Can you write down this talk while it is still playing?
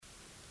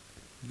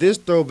This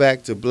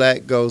throwback to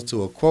black goes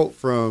to a quote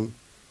from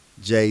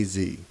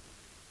Jay-Z.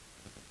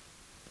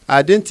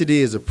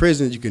 Identity is a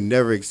prison you can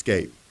never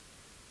escape.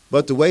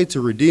 But the way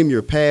to redeem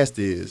your past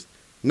is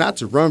not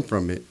to run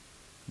from it,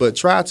 but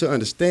try to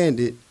understand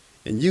it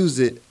and use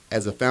it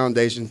as a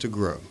foundation to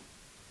grow.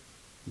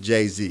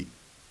 Jay-Z,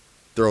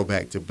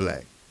 throwback to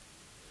black.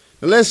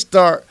 Now let's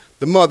start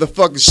the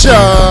motherfucking show.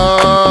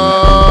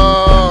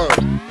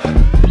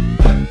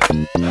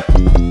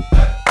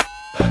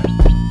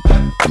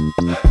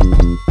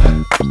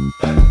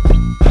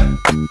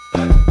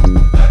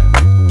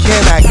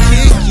 Can I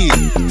kick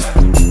it?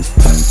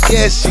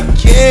 Yes, you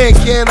can.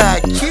 Can I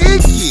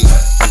kick it?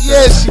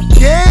 Yes, you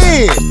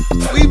can.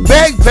 We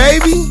back,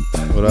 baby.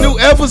 What up? New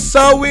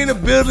episode. We in the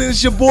building.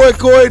 It's your boy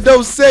Corey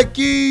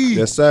Dosecki.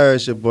 Yes, sir.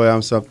 It's your boy.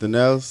 I'm something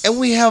else. And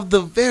we have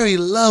the very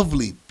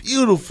lovely,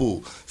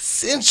 beautiful,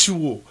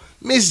 sensual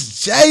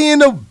Miss J in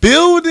the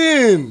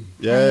building.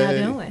 Yay. How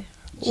y'all doing?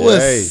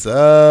 What's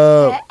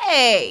up?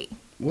 Hey,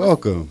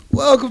 Welcome.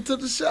 Welcome to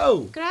the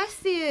show.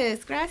 gracias.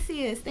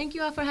 Thank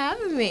you all for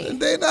having me.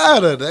 De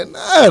nada.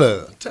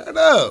 Turn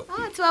up.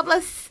 Ah, tú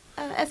hablas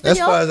That's español? as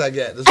far as I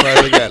got. Let's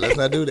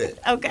not do that.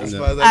 Okay. As No.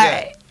 far as I All got.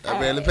 right. I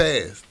barely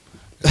passed.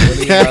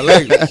 That's my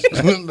language.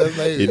 That's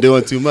like, You're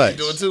doing too much.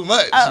 doing too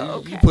much.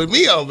 Oh, You okay. put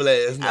me on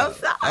blast now. I'm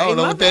sorry, I don't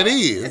know my what that bad.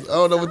 is. I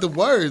don't know what the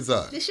words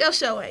are. This your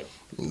show, ain't it?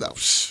 No,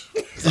 it's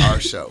our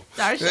show. It's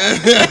our show.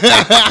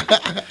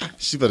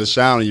 She better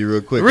shine on you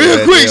real quick. Real with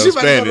that quick, damn she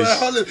about to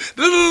Spanish.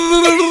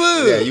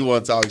 go to Yeah, you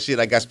want to talk shit?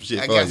 I got some shit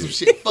I for got you. some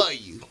shit for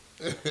you.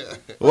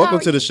 Welcome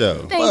How to are the show.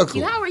 Thank Welcome.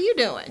 you. How are you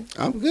doing?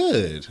 I'm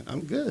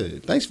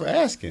good. Thanks for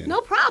asking.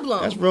 No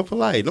problem. That's real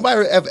polite.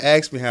 Nobody ever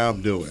asked me how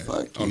I'm doing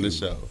Fuck on you. the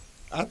show.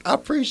 I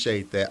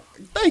appreciate that.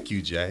 Thank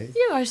you, Jay.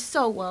 You are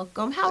so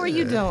welcome. How are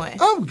you doing?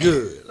 I'm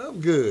good. I'm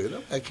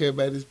not care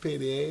about this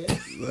petty ass.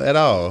 At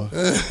all.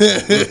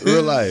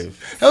 Real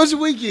life. How was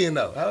your weekend,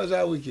 though? How was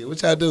y'all weekend?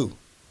 What y'all do?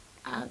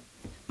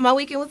 My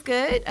weekend was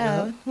good.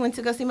 Uh-huh. Went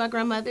to go see my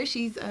grandmother.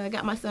 She's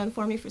got my son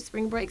for me for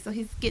spring break, so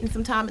he's getting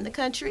some time in the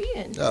country.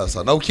 And Oh,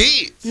 so no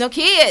kids. no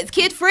kids,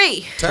 kid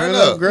free. Turn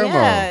up.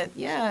 Grandma.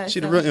 Yeah.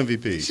 She the so- real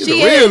MVP. She's She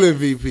the real is.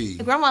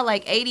 MVP. Grandma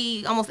like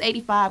 80, almost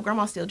 85.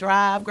 Grandma still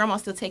drive. Grandma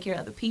still take care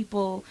of other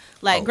people.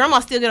 Like Oh. grandma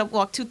still get up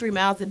walk 2-3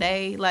 miles a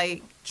day.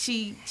 Like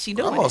she doing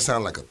Grandma it.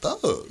 sound like a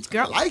thug.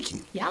 Girl. I like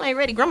it. Y'all ain't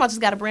ready. Grandma just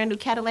got a brand new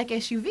Cadillac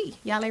SUV.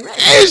 Y'all ain't ready.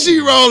 And she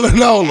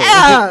rolling on her.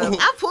 Yeah,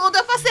 I pulled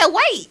up. I said,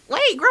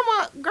 "Wait,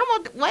 grandma,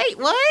 wait,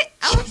 what?"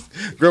 I was,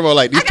 Grandma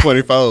like these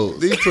 24s.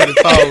 These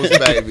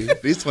 24s, baby.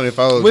 These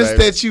 24s, What's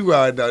baby. that you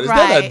riding on? Is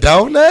that a Right.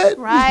 donut?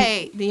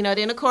 right.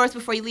 Then of course,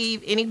 before you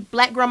leave any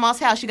black grandma's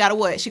house, you gotta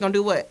what? She gonna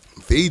do what?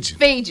 Feed you.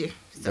 Feed you.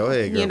 Go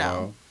ahead, Grandma. You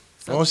know,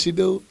 Won't she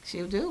do?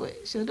 she'll do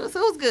it. So it was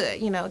good.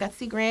 Got to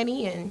see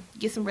Granny and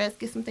get some rest,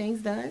 get some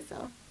things done.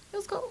 So it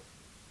was cool.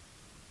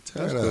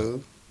 That's Turn up.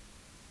 cool.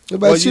 What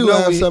about you? know,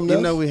 Have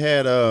something else? we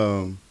had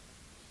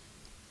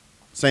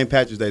St.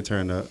 Patrick's Day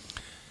turn up.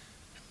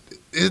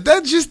 Is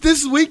that just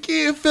this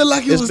weekend? Feel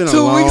like it It's was been 2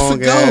 a weeks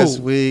long ago. ass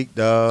week,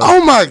 dog.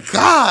 Oh my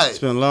God! It's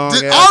been a long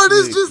Did ass all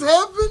this week. just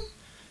happen?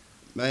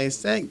 Man,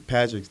 St.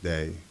 Patrick's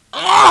Day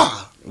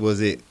Ah! was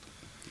it.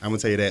 I'm gonna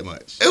tell you that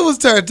much. It was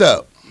turned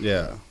up.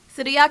 Yeah.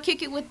 So do y'all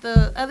kick it with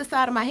the other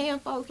side of my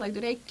hand, folks? Like, do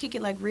they kick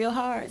it like real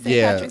hard? St.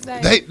 Yeah. Patrick's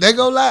Day. They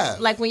go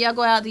live. Like when y'all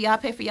go out, do y'all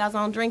pay for y'all's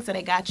own drinks or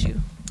they got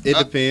you? It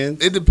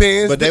depends. It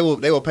depends. But they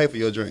will pay for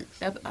your drinks.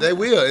 They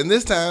will. And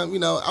this time,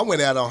 I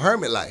went out on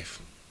hermit life.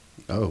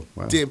 Oh,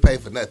 wow. Didn't pay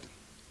for nothing.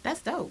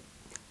 That's dope.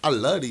 I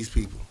love these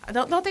people.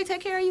 Don't they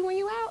take care of you when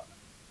you out?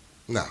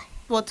 No.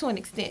 Well, to an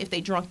extent. If they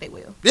drunk, they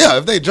will. Yeah,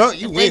 if they drunk,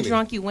 you If win. they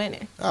drunk, you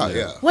winning. Oh Yeah.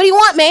 yeah. What do you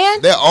want,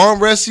 man? They'll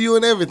arm wrestle you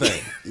and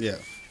everything. Yeah.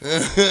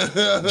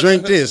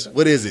 Drink this.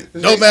 What is it?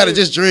 Don't matter.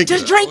 Just drink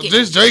Just it. drink it.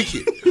 Just drink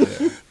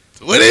it.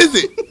 What is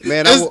it?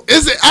 Man,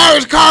 it's an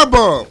Irish car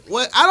bomb.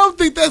 What? I don't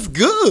think that's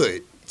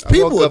good.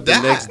 People I will woke up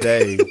die. the next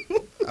day.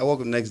 I woke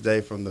up the next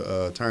day from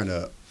the turn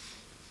up,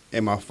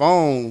 and my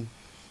phone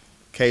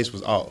case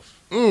was off.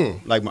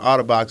 Like my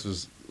OtterBox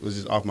was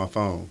just off my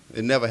phone.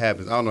 It never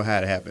happens. I don't know how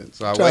it happened.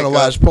 So I Trying to wake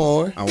up, watch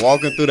porn. I'm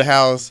walking through the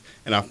house,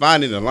 and I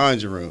find it in the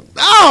laundry room.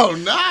 Oh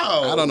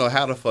no! I don't know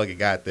how the fuck it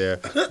got there,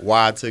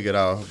 why I took it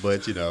off,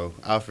 but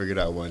I'll figure it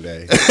out one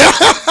day.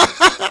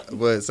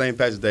 But St.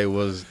 Patrick's Day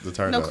was the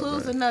turn No up.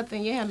 clues man. or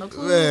nothing. Yeah, no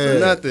clues. Man.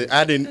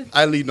 Nothing.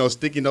 I leave no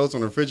sticky notes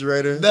on the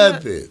refrigerator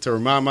Nothing. to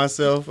remind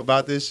myself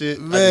about this shit.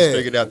 I Man. just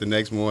figured out the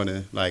next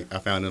morning, like I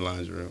found it in the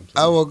laundry room.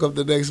 I woke up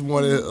the next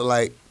morning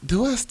like,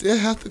 do I still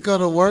have to go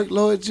to work,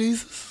 Lord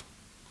Jesus?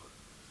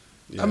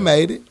 Yeah. I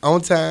made it on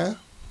time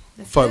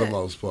That's for the good.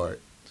 most part.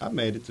 I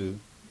made it too.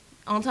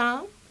 On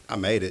time. I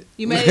made it.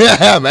 You made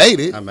it. I made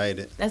it. I made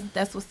it.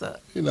 That's what's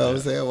up. You know what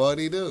I'm saying? Why'd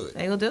he do it?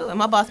 They will do it.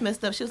 My boss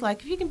messed up. She was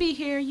like, if you can be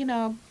here,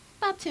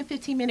 about 10,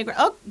 15 minutes.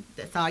 Oh,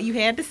 that's all you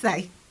had to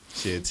say.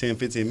 Shit, 10,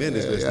 15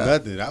 minutes Yeah, was yeah.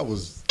 nothing.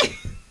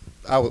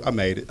 I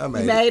made it. I You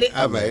made made it. it.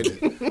 I made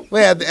it. We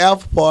had the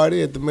Alpha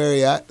party at the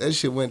Marriott. That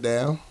shit went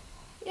down.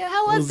 Yeah,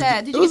 how was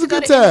that? Did It you was a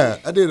get to good go to-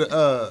 time. I did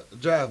a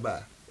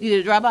drive-by. You did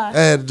a drive-by? I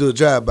had to do a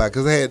drive-by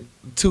because I had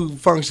 2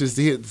 functions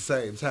to hit at the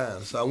same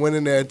time. So I went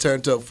in there and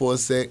turned up for a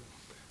sec.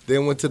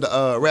 Then went to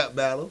the rap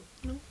battle.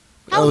 That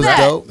How was was that?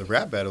 dope. The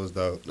rap battle was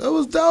dope. That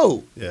was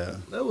dope. Yeah.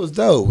 That was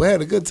dope. We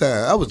had a good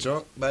time. I was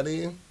drunk by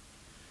then.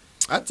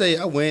 I tell you,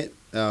 I went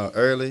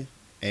early,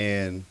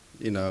 and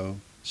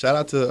shout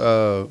out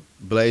to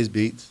Blaze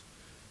Beats,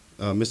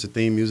 Mr.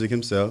 Theme Music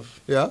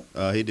himself. Yeah.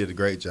 He did a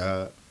great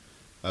job.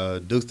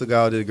 Dukes the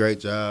Gall did a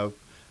great job.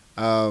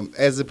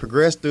 As it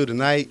progressed through the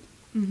night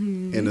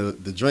and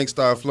the drink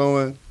started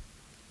flowing,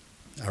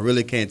 I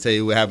really can't tell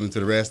you what happened to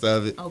the rest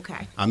of it.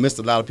 Okay. I missed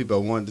a lot of people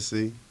I wanted to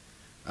see.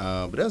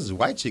 But there was a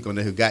white chick on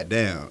there who got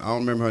down. I don't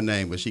remember her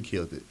name, but she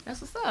killed it.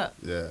 That's what's up.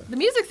 Yeah. The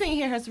music scene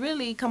here has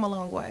really come a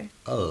long way.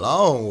 A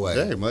long way.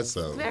 Very much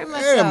so. Very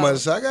much Very so. much.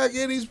 So I got to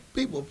give these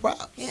people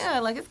props. Yeah,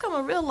 like it's come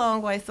a real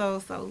long way. So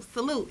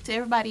salute to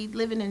everybody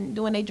living and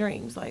doing their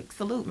dreams. Like,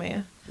 salute,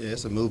 man. Yeah,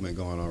 it's a movement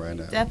going on right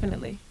now.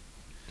 Definitely.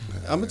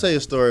 I'm going to tell you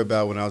a story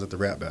about when I was at the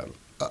rap battle.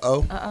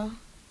 Uh-oh. Uh-oh.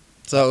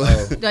 So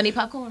Do I need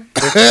popcorn?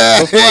 before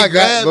I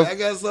got I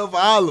got something for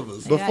all of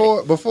us.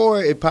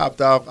 before it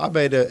popped off, I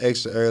made it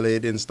extra early. It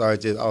didn't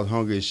start yet. I was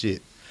hungry as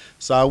shit.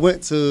 So I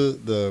went to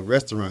the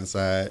restaurant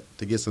side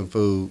to get some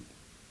food.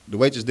 The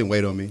waitress didn't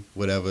wait on me.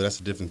 Whatever. That's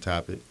a different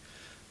topic.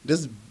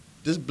 This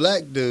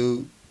black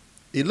dude,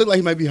 he looked like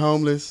he might be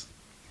homeless.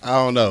 I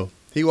don't know.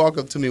 He walked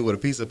up to me with a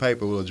piece of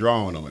paper with a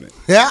drawing on it.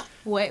 Yeah.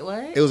 Wait,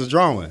 what? It was a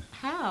drawing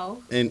How?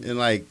 in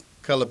like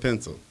color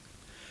pencil.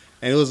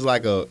 And it was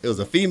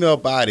a female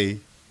body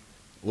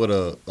with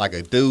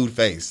a dude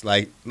face.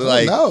 Like looked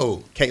like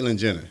no. Caitlyn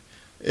Jenner.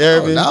 You know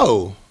what I mean?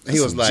 No. He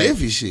was Some like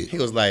Jiffy shit. He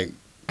was like,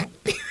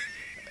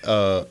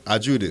 I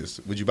drew this.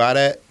 Would you buy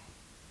that?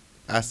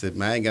 I said,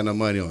 man, I ain't got no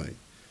money on it.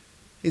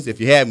 He said,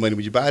 if you had money,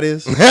 would you buy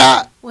this?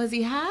 Was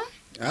he high?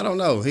 I don't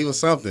know. He was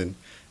something.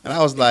 And I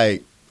was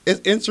like,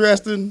 it's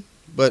interesting,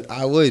 but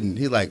I wouldn't.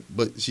 He like,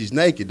 but she's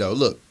naked though.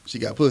 Look, she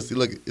got pussy.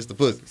 Look, it's the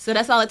pussy. So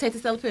that's all it takes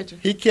to sell a picture?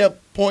 He kept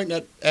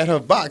pointing at her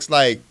box.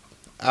 Like,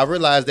 I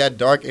realized that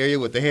dark area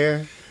with the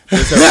hair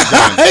is her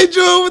vagina. He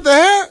drew it with the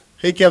hair?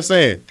 He kept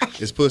saying,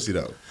 it's pussy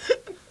though.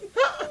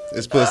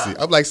 It's pussy.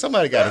 I'm like,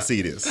 somebody got to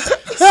see this.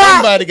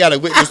 Somebody got to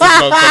witness this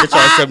motherfucker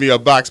trying to send me a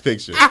box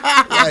picture.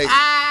 Like,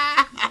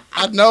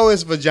 I know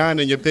it's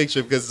vagina in your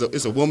picture because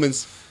it's a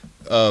woman's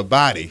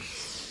body.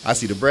 I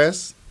see the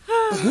breasts.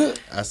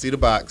 I see the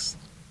box.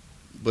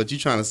 But you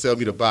trying to sell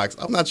me the box.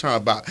 I'm not trying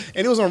to buy.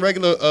 And it was on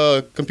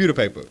regular computer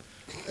paper.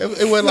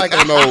 It wasn't like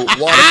on no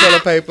watercolor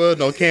paper,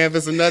 no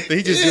canvas or nothing.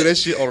 He just do that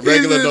shit on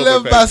regular He just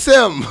notebook left by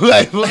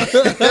paper.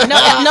 something.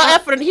 No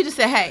effort. He just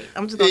said, hey,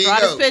 I'm just going to Here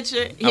draw you this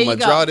picture. Here I'm you going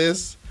to go. draw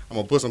this. I'm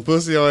going to put some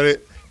pussy on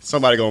it.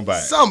 Somebody going to buy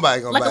it.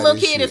 Somebody gonna Like buy a little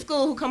this kid shit. at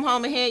school who come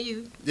home and hand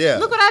you, Yeah.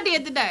 look what I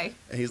did today.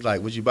 And he's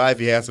like, would you buy it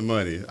if you had some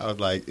money? I was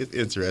like, it's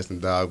interesting,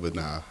 dog, but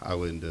nah, I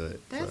wouldn't do it.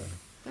 So.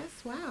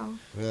 That's wow.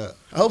 Yeah.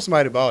 I hope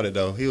somebody bought it,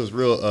 though. He was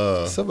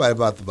real, Somebody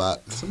bought the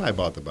box. somebody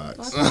bought the box.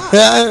 Bought the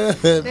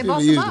box. People bought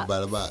the usually box. buy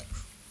the box.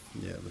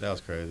 Yeah, but that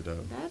was crazy, though.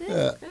 Yeah.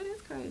 That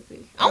is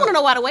crazy. I want to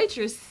know why the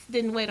waitress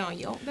didn't wait on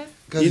you.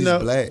 Because You he's know-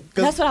 black.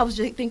 That's what I was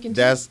just thinking. Too.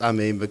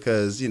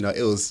 Because,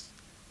 it was,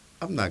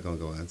 I'm not going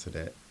to go into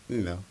that,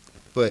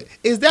 But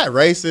is that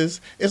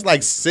racist? It's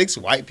like 6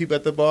 white people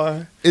at the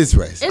bar. It's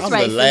racist. It's I'm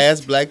racist. the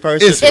last black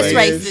person. It's there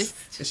racist. is.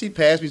 And she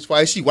passed me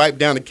twice. She wiped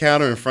down the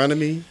counter in front of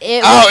me.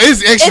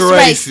 It's extra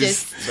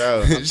racist.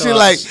 Bro, I'm She talking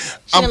like, about-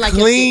 I'm didn't like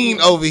your clean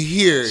food. over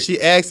here.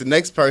 She asked the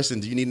next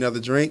person, do you need another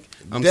drink?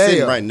 I'm Damn.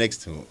 sitting right next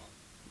to him.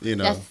 It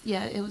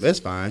was. That's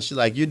fine. She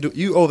like,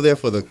 you over there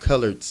for the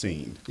colored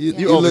scene. You- You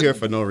you over look- here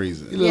for no You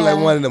reason. look Yeah.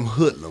 like one of them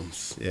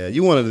hoodlums. Yeah,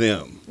 you one of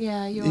them.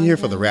 Yeah, you're You here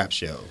for the rap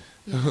show.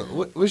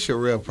 What's your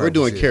real purpose? We're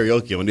doing here?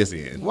 karaoke on this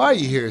end. Why are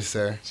you here,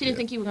 sir? She didn't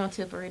think you were gonna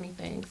tip or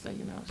anything, so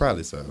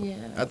Probably so. Yeah.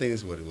 I think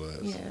that's what it was.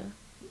 Yeah.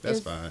 That's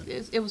It's- fine.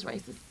 It was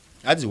racist.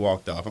 I just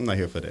walked off. I'm not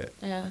here for that.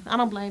 Yeah, I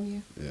don't blame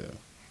you. Yeah.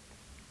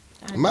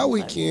 I My don't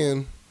blame you.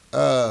 weekend,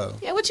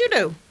 Yeah, what you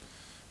do?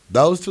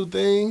 those 2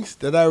 things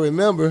that I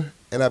remember,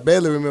 and I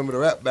barely remember the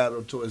rap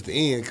battle towards the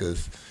end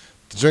because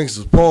the drinks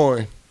was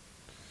pouring.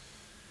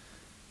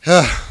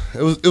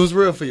 It was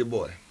real for your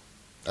boy.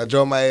 I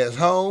drove my ass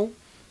home.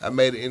 I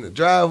made it in the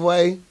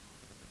driveway.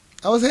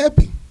 I was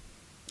happy.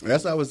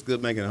 That's always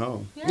good making it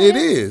home. Yeah, It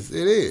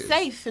is.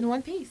 safe in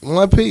one piece.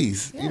 One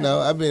piece. Yeah. You know,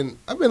 I've been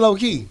low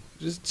key,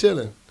 just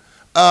chilling.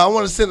 I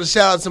want to send a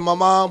shout out to my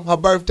mom. Her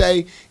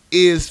birthday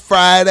is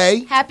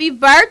Friday. Happy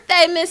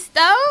birthday, Miss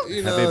Stone.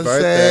 You know Happy what I'm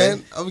birthday.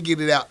 saying? I'm gonna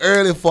get it out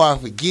early before I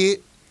forget.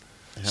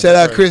 Happy Shout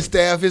out birthday. Chris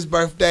Staff. His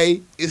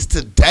birthday is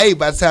today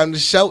by the time the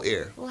show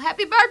air. Well,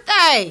 happy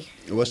birthday.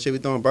 What shit we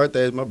throwing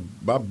birthdays?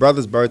 My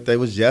brother's birthday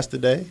was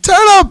yesterday. Turn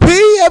up,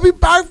 P. Happy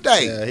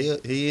birthday. Yeah,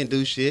 he didn't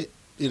do shit.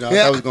 I Yeah. thought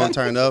I was gonna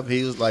turn up.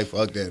 He was like,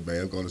 "Fuck that,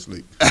 man. I'm going to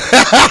sleep."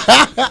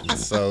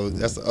 So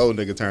that's the old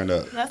nigga turned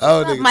up. That's Oh,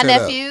 what's up. nigga, My turn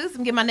up. nephews.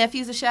 I'm giving my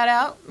nephews a shout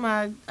out.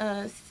 My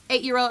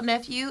 8-year-old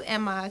nephew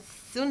and my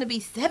soon-to-be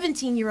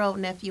 17-year-old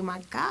nephew.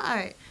 My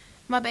God,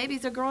 my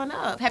babies are growing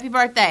up. Happy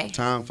birthday.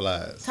 Time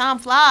flies. Time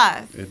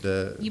flies. It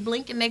does. You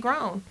blink and they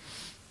grown.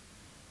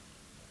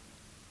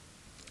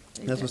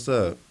 That's what's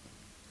up.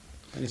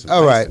 I need some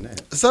All ice right. in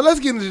that. So let's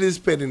get into this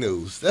petty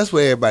news. That's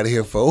what everybody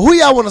here for. Who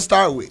y'all want to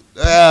start with?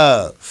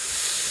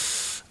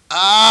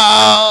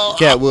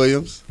 Cat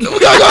Williams. We gonna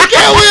go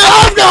Cat Williams.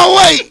 I was gonna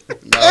wait.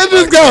 Let's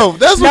just go.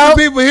 That's what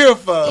the people here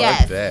for.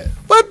 Yes. That.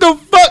 What the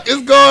fuck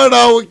is going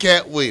on with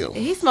Cat Williams?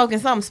 He's smoking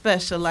something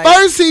special. Like,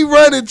 First, he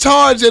running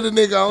charge at a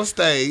nigga on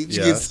stage,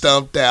 Yes. gets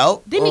stumped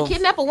out. didn't he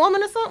kidnap a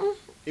woman or something?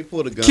 He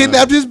pulled a gun.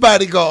 Kidnapped his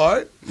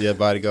bodyguard. Yeah,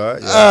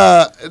 bodyguard.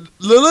 Yeah. The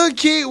little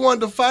kid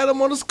wanted to fight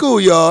him on the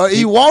schoolyard.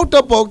 He walked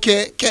up on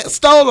Cat. Cat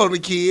stole on the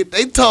kid.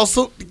 They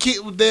tussled. The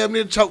kid was damn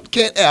near choked the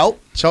cat out.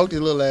 Choked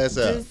his little ass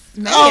out. Just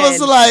mad. I was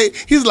like,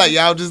 he's like,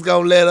 y'all just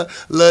gonna let a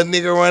little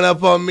nigga run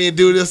up on me and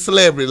do this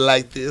celebrity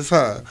like this,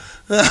 huh?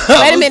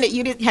 Wait a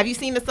minute. Have you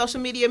seen the social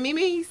media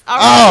memes?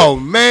 Oh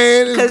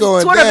man, it's Because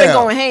going Twitter been down.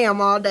 going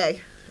ham all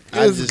day.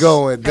 It's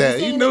going down.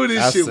 you You seen knew it?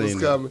 this I've shit was seen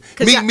it. coming.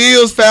 'Cause Meek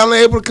Mill's finally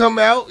able to come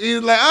out. He's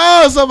like,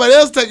 oh, somebody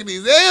else taking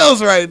these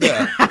L's right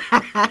now.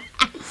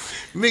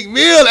 Meek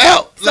Mill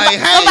out. Like,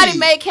 hey. Somebody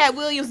made Cat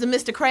Williams the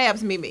Mr.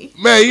 Krabs meme.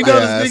 Man, you know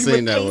Yeah, I this seen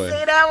nigga. that You way. see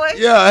it that way?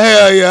 Yeah,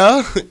 hell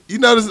yeah. You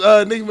know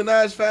this Nicki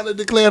Minaj finally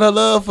declared her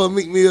love for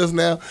Meek Mills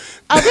now.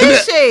 Oh,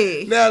 did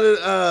she? Now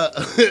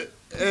that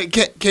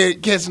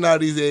catching all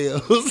these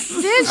L's.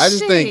 Did I just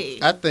she?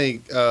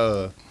 think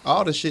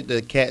all the shit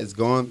that Cat is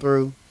going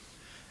through,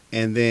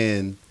 and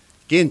then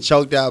getting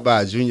choked out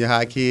by a junior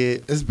high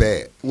kid It's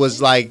bad.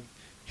 was like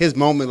his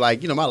moment.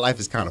 Like, my life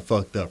is kind of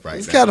fucked up right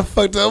It's now. kind of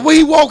fucked up. When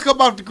he woke up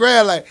off the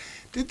ground, like,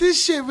 did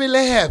this shit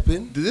really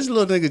happen? Did this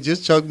little nigga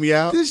just choke me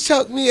out? This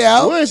choked me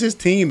out. Where's his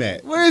team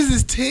at? Where is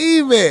his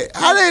team at?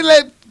 How they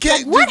let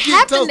Cat What just get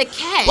happened to told?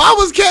 Cat? Why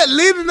was Cat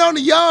leaving on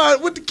the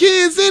yard with the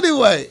kids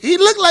anyway? He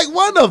looked like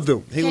one of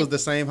them. He was the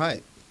same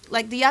height.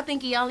 Like, do y'all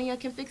think Ealia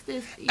can fix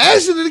this?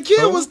 Actually, the kid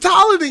Who? was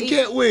taller than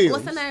Cat Williams.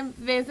 What's her name?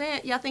 Van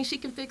Zant. Y'all think she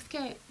can fix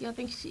Cat? Y'all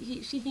think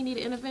he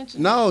needed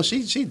intervention? No,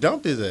 she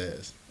dumped his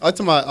ass. Oh,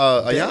 to my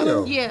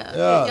Ayana? Yeah.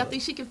 Yeah. Y'all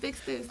think she can fix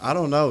this? I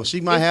don't know.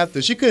 She might have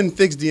to. She couldn't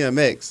fix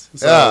DMX.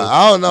 So Yeah,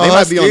 I don't know. They her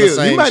might be on the skills. He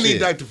same might shit. need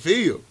Dr.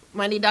 Phil.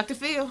 Might need Dr.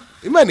 Phil.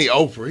 He might need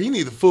Oprah. He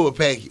need the full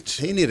package.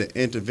 He need an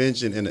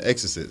intervention in the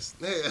Exorcist.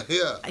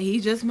 Yeah. He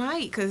just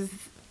might, because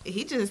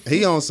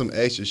He on some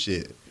extra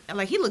shit.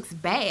 like, he looks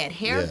bad.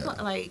 Hair,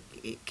 Yeah. like,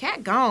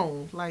 Cat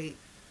gone. Like,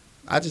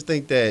 I just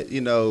think that,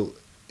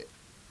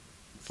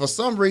 for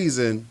some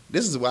reason,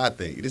 this is what I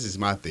think. This is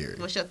my theory.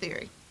 what's your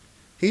theory?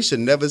 He should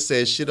never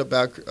say shit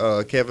about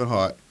Kevin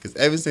Hart, because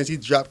ever since he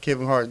dropped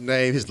Kevin Hart's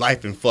name, his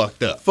life been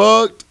fucked up.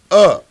 Fucked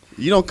up.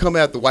 You don't come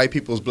after white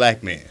people's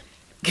black man.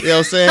 You know what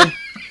I'm saying?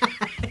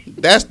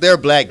 That's their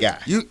black guy.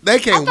 They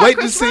can't thought wait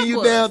to Chris see Rock you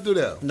was. down through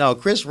there. No,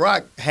 Chris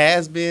Rock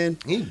has been.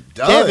 He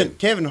done.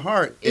 Kevin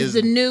Hart Is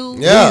the new...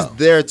 Yeah. He's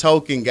their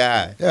token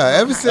guy. Yeah,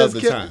 ever since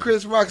the time.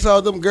 Chris Rock saw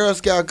them Girl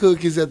Scout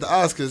cookies at the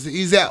Oscars,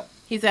 he's out.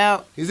 He's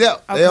out. He's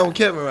out. They Okay. on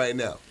Kevin right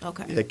now.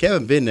 Okay. Yeah,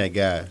 Kevin been that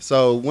guy.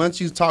 So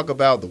once you talk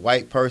about the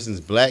white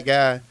person's black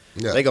guy,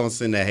 Yeah. they gonna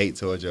send that hate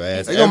towards your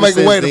ass. They gonna Ever make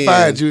a way since to then,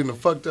 find you in a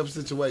fucked up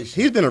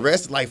situation. He's been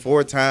arrested like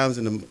 4 times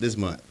this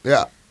month.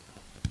 Yeah.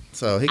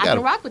 So he I got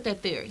can rock with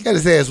that theory. Got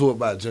his ass whooped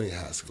by junior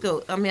high school.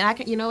 So, I mean, I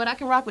can. You know what? I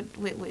can rock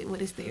with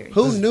his theory.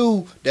 Who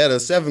knew that a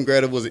 7th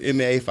grader was an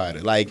MMA fighter?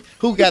 Like,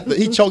 who got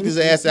he choked his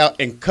ass out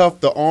and cuffed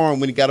the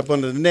arm when he got up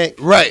under the neck?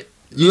 Right.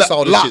 You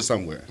saw this Lock. shit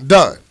somewhere.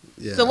 Done.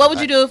 Yeah. So what would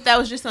you do if that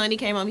was your son? He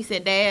came home. He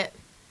said, "Dad,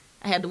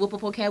 I had to whoop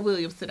up on Cat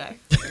Williams today."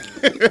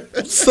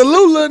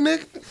 Salute, little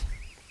nigga.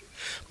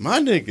 My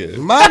nigga.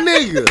 My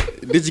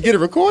nigga. Did you get it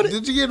recorded?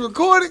 Did you get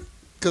recorded?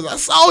 Because I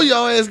saw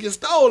your ass get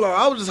stolen.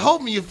 I was just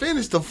hoping you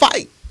finished the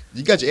fight.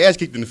 You got your ass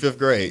kicked in the 5th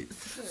grade.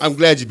 I'm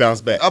glad you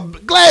bounced back. I'm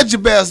glad you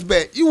bounced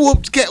back. You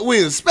whooped Cat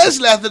Williams,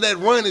 especially after that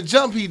run and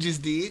jump he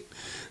just did.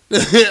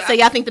 So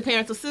y'all think the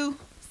parents will sue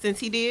since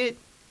he did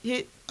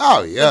hit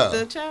Oh, yeah.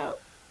 the child?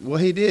 Well,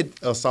 he did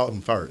assault him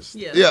first.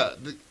 Yeah.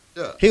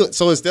 Yeah.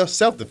 So it's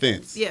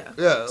self-defense. Yeah.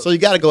 Yeah. So you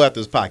got to go after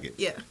his pocket.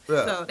 Yeah.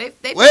 Yeah. So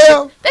they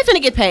Well- they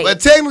finna get paid. But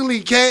technically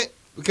he can't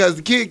because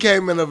the kid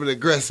came in of an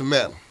aggressive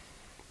manner.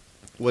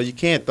 Well, you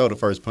can't throw the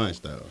first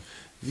punch, though.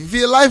 If you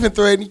feel life in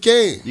threat, you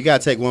can. You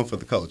got to take one for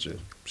the culture.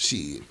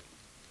 Shit.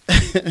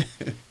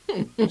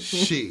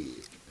 Shit.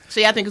 So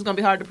y'all think it's gonna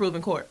be hard to prove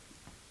in court?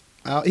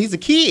 He's a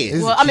kid.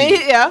 He's Well, a I mean,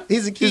 kid. yeah.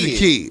 He's a kid. He's a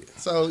kid.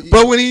 So,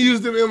 But when he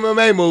used them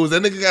MMA moves,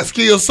 that nigga got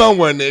skills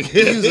somewhere, nigga.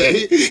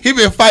 he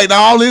been fighting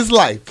all his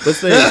life. but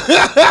see,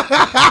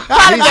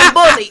 Probably been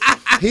bullied.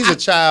 he's a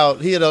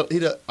child. I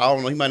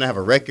don't know. He might not have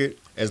a record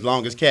as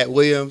long as Cat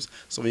Williams.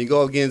 So when you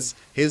go against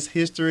his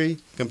history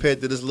compared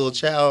to this little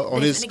child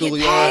on They his finna get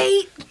schoolyard,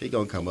 paid. he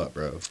gonna come up,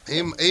 bro.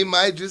 He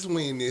might just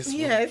win this one.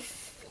 Yes.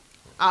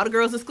 All the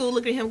girls in school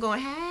look at him going,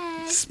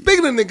 "Hey."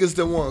 Speaking of niggas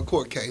that won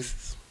court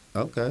cases,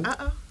 Okay.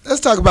 let's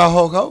talk about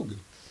Hulk Hogan.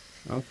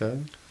 Okay.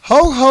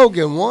 Hulk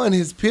Hogan won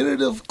his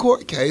punitive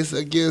court case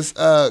against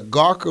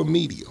Gawker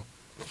Media.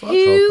 Fuck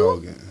Hulk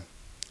Hogan.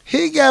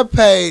 He got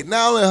paid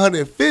not only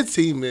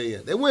 $115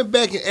 million, they went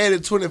back and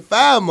added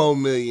 $25 more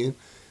million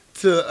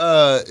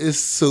to his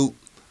suit.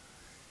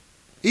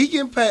 He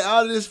can pay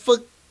all of this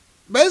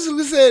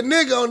basically said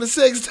nigga on the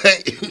sex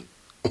tape.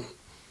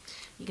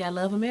 You gotta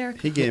love America.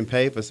 He getting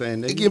paid for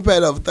saying He nigga. getting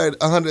paid over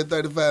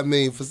 135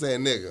 million for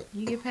saying nigga.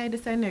 You get paid to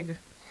say nigga.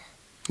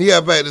 He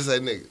got paid to say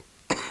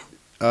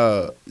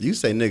nigga. You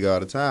say nigga all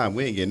the time.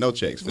 We ain't getting no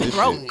checks for this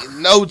Broke. shit.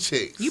 No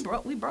chicks. You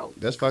broke. We broke.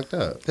 That's fucked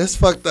up. That's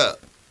fucked up.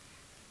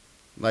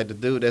 Like the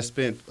dude that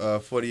spent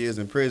 40 years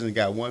in prison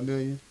got $1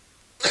 million,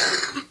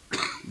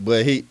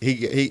 but he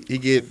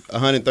get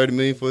 130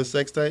 million for his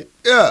sex tape.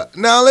 Yeah.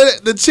 Now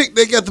the chick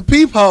that got the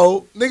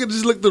peephole, nigga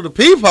just looked through the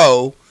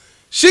peephole.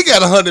 She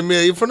got 100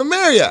 million from the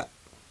Marriott.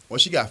 Well,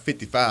 she got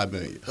 55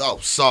 million. Oh,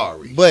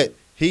 sorry. But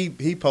he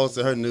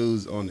posted her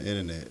news on the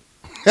internet.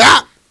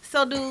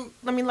 So,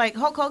 like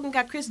Hulk Hogan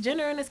got Kris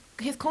Jenner in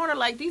his corner.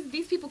 Like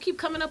these people keep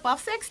coming up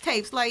off sex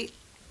tapes. Like,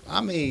 I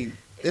mean,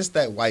 it's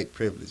that white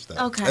privilege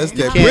though. okay, That's You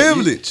that can't-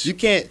 privilege. You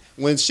can't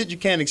when shit you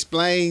can't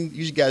explain.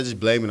 You gotta just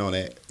blame it on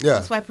that. Yeah.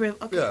 That's white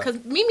privilege. Okay, Yeah.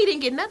 because Mimi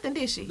didn't get nothing,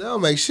 did she? They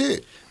don't make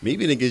shit.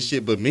 Maybe didn't get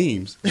shit but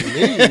memes.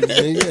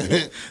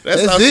 Nigga.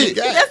 That's all she it.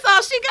 got. That's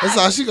all she got. That's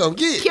all she gonna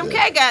get. Kim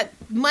K got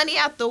money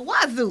out the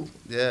wazoo.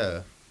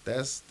 Yeah,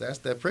 that's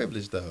that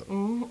privilege though.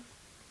 Mm-hmm.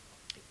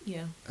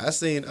 Yeah. I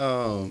seen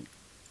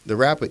the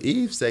rapper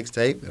Eve sex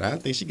tape, and I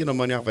don't think she get no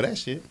money off of that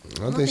shit. I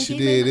don't think she he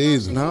did made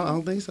either. No, I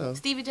don't think so.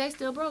 Stevie J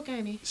still broke,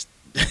 ain't he?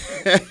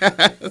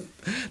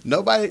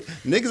 Nobody,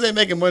 niggas ain't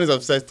making money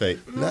off sex tape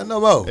Not no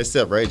more.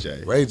 except Ray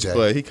J. Ray J.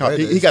 but he Ray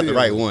J he got the still-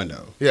 right one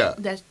though. Yeah.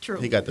 That's true.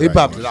 He got the He right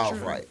popped one. it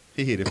off right.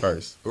 He hit it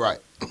first. Right.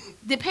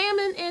 Did Pam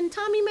and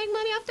Tommy make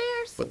money off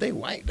theirs? But they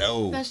white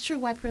though. That's true.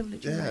 White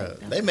privilege. You're Yeah, right,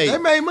 though. they made They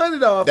made money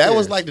though. off that this.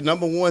 was like the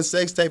 #1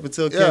 sex tape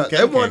until Kim Yeah, K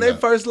they won came their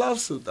out. first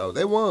lawsuit though.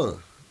 They won.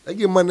 They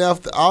get money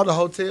off all the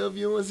hotel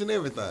viewings and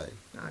everything.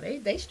 Nah,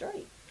 they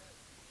straight.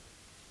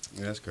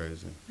 Yeah, that's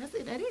crazy. That's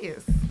it. That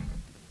is.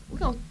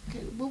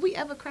 Will we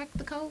ever crack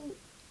the code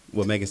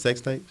What, making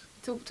sex tapes?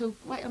 to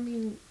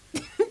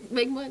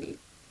make money?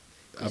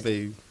 I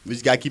mean, we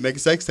just gotta keep making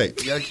sex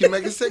tapes. You gotta keep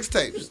making sex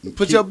tapes.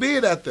 Put your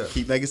bid out there.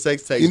 Keep making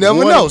sex tapes. You never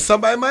One- know.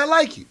 Somebody might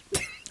like you.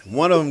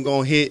 One of them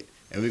gonna hit,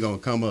 and we're gonna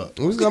come up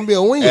It's gonna be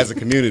a win. as a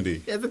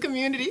community. As a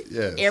community,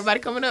 Yes. everybody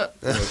coming up.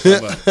 We'll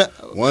come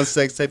up. One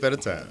sex tape at a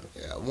time.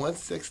 Yeah, one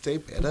sex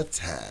tape at a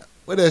time.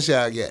 What else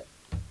y'all got?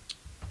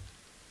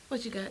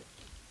 What you got?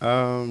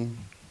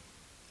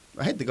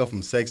 I hate to go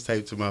from sex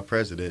tape to my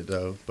president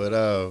though, but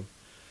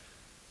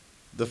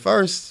the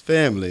first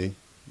family,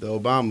 the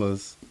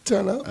Obamas,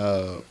 Turn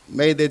up.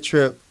 made their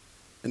trip,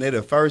 and they're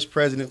the first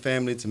president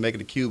family to make it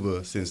to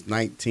Cuba since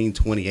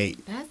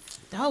 1928. That's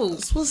dope.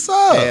 That's what's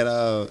up. And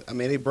I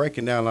mean, they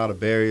breaking down a lot of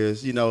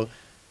barriers. You know,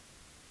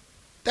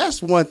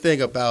 that's one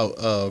thing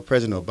about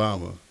President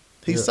Obama.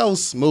 He's Yeah. so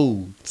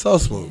smooth So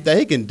smooth. that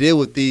he can deal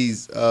with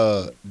these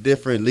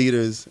different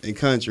leaders and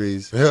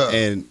countries Yeah.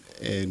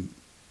 and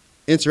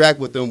interact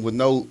with them with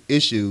no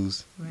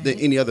issues than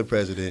Right. any other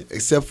president.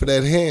 Except for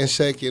that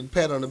handshake and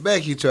pat on the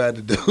back he tried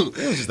to do.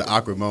 It was just an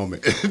awkward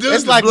moment. Dude,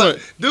 It's like when-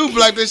 dude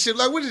blocked that shit.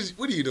 Like, what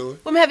are you doing?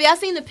 Well, have y'all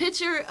seen the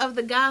picture of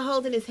the guy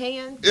holding his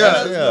hand?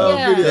 Yeah,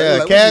 Yeah. video. Yeah,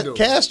 Like, what you doing?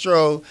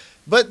 Castro.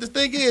 But the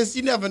thing is,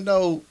 you never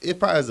know. It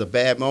probably is a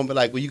bad moment.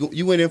 Like when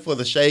you went in for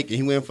the shake and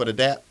he went in for the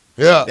dap.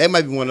 Yeah. That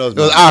might be one of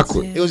those. It was moments.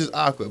 awkward. It was just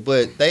awkward.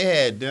 But they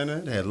had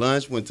dinner, they had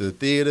lunch, went to the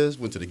theaters,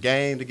 went to the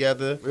game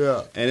together,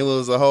 Yeah. and it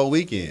was a whole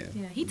weekend.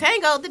 Yeah, he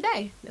tangoed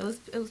today. It was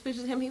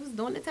pictures of him. He was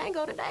doing the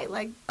tango today.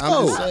 Like,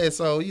 I'm just Oh. saying.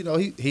 So you know,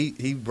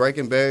 he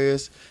breaking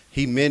barriers.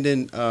 He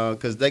mending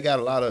because they got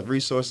a lot of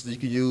resources you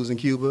can use in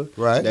Cuba.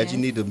 Right. That you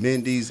need to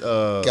mend these.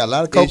 Got a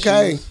lot of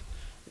cocaine. issues.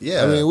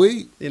 Yeah. I mean,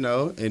 we, you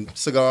know, and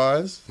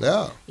cigars.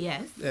 yeah.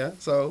 yes, Yeah.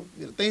 So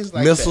you know, things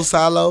like Missile that.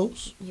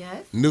 silos,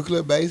 yes.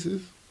 nuclear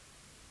bases.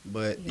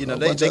 But Yeah. you know A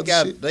bunch they of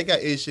other shit.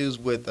 got issues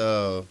with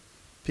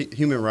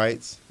human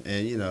rights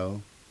and you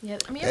know Yeah,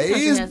 I mean, They every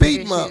country is has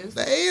beating their them up. issues.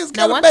 They is Now,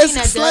 got a one thing basic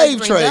that does slave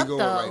bring trade up, going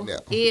though, right now.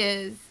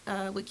 is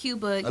with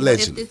Cuba, you know, if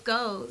Allegedly. this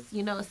goes,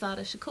 you know,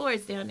 Assata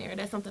Shakur's down there.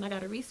 That's something I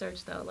got to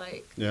research, though.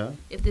 Like, yeah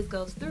if this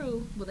goes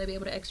through, will they be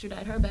able to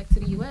extradite her back to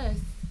the U.S.?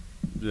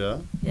 yeah.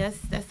 Yes,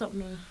 that's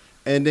something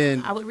And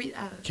then I would read.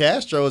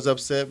 Castro is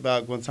upset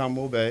about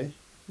Guantanamo Bay,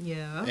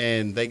 Yeah.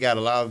 and they got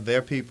a lot of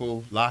their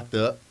people locked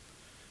up,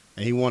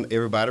 and he want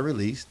everybody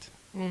released.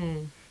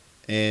 Mm.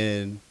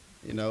 And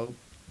you know,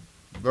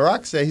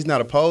 Barack said he's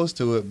not opposed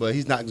to it, but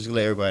he's not just gonna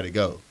let everybody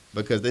go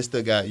because they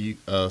still got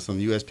some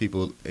U.S.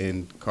 people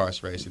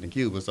incarceration in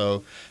Cuba.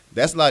 So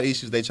that's a lot of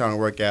issues they trying to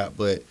work out.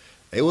 But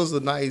it was a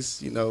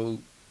nice, you know,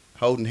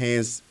 holding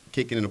hands,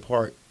 kicking in the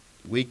park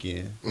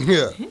weekend.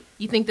 Yeah.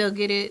 You think they'll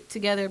get it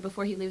together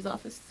before he leaves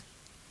office?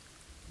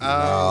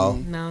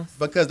 No. No.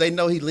 Because they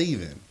know he's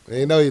leaving.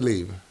 They know he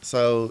leaving.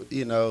 So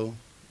you know,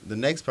 the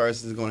next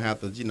person is gonna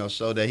have to, you know,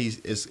 show that he's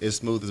as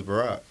smooth as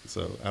Barack.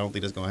 So I don't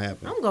think that's gonna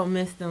happen. I'm gonna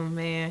miss them,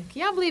 man.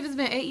 Can y'all believe it's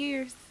been 8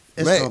 years?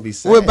 It's Man, gonna be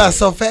sad. went by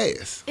so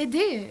fast. It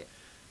did.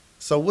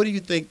 So what do you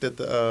think that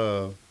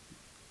the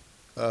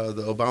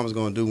Obama's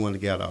gonna do when they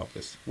get out of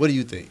office? What do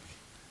you think?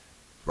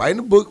 Writing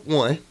the book,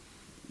 one.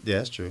 Yeah,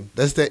 that's true.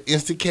 That's that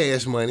instant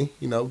cash money,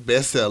 you know,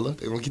 bestseller.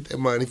 They're gonna get that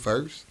money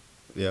first.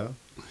 Yeah.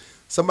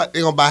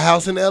 They're gonna buy a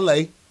house in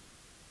LA.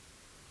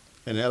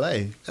 In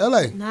L.A.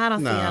 L.A. No, I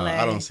don't No, see LA.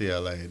 I don't see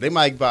L.A. They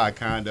might buy a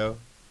condo,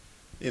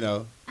 you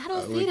know. I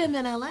don't see them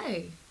in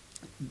LA.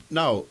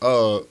 No,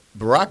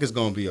 Barack is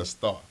gonna be a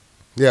star.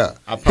 Yeah,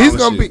 I promise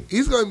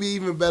he's gonna be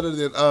even better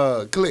than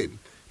Clinton.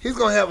 He's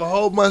gonna have a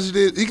whole bunch of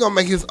this. He's gonna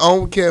make his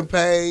own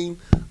campaign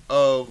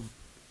of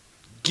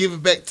giving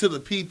back to the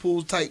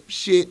people type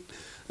shit.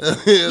 Yeah,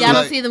 I don't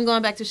Like, see them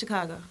going back to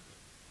Chicago.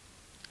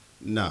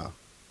 No,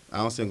 I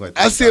don't see him going.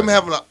 I see him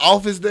having an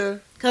office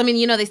there. Cause I mean,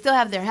 you know, they still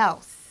have their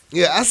house.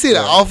 Yeah, I see the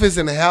Yeah. office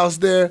and the house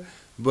there,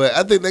 but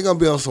I think they're gonna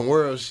be on some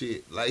world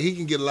shit. Like he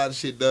can get a lot of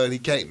shit done. He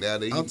can't now.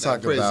 That he's I'm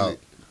talking about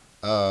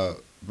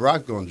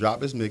Barack gonna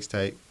drop his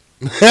mixtape.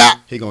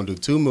 He gonna do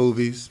 2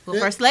 movies. Well,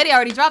 First Lady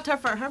already dropped her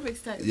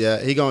mixtape. Yeah,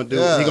 he gonna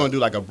do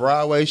like a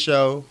Broadway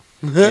show,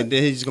 and then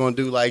he's gonna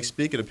do like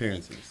speaking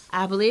appearances.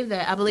 I believe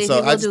that. I believe So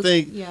he will I just do.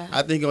 think Yeah.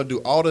 I think he's gonna do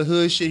all the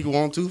hood shit he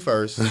want to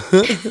first.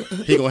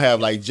 He gonna have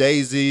like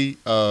Jay-Z,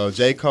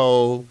 J.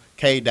 Cole,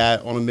 K.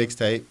 Dot on a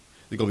mixtape.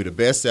 He's gonna be the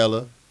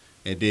bestseller,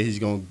 and then he's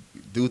gonna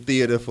do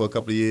theater for a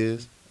couple of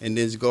years, and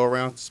then just go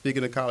around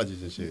speaking to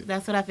colleges and shit.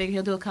 That's what I figured.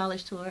 He'll do a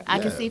college tour. I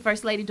can Yeah. see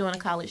First Lady doing a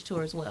college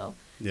tour as well.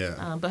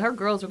 Yeah. But her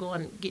girls are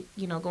going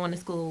to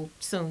school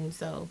soon,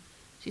 so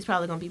she's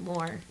probably going to be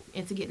more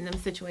into getting them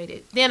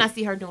situated. Then I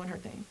see her doing her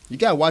thing. You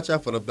gotta watch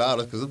out for the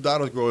daughters because the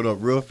daughters growing up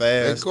real fast.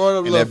 They're growing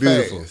up and real they're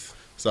beautiful. fast.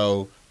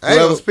 So I ain't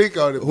gonna speak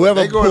on it. But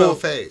whoever they growing pull- up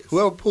fast.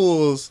 whoever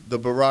pulls the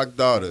Barack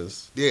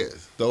daughters,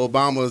 Yes. the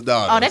Obama's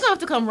daughters. Oh, they're going to have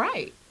to come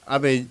right. I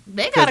mean,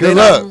 They 'cause got to they're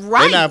come not-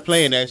 right. They're not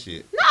playing that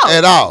shit. No.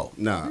 At all.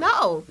 No.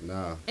 No.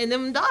 No. And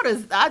them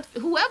daughters,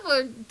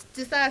 whoever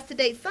decides to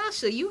date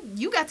Sasha, you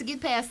got to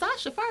get past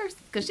Sasha first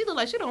because she look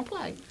like she don't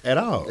play. At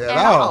all. At At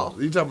all. all.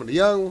 You talking about the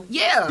young one?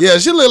 Yeah. Yeah,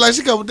 she look like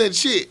she come with that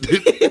shit.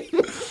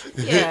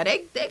 Yeah,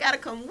 they got to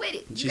come with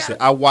it. She said,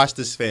 I watch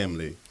this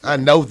family. I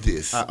know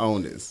this. I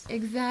own this.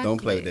 Exactly.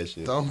 Don't play with that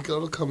shit. Don't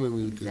come at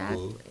me with Exactly.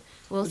 this bull.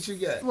 Well, What you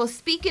got? Well,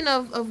 speaking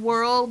of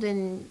world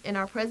and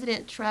our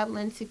president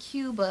traveling to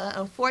Cuba,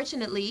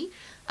 unfortunately,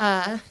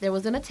 there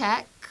was an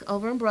attack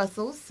over in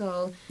Brussels.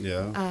 So,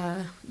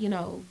 Yeah.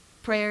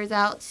 prayers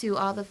out to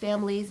all the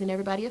families and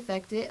everybody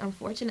affected.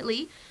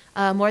 Unfortunately,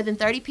 more than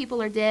 30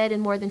 people are dead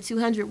and more than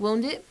 200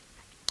 wounded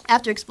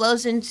after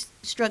explosions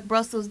struck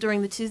Brussels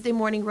during the Tuesday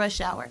morning rush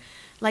hour.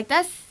 Like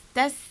that's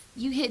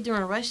you hit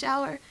during rush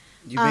hour.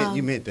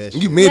 You meant that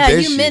shit. You meant that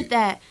you shit. meant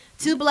that.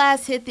 2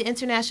 blasts hit the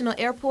international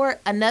airport.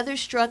 Another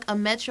struck a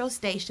metro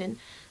station.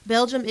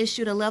 Belgium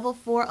issued a level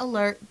 4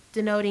 alert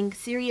denoting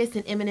serious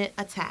and imminent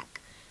attack.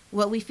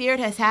 What we feared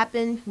has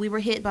happened. We were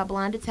hit by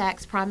blind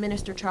attacks, Prime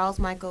Minister Charles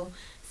Michel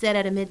said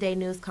at a midday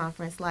news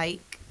conference.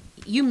 Like,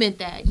 you meant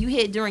that. You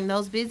hit during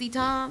those busy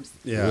times.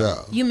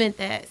 Yeah. You meant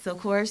that. So, of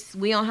course,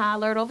 we on high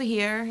alert over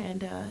here,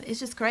 and it's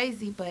just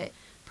crazy. But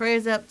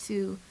prayers up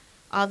to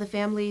all the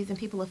families and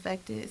people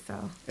affected.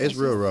 So It's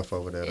real rough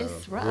over there.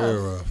 It's though. rough.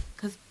 Real rough.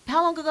 Because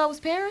how long ago was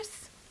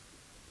Paris?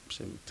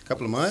 Shit, a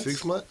couple of months?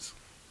 6 months?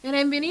 It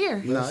ain't been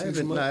here. No, Six it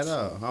been not months. at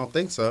all. I don't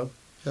think so.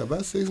 Yeah,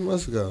 about 6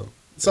 months ago.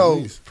 At So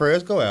least.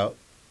 prayers go out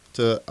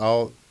to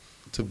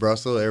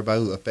Brussels, everybody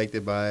who's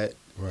affected by it.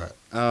 Right.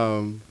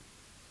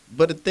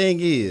 But the thing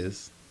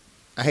is,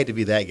 I hate to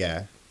be that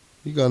guy,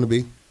 You're going to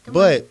be. Come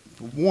but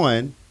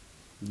one,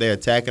 they're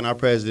attacking our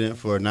president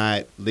for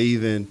not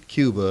leaving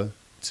Cuba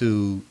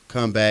to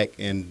come back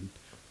and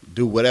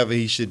do whatever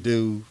he should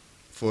do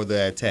for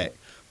the attack.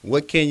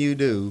 What can you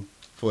do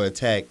for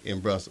attack in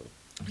Brussels?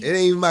 It ain't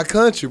even my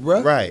country,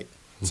 bro. Right.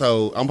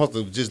 So I'm supposed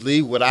to just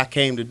leave what I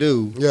came to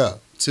do Yeah.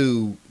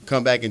 to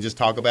come back and just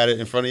talk about it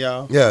in front of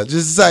y'all. Yeah,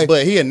 just to say.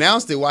 But he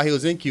announced it while he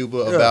was in Cuba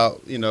Yeah.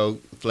 about,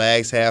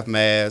 flags half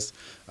mast.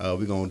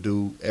 We're going to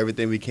do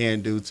everything we can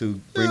do to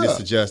bring this Yeah.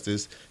 to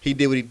justice. He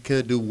did what he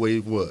could do where he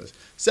was.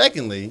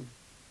 Secondly,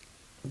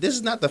 this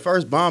is not the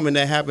first bombing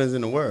that happens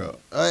in the world.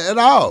 At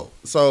all.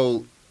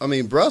 So, I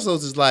mean,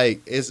 Brussels is like,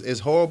 it's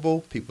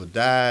horrible. People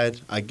died.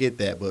 I get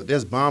that. But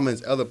there's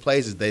bombings other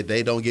places that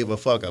they don't give a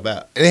fuck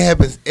about. And it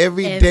happens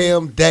every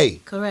damn day.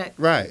 Correct.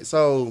 Right.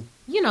 So,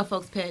 You know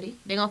folks petty.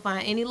 They're going to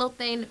find any little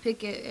thing to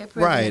pick at President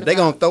right. They're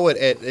going about. to throw it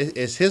at,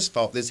 it's his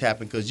fault this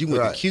happened because you went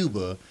Right. to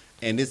Cuba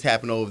and this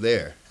happened over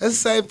there. That's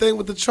the same thing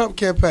with the Trump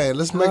campaign.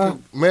 Let's make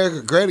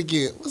America great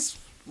again.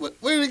 Where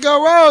did it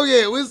go wrong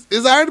at?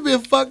 It's already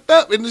been fucked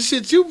up, and the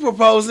shit you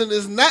proposing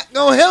is not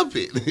going to help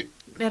it.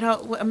 That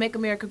whole Make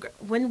America Great.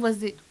 When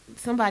was it?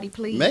 Somebody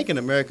please. Making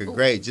America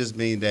great just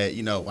means that,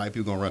 white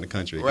people going to run the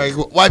country. again.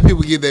 Right? White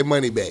people get their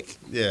money back.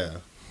 Yeah.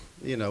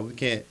 We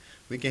can't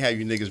have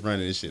you niggas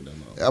running this shit no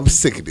more. I'm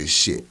sick of this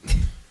shit.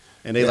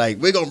 And they like,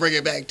 we're going to bring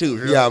it back too.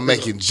 Y'all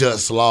making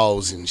just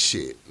laws and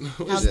shit.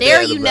 How What's dare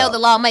that you know about? the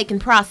lawmaking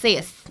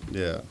process?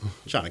 Yeah.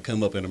 Trying to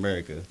come up in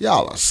America.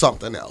 Y'all are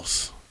something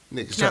else.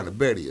 Niggas trying to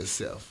better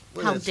yourself.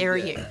 What How else dare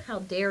got? you? How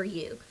dare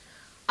you?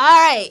 All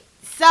right.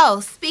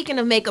 So, speaking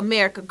of Make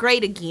America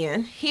Great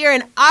Again, here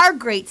in our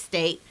great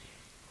state,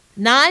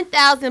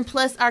 9,000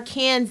 plus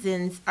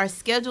Arkansans are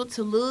scheduled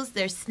to lose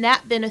their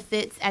SNAP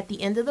benefits at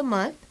the end of the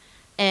month,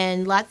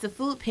 and lots of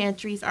food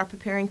pantries are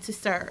preparing to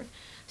serve.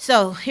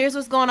 So, here's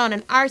what's going on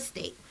in our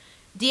state.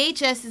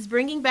 DHS is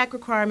bringing back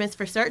requirements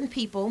for certain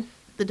people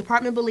the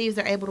department believes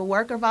are able to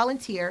work or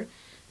volunteer,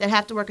 that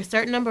have to work a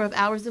certain number of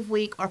hours a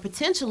week or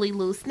potentially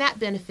lose SNAP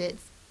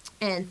benefits.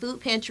 And food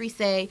pantries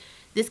say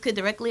this could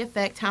directly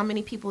affect how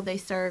many people they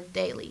serve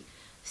daily.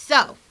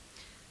 So,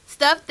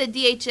 stuff that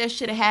DHS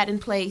should have had in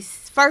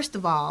place, first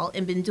of all,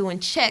 and been doing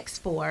checks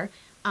for,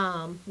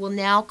 will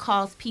now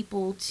cause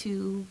people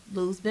to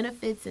lose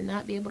benefits and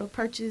not be able to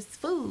purchase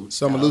food.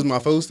 So I'm going to lose my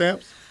food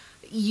stamps?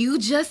 You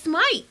just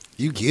might.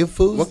 You get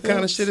food What stamps?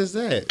 kind of shit is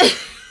that?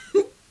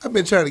 I've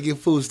been trying to get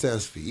food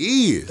stamps for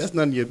years. That's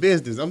none of your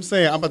business. I'm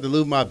saying I'm about to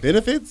lose my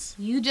benefits?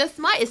 You just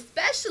might,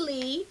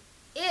 especially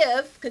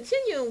if,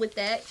 continuing with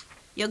that,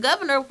 your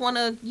governor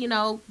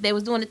they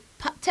was doing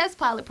a test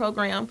pilot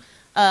program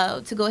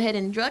to go ahead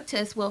and drug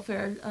test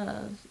welfare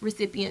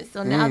recipients.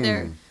 So now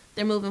they're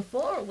moving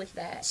forward with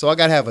that. So I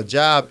got to have a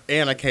job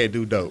and I can't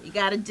do dope. You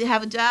got to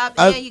have a job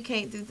and you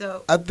can't do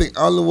dope. I think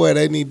only way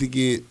they need to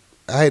get,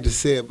 I hate to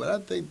say it, but I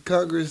think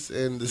Congress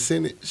and the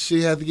Senate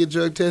should have to get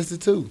drug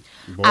tested too.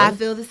 Boy. I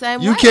feel the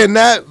same way. You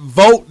cannot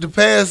vote to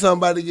pass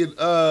somebody get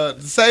the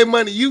same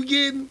money you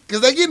getting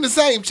because they getting the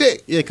same check.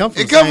 Yeah, it comes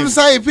from the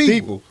same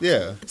people.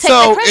 Yeah.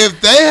 So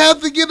if they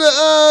have to get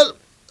a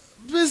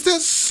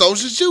business, so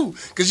should you,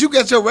 because you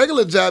got your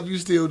regular job you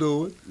still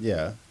doing.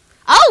 Yeah.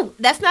 Oh,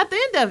 that's not the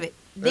end of it.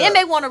 Then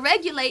Yeah. they want to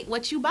regulate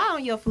what you buy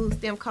on your food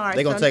stamp card.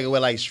 They going to take away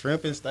like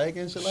shrimp and steak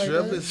and shit like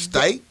Shrimp that? and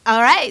steak.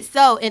 All right,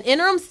 so an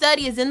interim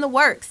study is in the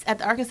works at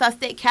the Arkansas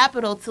State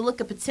Capitol to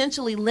look at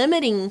potentially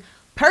limiting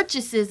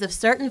purchases of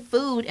certain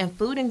food and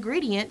food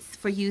ingredients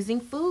for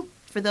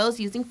those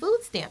using food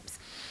stamps.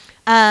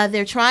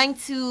 They're trying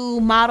to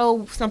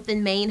model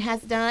something Maine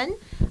has done,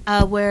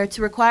 where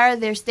to require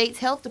their state's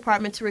health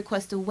department to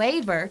request a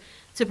waiver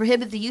to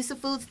prohibit the use of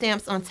food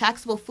stamps on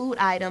taxable food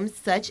items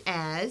such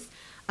as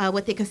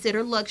what they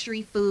consider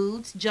luxury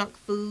foods, junk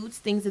foods,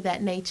 things of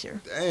that nature.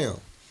 Damn.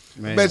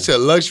 Man. I bet your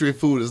luxury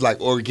food is like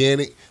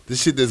organic, the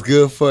shit that's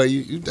good for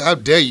you. How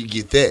dare you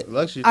get that?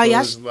 Luxury Oh, food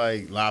yeah. is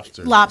like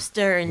lobster.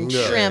 Lobster and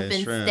Yeah. shrimp Yeah,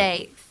 and shrimp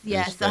steaks.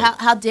 Yeah, and so steak.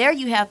 how dare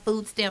you have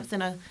food stamps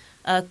in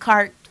a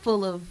cart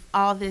full of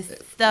all this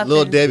stuff?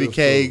 Little and- Debbie Good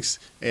cakes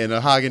and a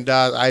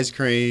Haagen-Dazs ice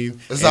cream.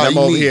 That's and all I'm you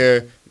over need.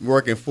 here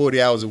working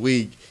 40 hours a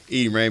week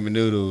eating ramen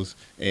noodles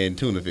and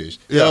tuna fish.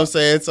 You know Yeah. what I'm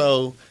saying?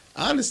 So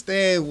I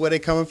understand where they're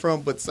coming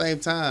from, but at the same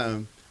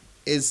time,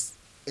 it's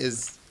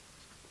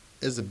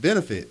a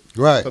benefit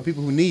Right. for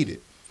people who need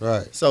it.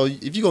 Right. So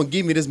if you're going to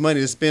give me this money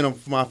to spend on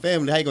for my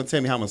family, how you going to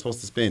tell me how I'm supposed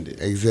to spend it?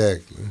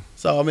 Exactly.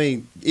 So, I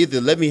mean, either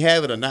let me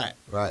have it or not,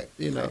 Right.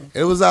 you know.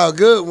 It was all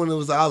good when it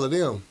was all of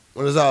them,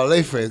 when it was all of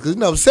their friends. Because,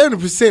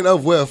 70%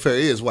 of welfare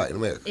is white in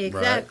America.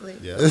 Exactly.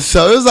 Right? Yeah.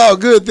 So it was all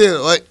good then.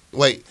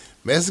 Wait,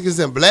 Mexicans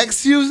and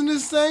blacks using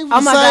this thing for Oh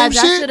the my same God,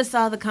 I shit? should have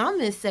saw the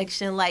comments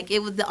section. Like,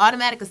 it was the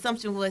automatic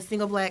assumption was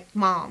single black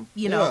mom,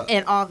 Yeah.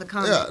 and all the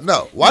comments. Yeah,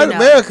 no. White know.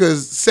 America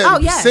is 70%. Oh,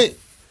 yes.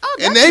 Oh,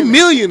 And they definitely.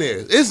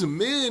 millionaires. It's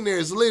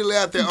millionaires literally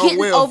out there on Getting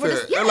over welfare. this,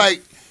 yes. They're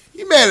like,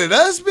 you mad at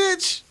us,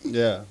 bitch?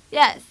 Yeah.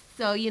 Yes.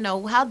 So,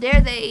 how dare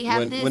they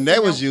have this? When they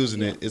was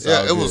using it, it's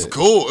Yeah, all it was good.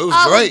 cool. It was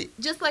Oh, great.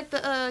 Just like the,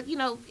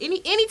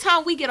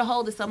 anytime we get a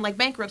hold of something like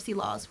bankruptcy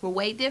laws were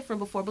way different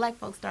before black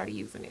folks started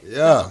using it.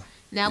 Yeah. So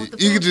now with the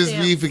You food could just be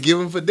stamps-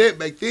 forgiven for debt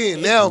back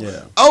then. Now,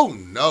 Yeah. oh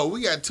no,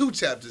 we got 2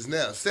 chapters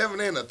now, 7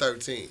 and a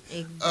 13.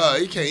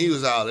 You can't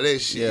use all of that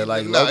shit. Yeah,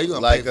 like no, you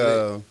gonna pay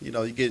for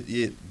that. you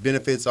get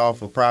benefits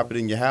off of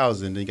property in your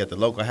housing. Then you got the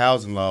local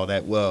housing law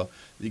that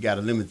you got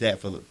to limit that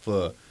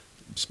for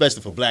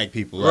especially for black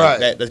people. Right.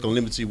 That's gonna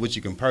limit you what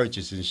you can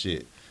purchase and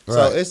shit.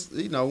 Right. So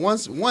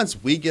it's once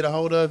we get a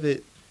hold of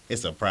it,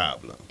 it's a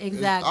problem.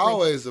 Exactly. It's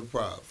always a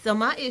problem. So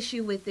my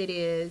issue with it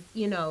is,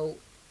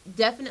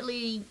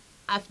 definitely,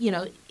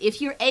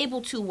 if you're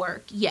able to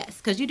work, yes,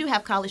 because you do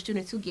have college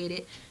students who get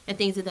it and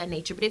things of that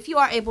nature. But if you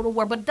are able to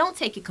work, but don't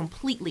take it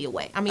completely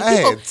away. I mean, I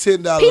people, had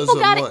 $10 people a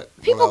got month it.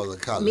 when People, I was a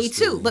college me too.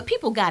 student. But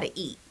people got to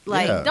eat.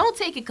 Like, Yeah. don't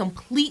take it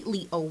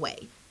completely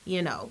away.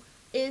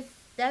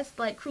 That's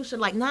like crucial.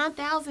 Like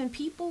 9,000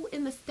 people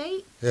in the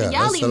state. Yeah, Can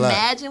y'all that's a lot.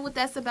 imagine what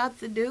that's about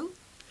to do?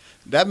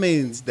 That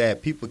means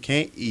that people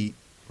can't eat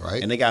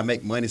Right. and they gotta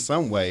make money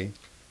some way.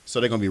 So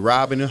they're gonna be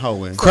robbing and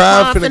hoeing.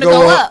 Crime Crime finna finna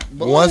go go up up.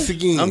 once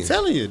again. I'm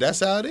telling you,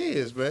 that's how it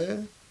is,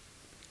 man.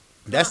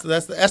 That's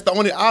the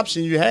only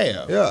option you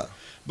have. Yeah.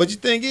 But the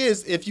thing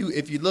is, if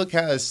you look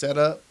how it's set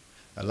up,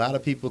 a lot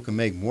of people can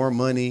make more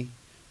money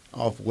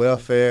off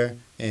welfare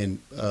and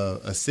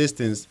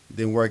assistance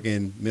than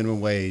working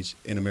minimum wage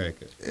in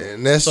America.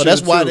 And that's So true,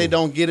 that's why too. they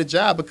don't get a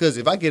job, because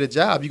if I get a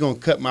job, you're gonna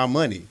cut my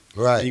money.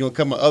 Right. And you're gonna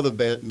cut my other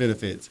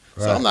benefits.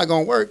 So Right. I'm not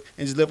gonna work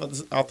and just live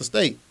off the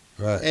state.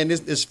 Right. And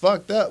it's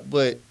fucked up,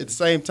 but at the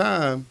same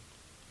time,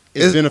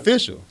 it's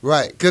beneficial.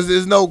 Right. Because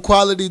there's no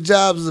quality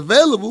jobs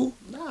available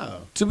No.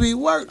 to be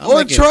worked I'm or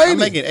making, training. I'm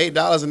making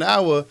 $8 an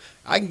hour.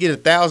 I can get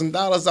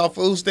 $1,000 off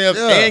food stamps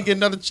Yeah. and get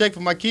another check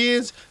for my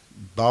kids.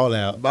 Ball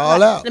out.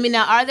 Ball out. I mean,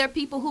 now, are there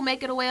people who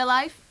make it a way of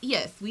life?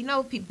 Yes, we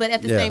know people. But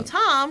at the Yeah. same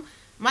time,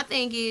 My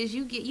thing is,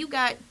 you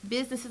got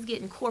businesses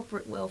getting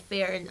corporate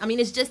welfare, and I mean,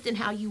 it's just in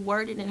how you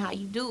word it and how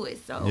you do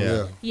it. So,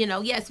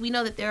 yes, we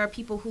know that there are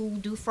people who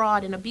do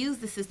fraud and abuse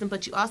the system,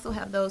 but you also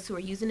have those who are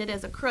using it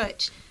as a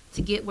crutch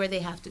to get where they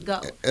have to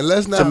go. And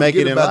let's not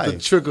forget about the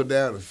trickle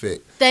down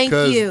effect. Thank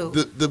you.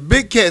 The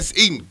big cats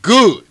eating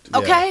good.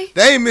 Okay.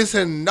 They ain't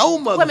missing no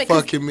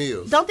motherfucking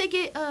meals. Don't they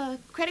get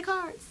credit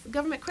cards?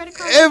 Government credit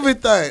cards?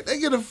 Everything. They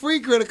get a free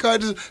credit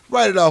card. Just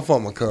write it off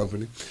on my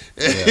company.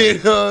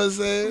 You know what I'm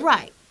saying?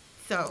 Right.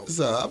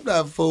 So I'm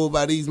not fooled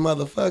by these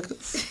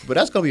motherfuckers. But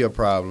that's going to be a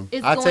problem.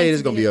 I tell you,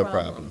 it's going to be a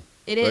problem.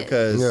 It is.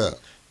 Because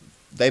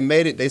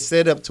they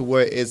set up to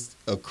where it's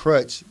a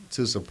crutch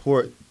to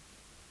support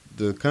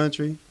the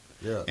country.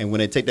 Yeah. And when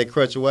they take that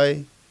crutch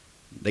away,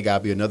 they got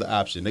to be another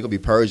option. They're going to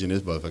be purging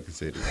this motherfucking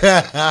city.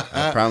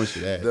 I promise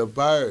you that. The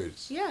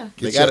purge. Yeah.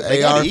 They got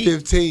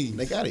AR-15.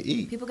 They got to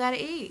eat. People got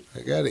to eat.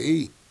 They got to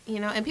eat.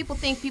 You know, and people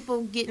think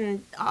people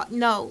getting,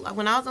 no. Like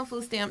when I was on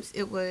food stamps,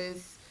 it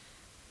was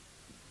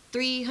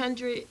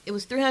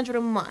 $300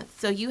 a month.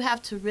 So you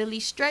have to really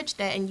stretch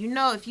that. And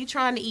if you're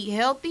trying to eat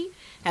healthy,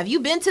 have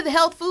you been to the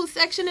health food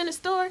section in the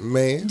store?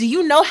 Man. Do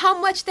you know how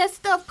much that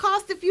stuff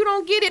costs if you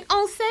don't get it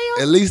on sale?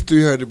 At least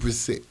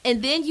 300%.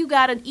 And then you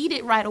got to eat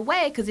it right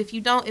away, because if you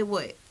don't, it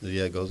would.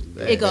 Yeah, it goes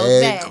bad. It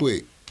goes bad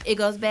quick. It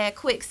goes bad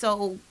quick.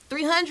 So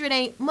 300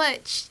 ain't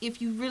much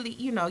if you really,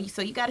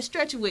 so you got to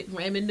stretch it with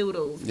ramen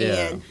noodles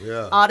and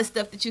all the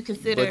stuff that you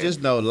consider. But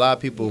just know a lot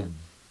of people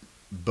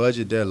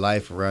budget their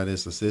life around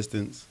this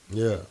assistance.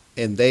 Yeah.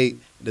 And the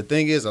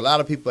thing is, a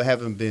lot of people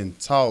haven't been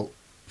taught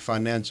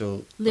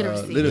financial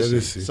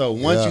literacy. So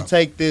once you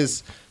take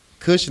this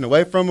cushion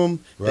away from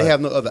them, they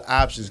have no other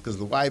options, because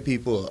the white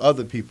people, or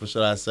other people,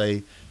 should I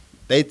say,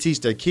 they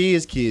teach their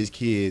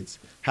kids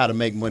how to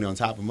make money on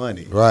top of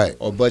money. Right.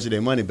 Or budget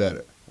their money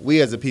better.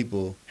 We as a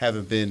people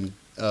haven't been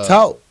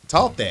taught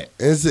that.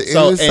 And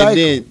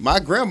then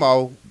my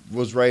grandma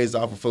was raised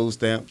off of food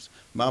stamps.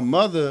 My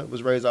mother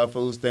was raised off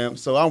food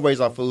stamps. So I'm raised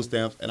off food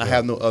stamps, and I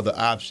have no other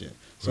option.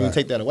 So when you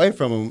take that away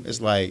from them,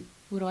 it's like,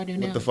 what do I do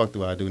now? What the fuck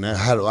do I do now?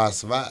 How do I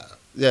survive?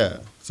 Yeah.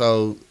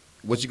 So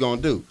what you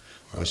gonna do?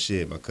 Well,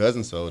 shit, my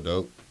cousin sold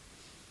dope.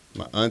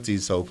 My auntie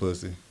sold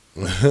pussy.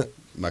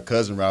 My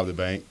cousin robbed the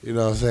bank. You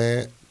know what I'm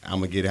saying? I'm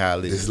gonna get how I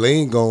live. This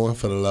lean going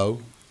for the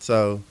low.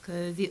 So,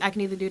 because I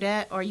can either do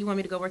that, or you want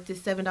me to go work this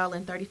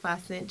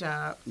 $7.35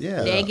 job.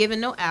 Yeah. They ain't giving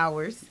no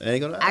hours. I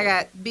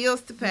got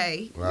bills to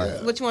pay.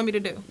 Right. What you want me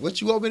to do?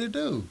 What you want me to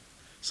do?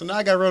 So now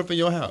I got to run up in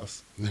your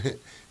house.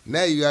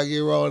 Now you got to get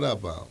rolled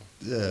up on.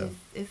 Yeah.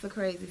 It's a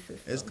crazy system.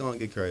 It's going to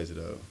get crazy,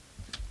 though.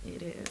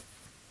 It is.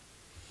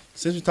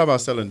 Since we talk about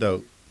selling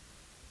dope.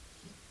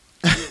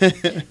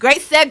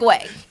 Great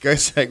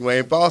segue.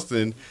 In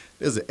Boston,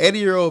 there's an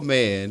 80-year-old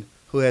man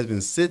who has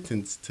been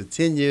sentenced to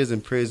 10 years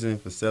in prison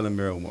for selling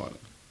marijuana.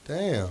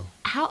 Damn.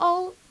 How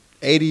old?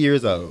 80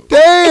 years old.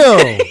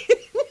 Damn.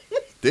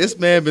 This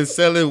man been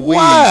selling weed.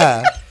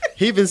 Why?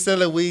 He been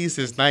selling weed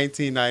since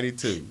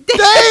 1992.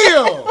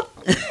 Damn.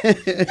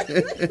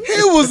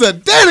 He was a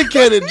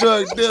dedicated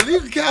drug dealer.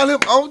 You can count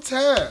him on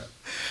time.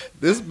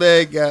 This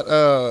man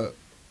got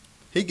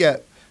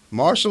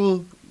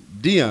Marshall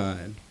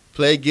Dion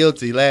pled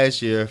guilty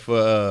last year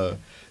for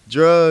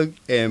drug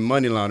and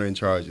money laundering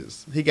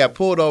charges. He got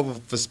pulled over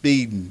for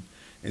speeding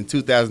in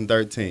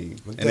 2013,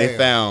 and they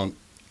found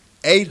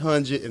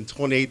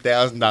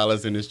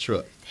 $828,000 in his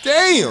truck.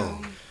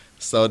 Damn.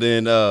 So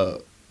then,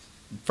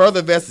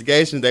 further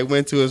investigation, they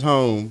went to his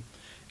home,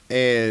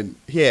 and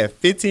he had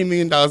 $15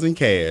 million in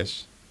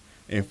cash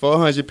and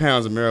 400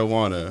 pounds of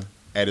marijuana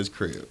at his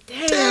crib.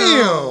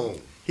 Damn.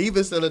 He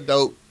been selling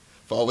dope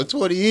for over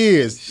 20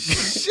 years.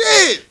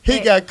 Shit. He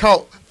got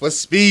caught for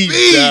speed,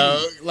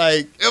 dog.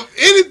 Like, if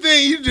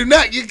anything you do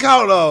not get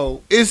caught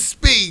on, it's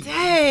speed.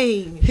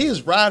 Dang. He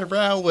was riding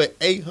around with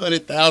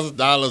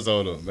 $800,000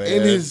 on him, man.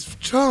 In his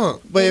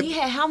trunk. But he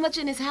had how much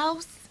in his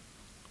house?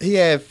 He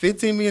had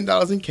 $15 million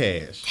in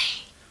cash.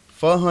 Dang.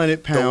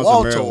 400 pounds of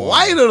marijuana. The Walter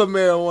White of the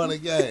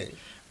marijuana game.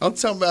 I'm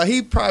talking about,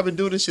 he probably been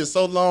doing this shit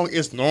so long,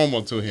 it's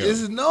normal to him.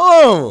 It's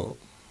normal.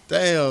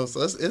 Damn.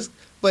 So it's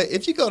but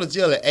if you go to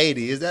jail at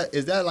 80, is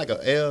that like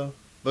a L?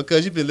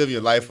 Because you've been living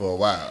your life for a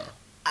while.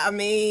 I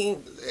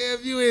mean,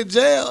 if you in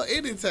jail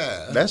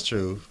anytime. That's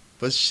true.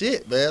 But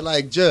shit, man,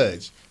 like,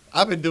 Judge,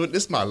 I've been doing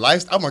this my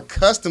life. I'm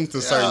accustomed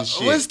to certain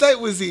shit. What state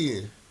was he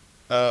in?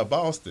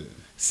 Boston.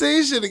 See,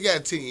 he should have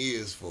got 10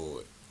 years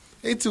for it.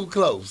 They too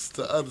close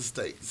to other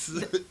states.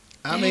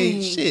 I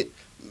mean, shit.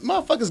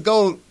 Motherfuckers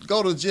go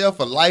to jail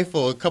for life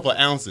for a couple of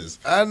ounces.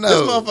 I know.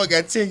 This motherfucker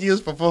got 10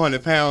 years for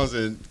 400 pounds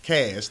in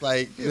cash.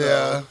 Like, you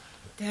know.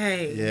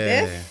 Dang.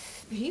 Yeah.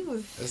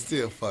 That's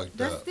still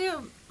fucked up. That's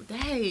still,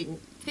 dang.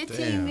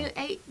 15 minutes,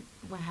 8.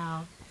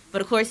 Wow.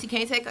 But of course, you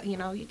can't take,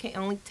 you can't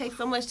only take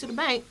so much to the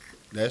bank.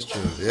 That's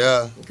true.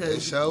 Yeah. They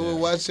sure will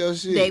watch your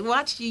shit. They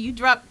watch you. You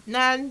drop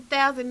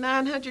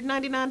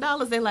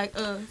 $9,999. They're like,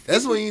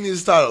 That's when you need to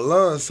start a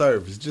lawn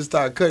service. Just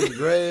start cutting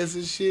grass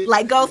and shit.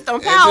 Like Ghost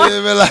on Power. And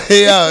then be like,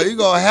 yo, you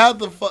gonna have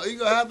to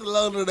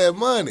loan her that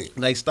money.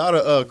 Like, start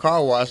a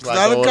car wash.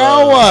 Start a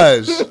car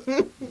wash.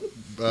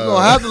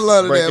 gonna have to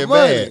learn Breaking that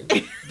money.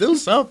 Bad. Do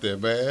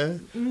something,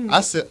 man.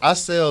 I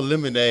sell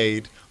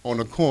lemonade on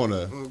the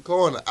corner. In the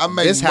corner. I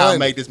make This money, how I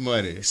make this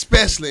money.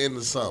 especially in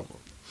the summer.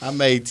 I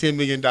made $10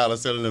 million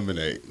selling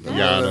lemonade.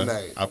 Yana,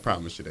 Lemonade. I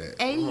promise you that.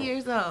 80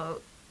 years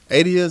old.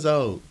 80 years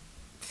old.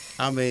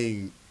 I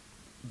mean,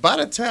 by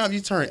the time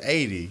you turn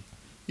 80,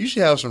 you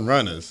should have some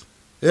runners.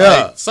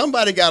 Yeah. Like,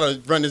 somebody got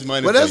to run this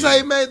money But for that's you. how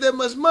he made that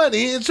much money.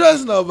 He didn't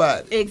trust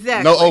nobody.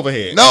 Exactly. No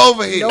overhead. No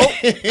overhead.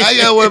 I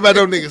ain't gotta worry about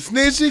no niggas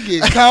snitching,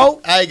 get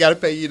caught. I ain't got to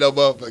pay you no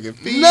motherfucking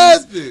fees.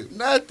 Nothing.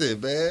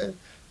 Nothing, man.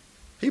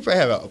 He probably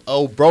have an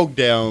old broke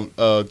down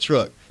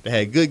truck that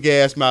had good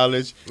gas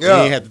mileage. And Yeah.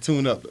 he ain't have to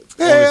tune up.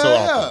 Hell only so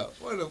yeah.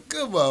 often. What a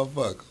good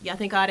motherfucker. Y'all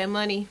think all that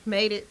money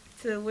made it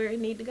to where it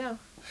need to go?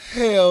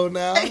 Hell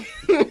now.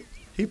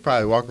 He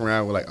probably walk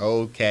around with like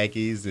old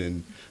khakis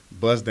and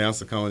bust down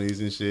Sauconys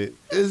and shit.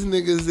 This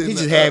niggas in He the,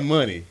 just had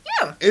money.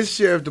 it's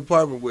sheriff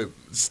department with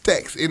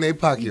stacks in their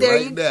pocket There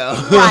right you- now.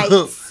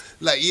 Right.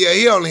 Like, yeah,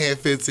 he only had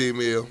 15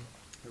 mil.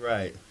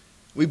 Right.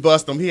 We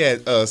bust him. He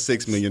had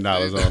 $6 million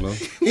on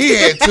him. He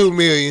had 2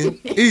 million.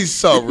 He's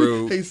so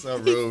rude. He's so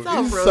rude.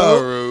 so He's rude.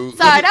 so rude.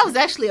 Sorry, that was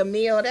actually a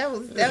meal.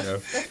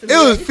 That's It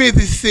was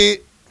 50 cent.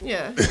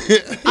 yeah.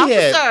 He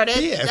had, Officer,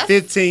 he had that's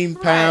 15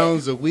 right.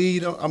 pounds of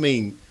weed.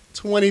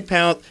 20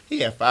 pounds. He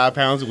had 5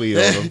 pounds of weed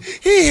on him.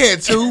 He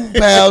had 2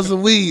 pounds of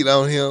weed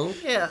on him.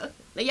 Yeah.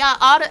 Now,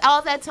 y'all,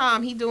 all that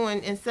time he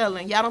doing and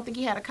selling, y'all don't think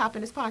he had a cop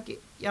in his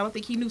pocket? Y'all don't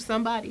think he knew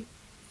somebody?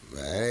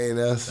 Man,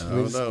 that's I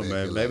don't know,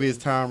 man. Maybe his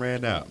time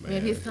ran out, man.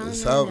 Maybe his time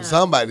ran out.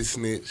 Somebody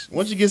snitched.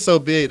 Once you get so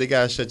big, they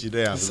gotta shut you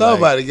down. It's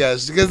Somebody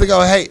got because they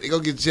gonna hate. They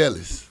gonna get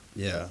jealous.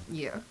 like, yeah.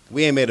 Yeah.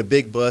 We ain't made a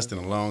big bust in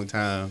a long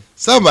time.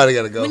 Somebody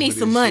gotta go. We need for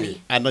some this money.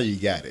 shit. I know you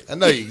got it. I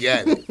know you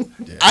got it.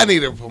 Yeah. I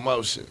need a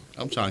promotion.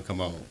 I'm trying to come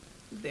on.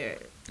 There.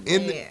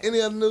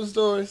 Any other news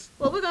stories?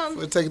 Well, we're gonna.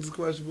 We're taking this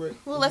commercial break.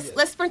 Well,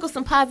 let's sprinkle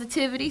some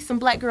positivity, some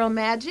black girl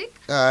magic.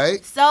 All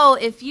right. So,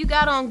 if you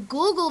got on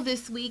Google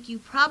this week, you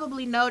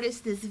probably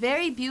noticed this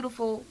very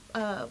beautiful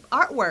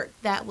artwork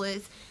that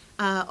was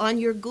on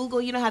your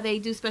Google. You know how they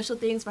do special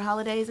things for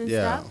holidays and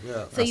Yeah. stuff?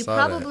 Yeah. So, I you saw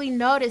that. probably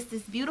noticed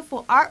this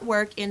beautiful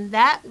artwork, and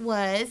that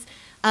was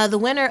the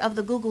winner of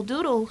the Google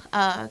Doodle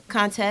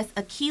contest,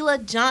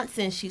 Akila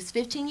Johnson. She's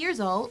 15 years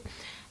old.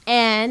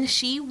 And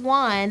she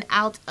won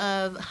out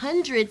of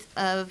hundreds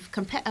of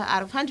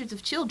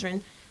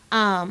children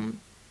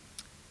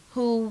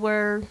who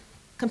were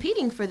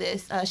competing for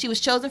this. She was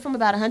chosen from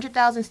about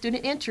 100,000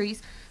 student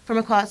entries from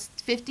across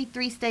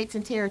 53 states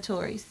and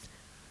territories,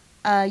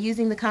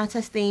 using the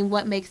contest theme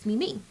 "What Makes Me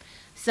Me."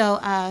 So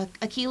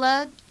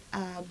Akila,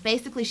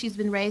 basically, she's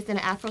been raised in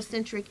an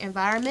Afrocentric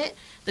environment.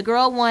 The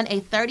girl won a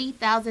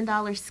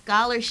 $30,000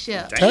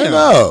 scholarship. Turn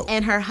up.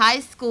 And her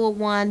high school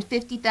won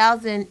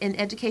 $50,000 in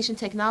education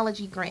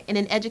technology grant in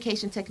an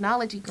education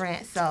technology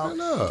grant. Turn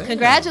So, up.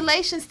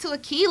 congratulations to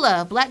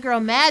Akila, Black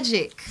Girl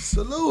Magic.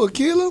 Salute,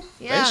 Akila.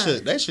 Yeah,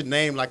 They should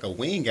name like a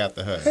wing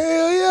after her.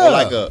 Hell yeah. Or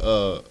like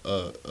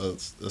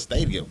a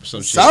stadium or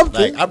some shit.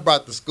 Something. Like I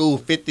brought the school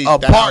park.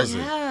 50,000.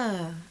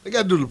 yeah, They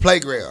gotta do the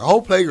playground.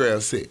 Whole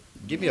playground set.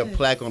 Give me a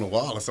plaque on the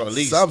wall or so at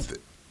least. Something.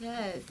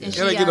 yes.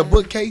 Can I get a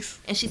bookcase?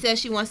 And she says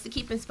she wants to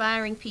keep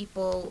inspiring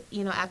people,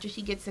 you know, after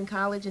she gets in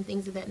college and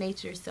things of that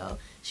nature. So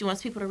she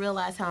wants people to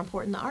realize how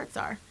important the arts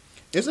are.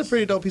 It's a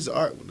pretty dope piece of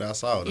art that I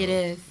saw. Though. It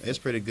is. It's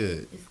pretty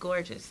good. It's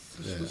gorgeous.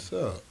 Yeah. What's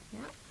up? Yeah.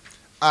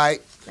 All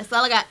right. That's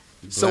all I got.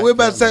 So Black we're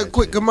about to Girl take a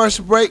quick Magic.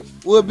 commercial break.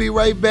 We'll be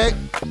right back.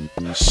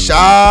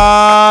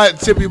 Shot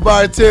Tippy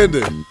Bartender.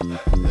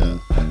 Yeah.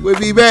 We'll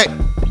be back.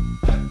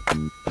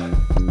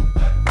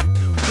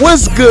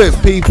 What's good,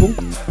 people?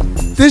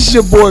 This is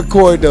your boy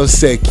Corey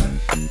Dosecki.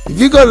 If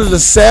you go to the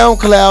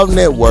SoundCloud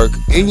network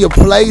in your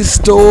Play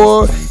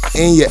Store,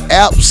 in your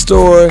App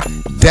Store,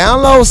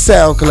 download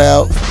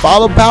SoundCloud,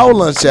 follow Power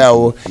Lunch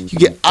Hour, you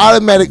get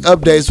automatic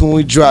updates when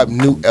we drop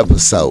new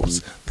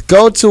episodes.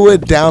 Go to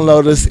it,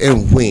 download us,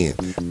 and win.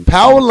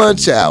 Power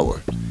Lunch Hour.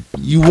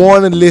 You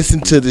want to listen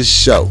to this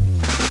show.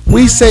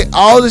 We say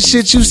all the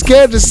shit you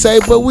scared to say,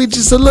 but we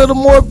just a little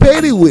more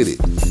petty with it.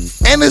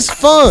 And it's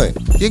fun.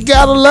 You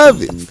gotta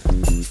love it.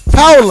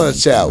 Power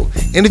Lunch Hour.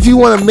 And if you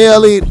want to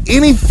mail in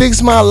any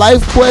Fix My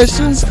Life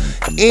questions,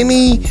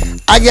 any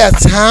I got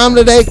time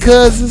today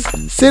cousins,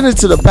 send it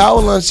to the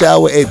Power Lunch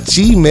Hour at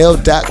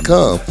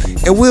gmail.com.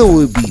 And we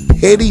will be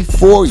petty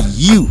for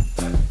you.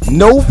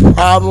 No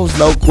problems,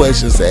 no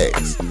questions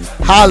asked.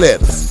 Holla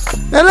at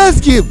us. Now let's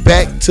get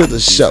back to the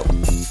show.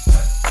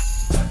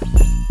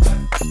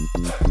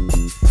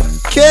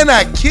 Can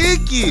I kick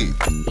it?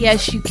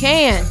 Yes, you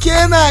can.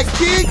 Can I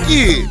kick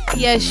it?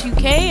 Yes, you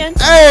can.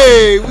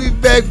 Hey, we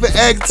back for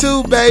Act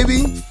 2,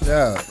 baby.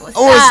 Yeah. What's I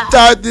want up? to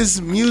start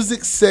this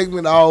music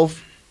segment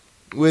off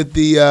with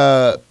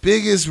the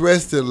biggest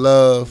rest in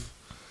love.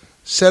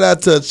 Shout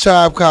out to a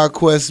Tribe Called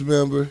Quest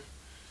member.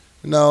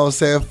 You know what I'm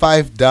saying?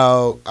 Fife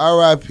Dog.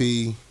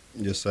 R.I.P.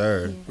 Yes,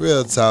 sir.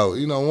 Real talk.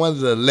 You know, one of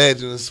the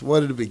legends,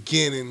 one of the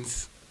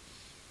beginnings.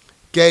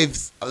 Gave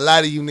a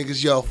lot of you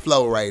niggas your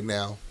flow right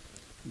now.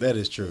 That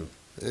is true.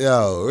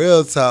 Yo,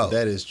 real talk.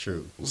 That is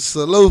true.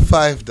 Salute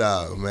Fife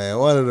Dog, man.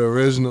 One of the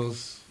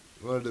originals.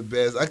 One of the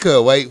best. I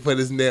couldn't wait for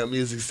this damn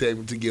music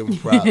segment to give him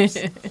props.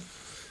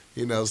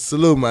 You know,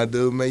 salute, my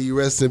dude. May you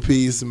rest in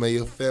peace and may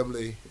your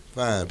family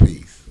find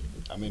peace.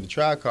 I mean, the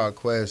Tribe Called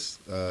Quest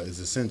is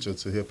essential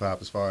to hip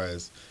hop as far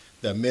as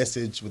the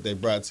message, what they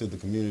brought to the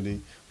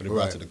community, what they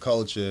brought to the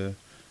culture,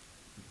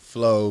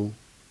 flow,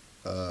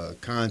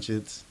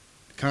 conscience,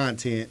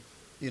 content,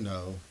 you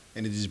know,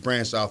 and it just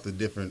branched off to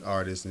different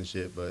artists and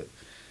shit. But,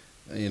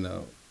 you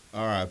know,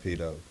 R.I.P.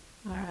 though.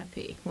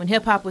 R.I.P. When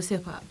hip hop was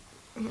hip hop.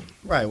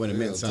 Right, when it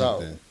meant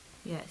something.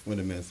 Yes. When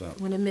it meant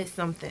something. When it meant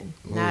something.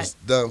 When it was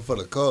done for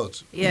the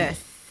culture.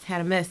 Yes,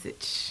 had a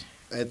message.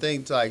 And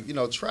things like, you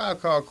know, Tribe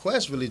Called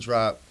Quest really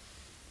dropped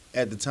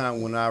at the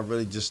time when I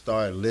really just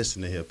started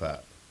listening to hip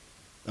hop.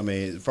 I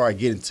mean, before I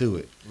get into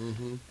it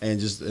and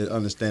just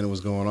understanding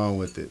what's going on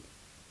with it.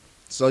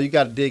 So you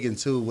got to dig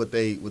into what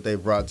they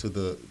brought to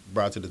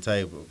the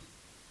table.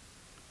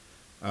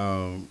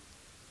 And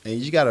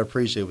you got to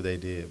appreciate what they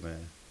did,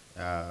 man.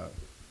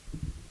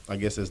 I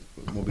guess there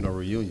won't be no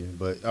reunion,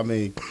 but I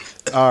mean,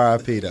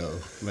 R.I.P. though,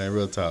 man.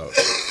 Real talk.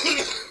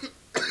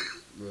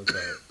 Real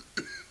talk.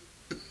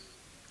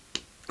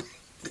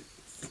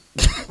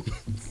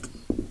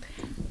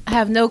 I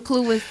have no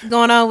clue what's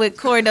going on with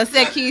Corey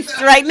Dosecki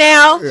right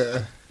now.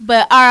 Yeah.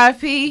 But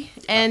R.I.P.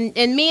 And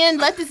men,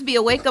 let this be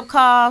a wake-up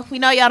call. We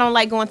know y'all don't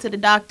like going to the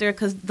doctor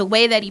because the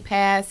way that he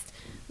passed,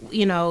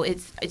 you know,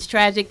 it's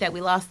tragic that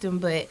we lost him,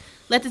 but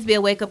let this be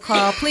a wake-up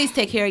call. Please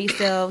take care of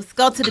yourselves.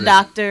 Go to the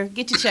doctor.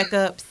 Get your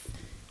checkups.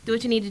 Do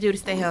what you need to do to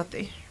stay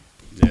healthy.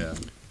 Yeah.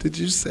 Did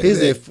you say He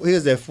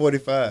was at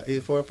 45. He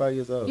was 45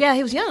 years old. Yeah,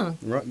 he was young.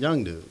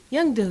 Young dude.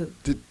 Young dude.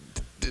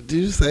 Did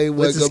you say Let's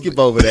wake just up? skip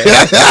over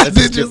that.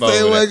 Did you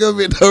say wake up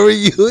in the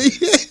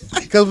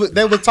reunion? Because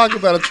they were talking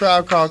about a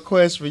Tribe Called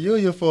Quest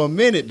reunion for a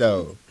minute,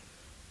 though.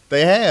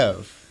 They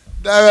have.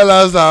 I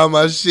lost all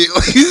my shit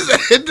when you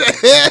said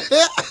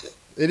that.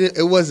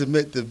 It wasn't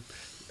meant to.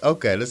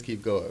 Okay, let's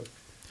keep going.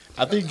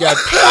 I think you got.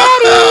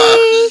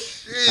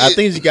 I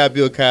think you got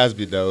Bill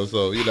Cosby though,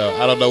 so you know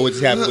I don't know what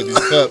just happened with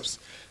these cups.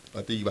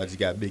 I think you might just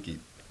got Mickey.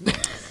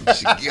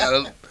 She got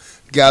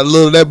a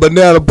little of that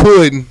banana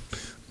pudding.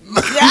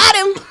 Got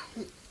him.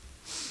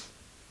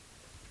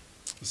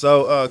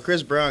 So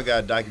Chris Brown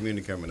got a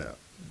documentary coming out.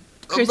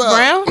 Chris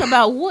Brown?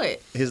 About what?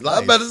 His life.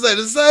 I'm about to say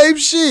the same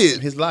shit.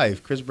 His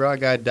life. Chris Brown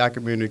got a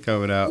documentary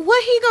coming out.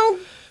 What he gonna...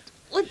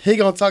 He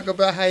gonna talk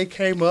about how he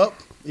came up.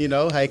 You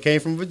know, how he came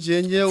from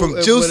Virginia. From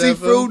juicy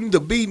fruiting to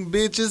beating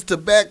bitches to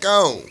back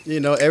on. You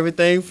know,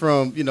 everything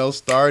from, you know,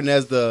 starting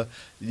as the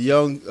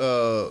young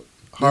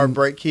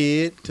heartbreak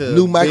kid to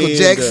new Michael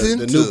Jackson.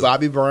 The new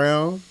Bobby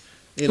Brown.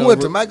 You know,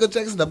 went to Michael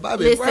Jackson to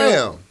Bobby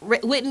Brown.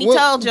 Whitney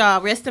told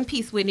y'all, rest in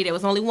peace, Whitney. There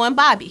was only one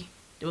Bobby.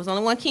 There was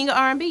only one king of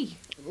R&B.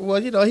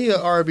 Well, you know, he an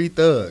R&B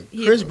thug.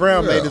 Chris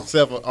Brown made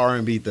himself an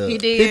R&B thug. He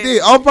did. He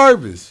did, on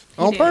purpose.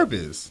 On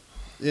purpose.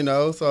 You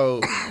know,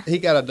 so he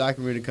got a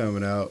documentary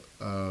coming out.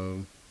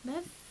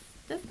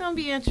 That's gonna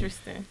be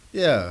interesting.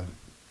 Yeah,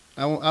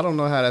 I don't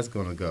know how that's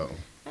gonna go.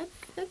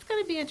 That's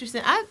gonna be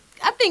interesting. I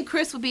think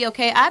Chris would be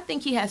okay. I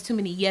think he has too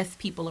many yes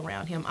people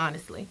around him.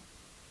 Honestly,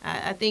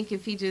 I think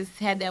if he just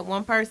had that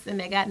one person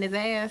that got in his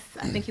ass,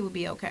 I think he would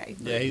be okay.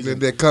 Yeah, he's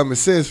that common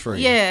sense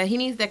friend. Yeah, he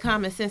needs that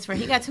common sense friend.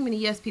 He got too many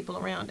yes people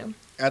around him.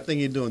 I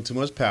think he's doing too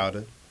much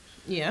powder.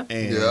 Yeah,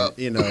 and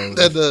you know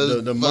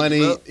the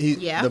money.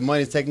 The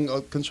money's taking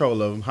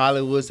control of him.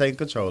 Hollywood's taking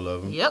control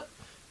of him. Yep.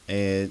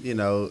 And you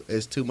know,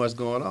 it's too much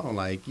going on.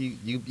 Like you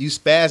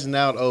spazzing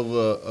out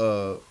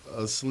over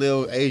a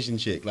slim Asian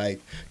chick.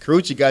 Like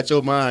Karuchi got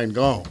your mind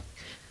gone.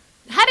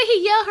 How did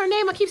he yell her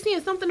name? I keep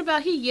seeing something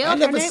about he yelled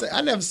her name.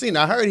 I never seen it.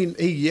 I heard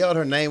he yelled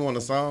her name on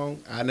the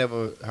song. I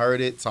never heard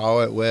it,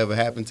 saw it, whatever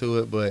happened to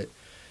it. But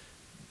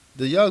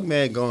the young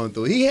man going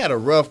through, he had a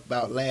rough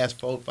about last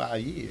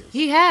 4-5 years.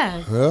 He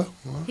has. Yeah.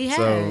 He has.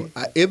 So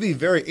it'd be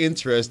very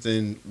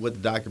interesting what the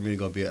documentary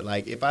gonna be.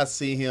 Like if I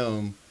see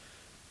him,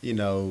 you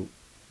know,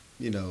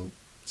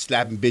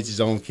 slapping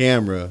bitches on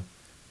camera,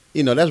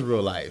 you know, that's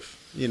real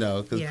life, you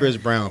know, because Chris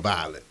Brown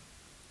violent.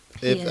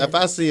 If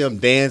I see him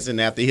dancing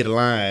after he hit a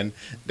line,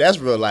 that's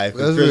real life.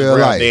 Because Chris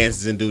Brown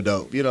dances and do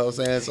dope. You know what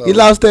I'm saying? So, he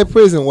lost that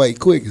prison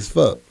weight quick as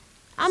fuck.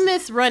 I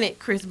miss Run It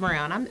Chris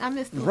Brown. I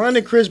miss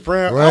Running Chris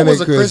Brown. I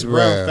was a Chris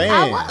Brown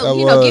fan.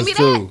 Give me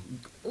that.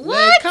 What?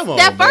 Man, come on,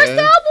 that first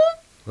album?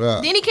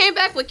 Right. Then he came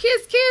back with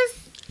Kiss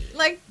Kiss.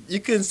 Like you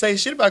couldn't say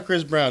shit about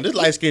Chris Brown. This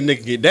light skinned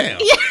nigga get down.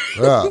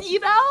 Right. You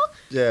know?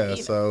 Yeah,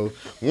 so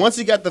once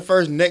he got the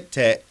first neck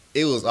tat,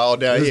 it was all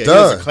down here. He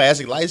done. was a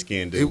classic light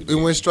skinned dude. It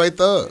went straight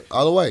thug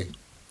all the way.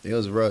 It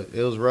was rough.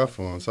 It was rough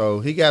for him. So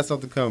he got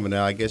something coming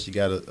now. I guess you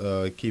got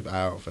to keep an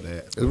eye out for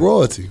that. It's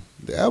royalty.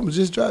 The album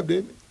just dropped,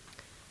 didn't it?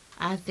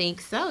 I think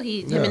so.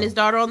 Him and his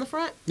daughter on the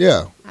front.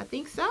 Yeah. I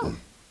think so.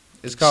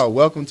 It's called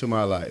Welcome to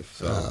My Life.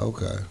 So.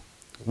 Okay.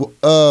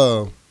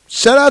 Well,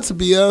 shout out to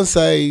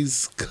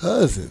Beyonce's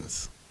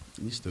cousins.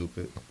 You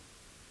stupid.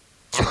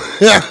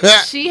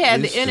 She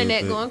had It's the internet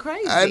stupid. going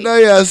crazy. I know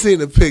y'all seen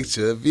the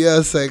picture.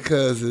 Beyonce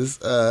cousins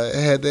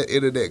had that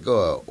internet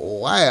going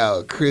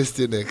wild.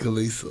 Kristen and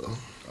Khaleesi.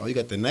 Oh, you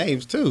got the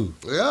names too.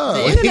 Yeah.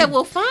 The internet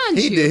will find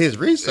He you. did his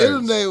research.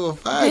 Internet will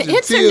find The you.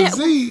 internet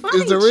TMZ will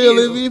is the find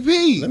real you.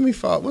 MVP. Let me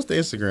follow. What's the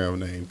Instagram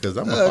name? Because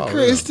I'm gonna follow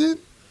Kristen.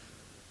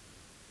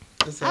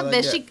 That's all I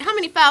bet got. she. How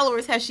many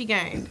followers has she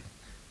gained?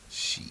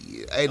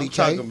 Shit, I'm 80K.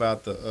 talking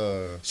about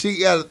the She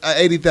got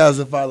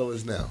 80,000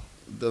 followers now.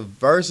 the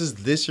versus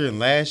this year and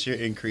last year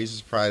increase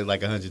is probably like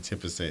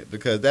 110%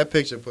 because that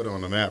picture put on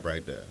the map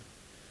right there.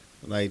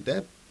 Like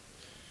that.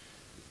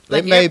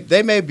 Like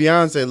They made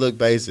Beyonce look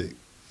basic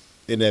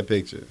in that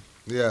picture.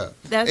 Yeah.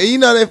 That's And you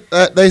know,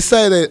 they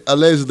say that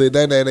allegedly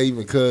they ain't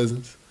even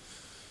cousins.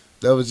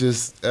 That was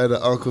just at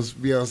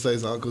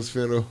Beyonce's uncle's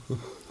funeral.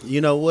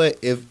 You know what?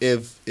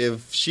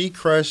 If she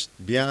crushed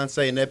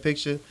Beyonce in that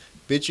picture,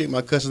 bitch, you ain't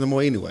my cousin no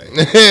more anyway.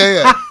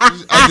 Yeah.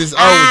 I'm just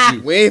on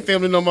with you. We ain't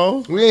family no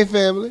more. We ain't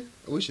family.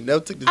 We should never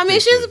took this I mean,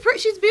 picture.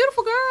 she's a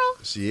beautiful girl.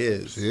 She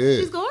is. Yeah.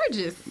 She's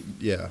gorgeous.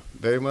 Yeah,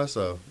 very much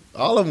so.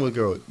 All of them were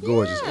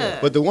gorgeous. Yeah.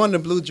 But the one in the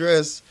blue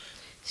dress,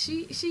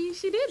 She did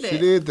that. She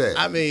did that.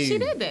 I mean, She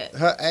did that.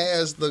 Her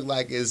ass looked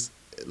like it's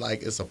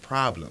a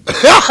problem.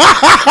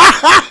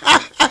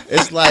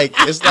 it's like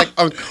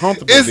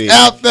uncomfortable. It's big.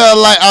 out there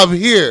like I'm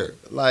here.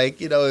 Like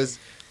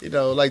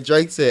like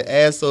Drake said,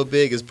 ass so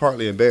big is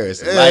partly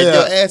embarrassing. Yeah, like yeah.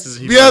 your ass is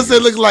Beyonce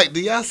humongous. looked like,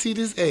 do y'all see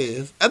this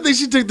ass? I think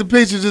she took the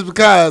picture just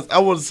because I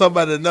wanted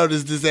somebody to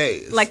notice this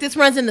ass. Like this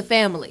runs in the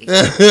family.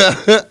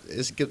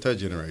 It skipped her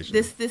generation.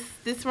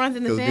 This runs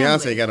in the Because family.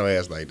 Beyonce ain't got no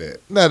ass like that.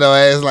 Not no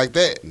ass like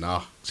that.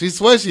 Nah, She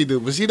swears she do,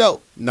 but she don't.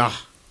 nah,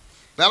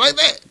 Not like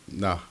that.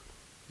 nah.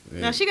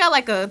 Now she got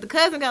like the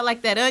cousin got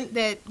like that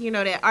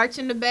arch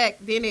in the back.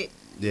 Then it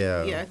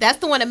Yeah. that's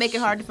the one that make it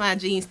hard to find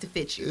jeans to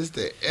fit you. It's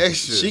the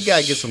extra. She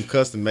gotta get some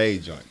custom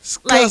made joints. It's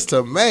Like,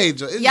 custom made. It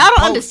Y'all just don't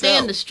pokes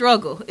understand out. the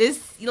struggle.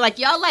 It's like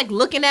y'all like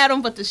looking at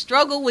them, but the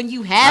struggle when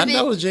you I have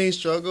know it, the jean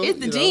struggle. it's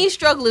the you know. jean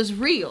struggle is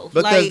real.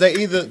 Because like,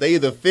 they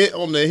either fit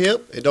on the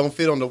hip, it don't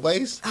fit on the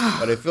waist,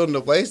 or they fit on the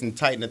waist and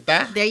tighten the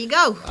thigh. there you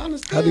go. I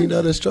understand. How do you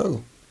know the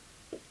struggle?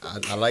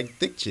 I like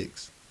thick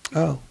chicks.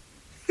 Oh,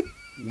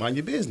 Mind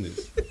your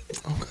business.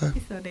 okay.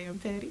 He's so damn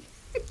petty.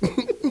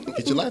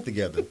 Get your life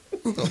together.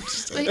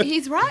 But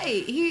he's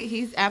right.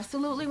 He's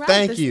absolutely right.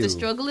 Thank the, you. The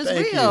struggle is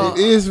Thank real. It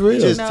is real.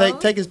 Just No.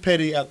 take his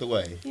petty out the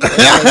way.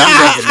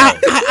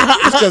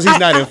 It's because he's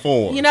not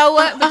informed. You know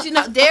what? But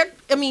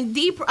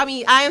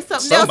I am something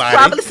Somebody. else.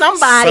 Probably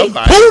somebody.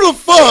 Who the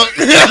fuck?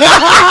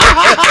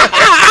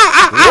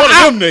 One of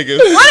them niggas.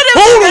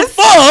 Who the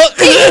fuck?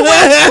 He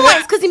wins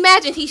points because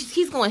imagine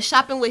he's going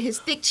shopping with his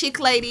thick chick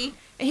lady,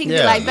 and he can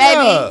be like,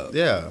 baby,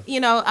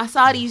 Yeah. I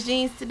saw these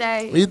jeans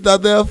today. You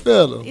thought they'll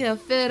feel them?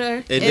 Fit her. And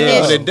And then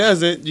then when it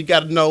doesn't, you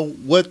got to know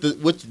what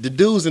the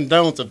do's and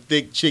don'ts of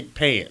thick chick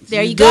pants.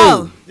 there you do.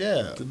 go.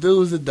 Yeah. The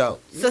dudes that don't.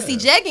 So see,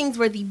 jeggings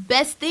were the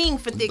best thing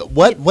for thick.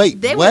 What? Wait,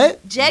 They what?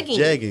 were jeggings.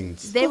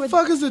 Jeggings. They the were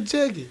fuck is a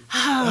jegging?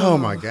 Oh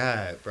my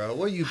God, bro.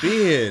 Where you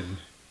been?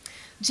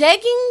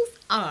 Jeggings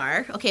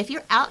are okay if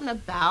you're out and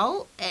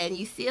about and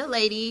you see a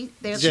lady.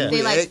 They Yeah.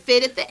 like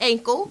fit at the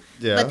ankle,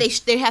 Yeah. but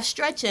they have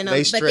stretch in them.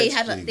 They but they stretch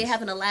have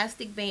jeans. an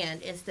elastic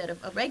band instead of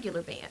a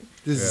regular band.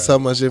 This Yeah. is so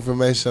much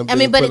information I I'm being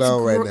mean, but put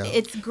on right now.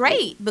 it's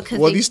great because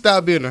Well, if you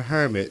stop being a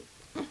hermit,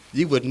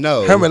 you would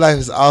know Hermit life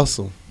is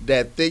awesome.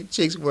 that thick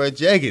chicks wear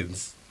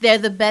jeggings. they're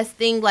the best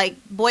thing. Like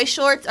boy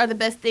shorts are the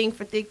best thing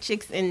for thick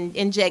chicks in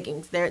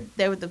jeggings.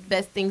 They were the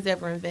best things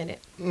ever invented.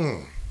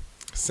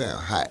 Sound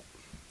hot.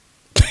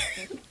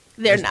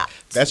 They're not.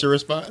 That's your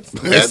response?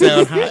 That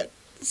sound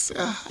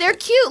hot? They're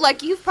cute.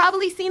 Like you've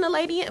probably seen a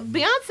lady.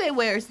 Beyonce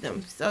wears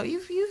them. So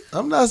you've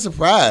I'm not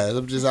surprised.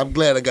 I'm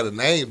glad I got a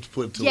name to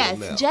put to yes, it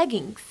now.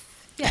 jeggings.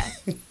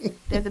 Yes,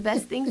 they're the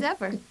best things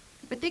ever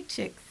for thick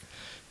chicks.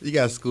 You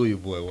got to school your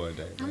boy one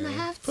day, I'm man.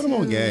 gonna have Put to. him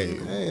on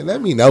game. Hey,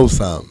 let me know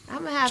something.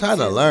 I'm gonna have Trying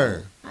to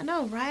learn. I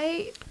know,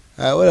 right?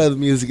 All right, what other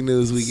music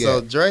news we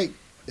So got? Drake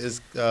is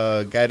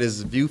got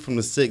his View from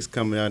the Six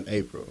coming out in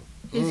April.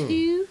 Is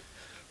you?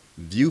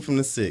 View from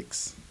the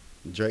Six.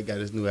 Drake got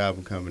his new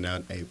album coming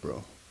out in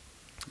April.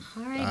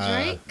 All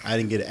right, Drake. I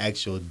didn't get an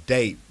actual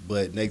date,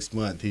 but next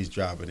month he's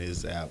dropping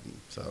his album.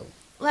 So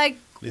Like,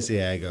 let's see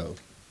how it goes.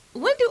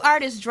 when do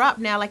artists drop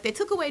now? Like, they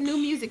took away New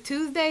Music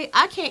Tuesday.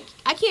 I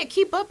can't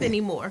keep up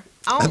anymore.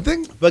 I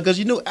think Because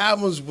you knew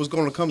albums was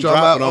going to come drop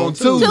dropping out on on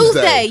Tuesday.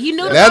 Tuesday. You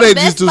knew now it was they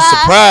Best just do Buy.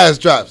 surprise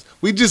drops.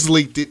 We just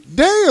leaked it.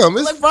 Damn,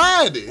 it's Look,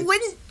 Friday.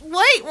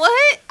 Wait,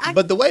 what?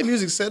 But the way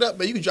music's set up,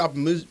 man, you can drop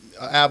an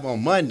album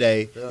on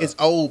Monday, it's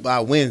old by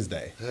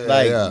Wednesday.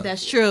 Yeah.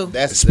 That's true.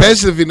 That's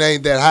Especially if it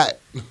ain't that hot.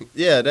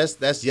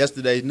 that's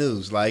yesterday's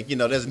news. Like,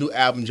 there's a new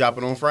album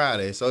dropping on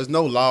Friday, so there's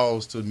no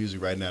laws to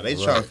music right now. They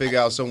just trying to figure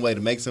out some way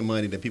to make some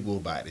money that people will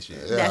buy this shit.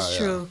 Yeah, That's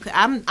true.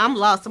 I'm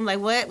lost. I'm like,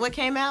 what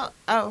came out?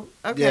 Oh,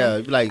 okay.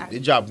 Yeah, like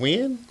it dropped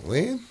when?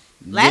 When?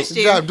 Last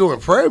You year. got doing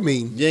prayer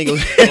meeting. You ain't gonna,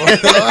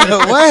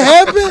 What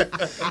happened?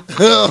 What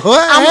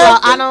I'm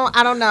happened? lost.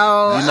 I don't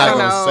know. You're not I don't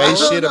gonna know. say I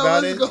don't shit know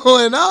about what's it?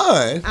 going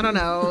on? I don't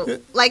know.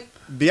 Like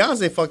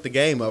Beyonce fucked the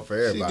game up for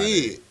everybody.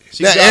 She did.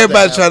 She Now dropped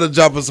everybody the trying to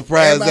drop a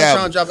surprise Everybody trying to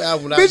album. drop an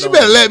album. Bitch, you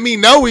better let me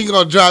know when you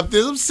gonna drop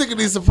this. I'm sick of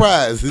these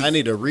surprises. I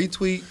need a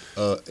retweet,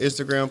 a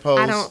Instagram post,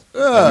 I don't-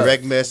 a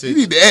direct You message,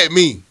 need to add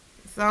me.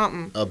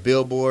 Something. a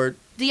billboard.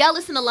 Do y'all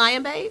listen to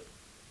Lion Babe?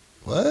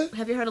 What?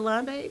 Have you heard of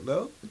Lion Babe?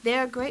 No.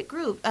 They're a great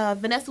group.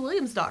 Vanessa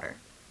Williams' daughter.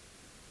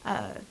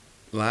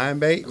 Lion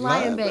bait.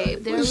 Lion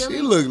Babe. They're What she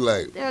really, look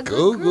like? they're a good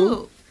Google.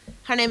 group.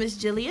 Her name is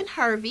Jillian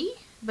Hervey,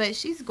 but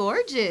she's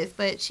gorgeous.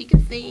 But she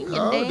can sing and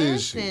How old is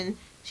dance, she? and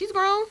she's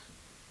grown.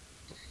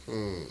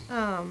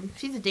 Mm.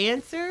 She's a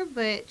dancer,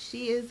 but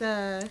she is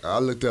I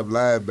looked up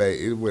Lion Bait.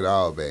 It went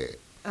all bad.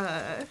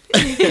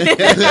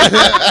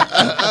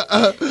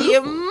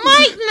 you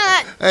might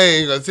not. I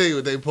ain't gonna tell you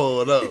what they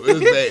pulled up. It was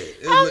bad.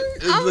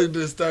 It looked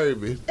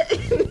disturbing.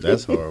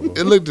 That's horrible.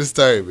 It looked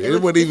disturbing. It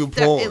looks wasn't even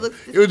porn. it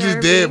looks It was just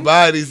dead disturbing.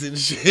 bodies and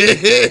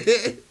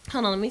shit.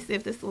 Hold on, let me see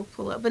if this will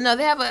pull up. But no,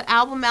 they have an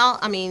album out.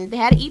 I mean, they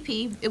had an EP.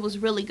 It was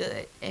really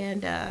good.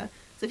 And so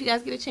if you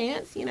guys get a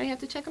chance, you have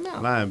to check them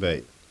out. Lion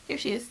bait. Here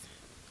she is.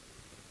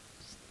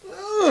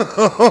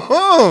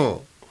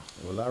 Well,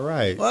 Well, all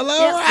right. all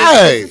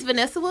Yes, this is right.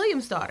 Vanessa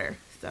Williams' daughter.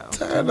 So,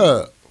 Turn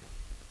up.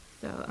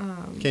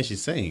 Can she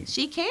sing?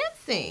 she can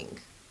sing.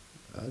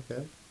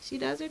 Okay. She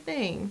does her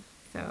thing.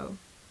 So,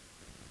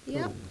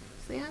 yep.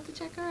 So you have to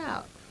check her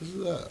out.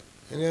 What's up?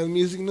 Any other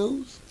music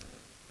news?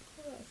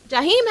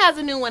 Jaheim has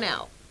a new one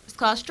out. It's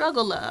called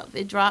Struggle Love.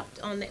 It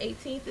dropped on the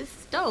 18th.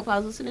 It's dope. I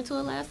was listening to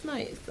it last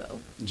night. So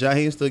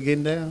Jaheim still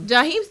getting down?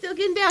 Jaheim's still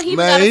getting down. He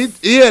Man, got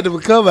he had to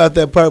come out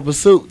that purple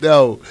suit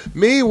though.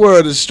 Mean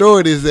World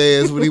destroyed his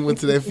ass when he went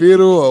to that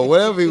funeral or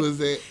whatever he was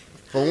at.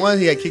 For one,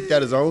 he got kicked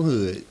out his own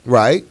hood.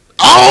 Right?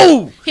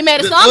 Oh! he made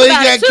a He song about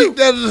got it too. kicked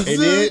out of the He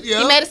suit. did?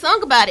 Yeah. He made a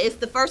song about it. It's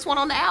the first one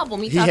on the album.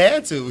 He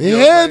had to. He you know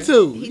what I'm had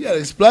saying? to. You gotta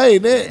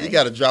explain that. You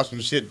got to drop some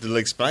shit to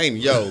explain.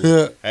 Yeah.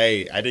 Yo,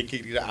 hey, I didn't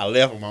kick you out. I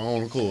left on my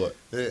own accord.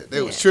 They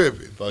was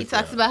tripping. Fuck He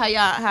talks y'all.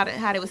 about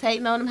how they was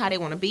hating on him, how they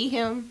want to beat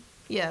him.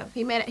 Yeah,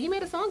 he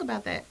made a song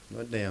about that.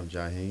 Well, damn,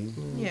 Jaheim.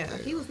 Yeah,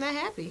 he was not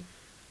happy.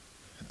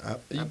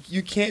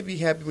 You can't be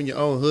happy when your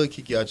own hood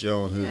kick you out your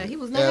own hood. Yeah, he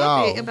was not At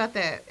happy all. about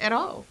that at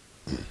all.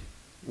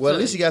 Well, at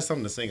least you got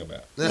something to sing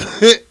about.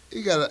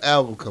 He got an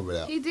album coming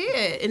out. He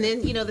did, and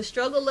then the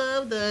struggle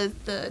love,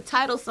 the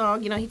title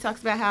song. He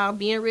talks about how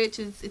being rich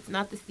it's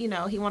not this. He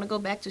want to go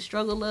back to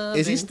struggle love.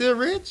 Is he and still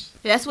rich?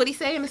 That's what he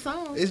say in the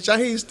song. Is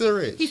Jaheim still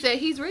rich? He said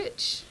he's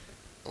rich.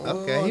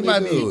 Okay, he Oh, might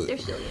they be- do it. They're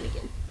still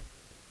again.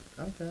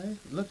 Okay,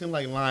 looking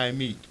like lion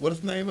meat. What's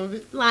the name of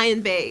it?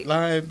 Lion Babe.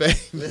 Lion baby.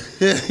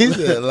 He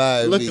said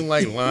live. Looking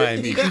like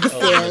lion meat. Yeah,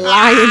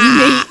 lion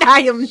meat.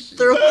 I am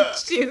through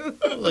with you.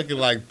 Looking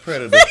like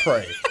predator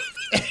prey.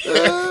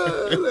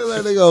 Look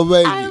like they gonna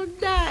make I it. am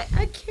not.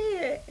 I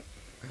can't.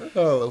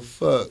 Oh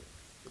fuck.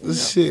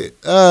 Shit.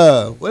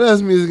 What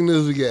else music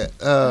news we got?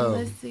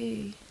 Let's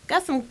see.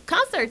 Got some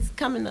concerts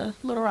coming to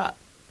Little Rock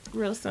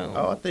real soon.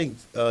 Oh, I think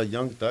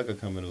Young Thugger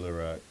coming to Little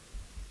Rock.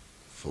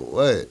 For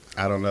what?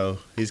 I don't know.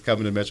 He's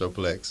coming to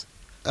Metroplex.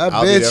 I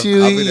I'll bet be you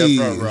there, I'll he be there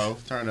front is. row.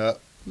 Turn up.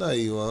 No,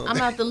 you won't. I'm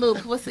out the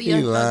loop. What's the He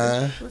young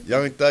lying. Thugger?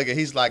 Young Thugger,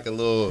 he's like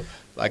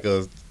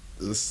a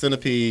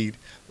centipede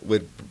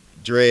with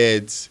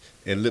dreads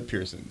and lip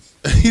piercings.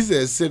 He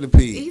said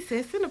centipede. He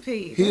said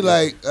centipede. He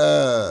like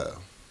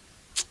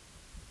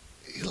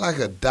he like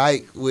a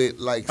dyke with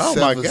like Oh,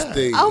 my God.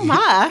 self-esteem. Oh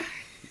my.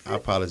 I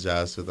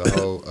apologize to the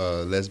whole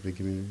lesbian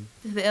community.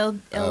 The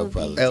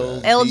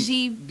apologize.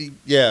 LG.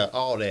 Yeah,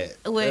 all that.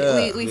 We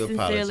we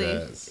sincerely.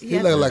 apologize. He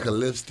look like a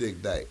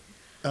lipstick dyke.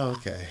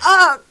 Okay.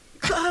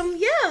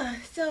 Yeah.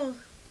 So,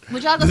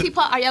 would y'all go see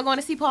Paul? Are y'all going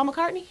to see Paul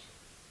McCartney?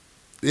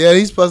 Yeah,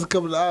 he's supposed to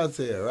come to the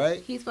Altair,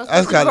 right? He's supposed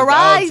That's to come kind to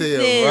of Altair,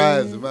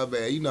 Verizon. Verizon. My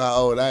bad. You know how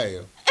old I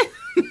am.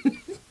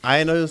 I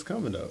didn't know he was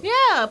coming though.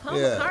 Yeah, Paul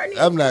Yeah, McCartney.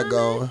 I'm not coming.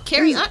 going.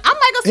 Carrie, I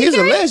might go see He's a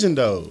Carrie. legend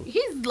though.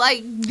 He's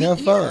like,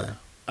 Have fun.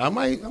 I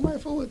might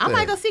fool with I that.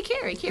 might go see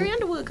Carrie. Carrie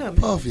Underwood coming.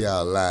 Both of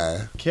y'all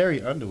lying.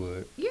 Carrie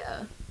Underwood.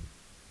 Yeah.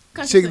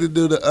 Chick to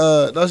do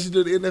the don't she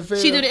do the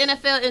NFL? She do the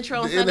NFL intro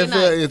on the Sunday NFL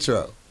night.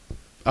 intro.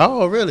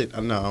 Oh, really?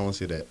 No, I want to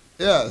see that.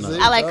 Yeah, No. see?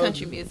 I like Oh,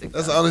 country music.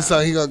 That's though, the only so,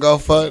 song he gonna go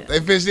for. Yeah. They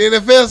finished the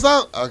NFL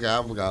song. Okay,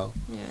 I'm gone.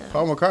 Yeah.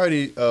 Paul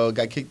McCartney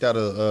got kicked out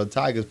of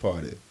Tiger's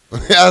party.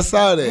 I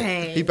saw that.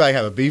 Dang. He probably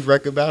have a beef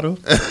record battle.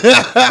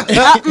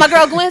 My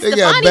girl Gwen They got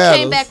Stefani battles.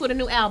 came back with a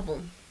new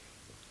album.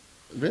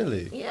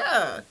 Really?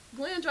 Yeah.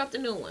 Gwen dropped a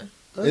new one.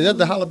 Is that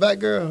the Holla Back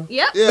Girl?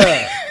 Yep.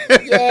 Yeah,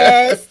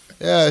 Yes.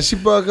 yeah. She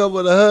broke up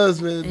with her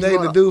husband. And They the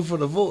wrote- dude for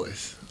The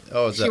Voice.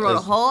 Oh, is She that- wrote a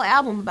is- whole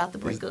album about the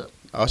breakup.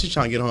 Oh, she's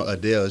trying to get on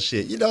Adele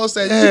shit. You know what I'm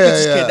saying? Yeah, you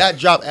bitches yeah. cannot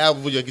drop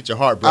albums when you get your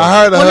heart broken.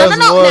 I heard her husband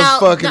was Now,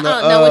 fucking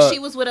no, when she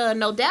was with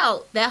No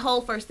Doubt, that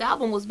whole first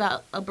album was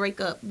about a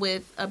breakup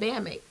with a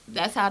bandmate.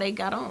 That's how they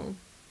got on.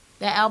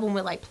 That album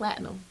went like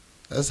platinum.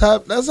 That's how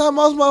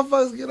most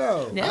motherfuckers get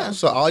on. Yeah.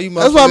 So all you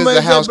That's why motherfuckers in Mary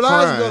the J. house Blige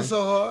crying. goes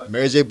so hard.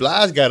 Mary J.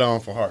 Blige got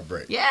on for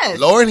Heartbreak. Yes.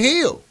 Lauren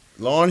Hill,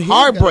 Lauren Hill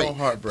Heartbreak. got on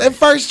Heartbreak. That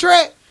first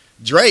track,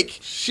 Drake,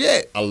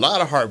 shit, a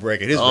lot of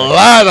heartbreak in his a record.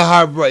 lot of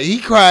heartbreak. He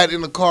cried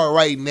in the car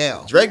right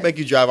now. Drake make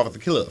you drive off the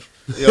cliff.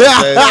 You know what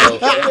I'm saying? So,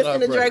 Don't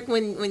listen to break.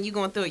 Drake when you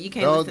going through it. You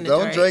can't listen to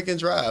Don't Drake. drink and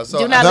drive. So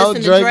Do not Don't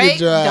listen drink to and Drake.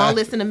 drive. Don't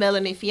listen to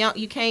Melanie Fiona.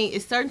 You can't.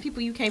 It's certain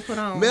people you can't put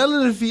on.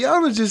 Melanie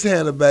Fiona just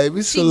had a baby.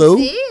 She Salute.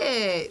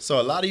 did. So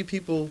a lot of you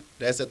people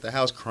that's at the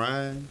house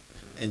crying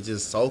and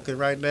just sulking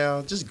right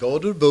now, just go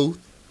to the booth,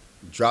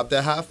 drop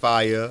that hot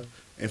fire,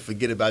 and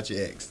forget about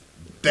your ex.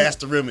 That's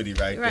the remedy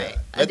right Right.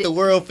 there. Let the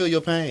world feel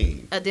your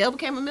pain. Adele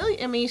became a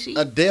million. I mean, she.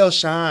 Adele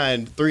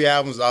shined 3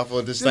 albums off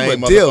of the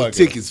same Adele motherfucker.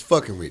 tickets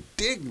fucking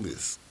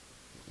ridiculous.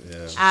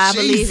 Yeah. I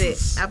believe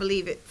Jesus. it. I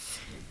believe it.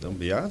 Them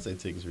Beyonce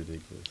tickets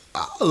ridiculous.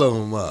 All of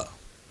them are.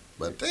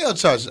 But they'll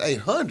charge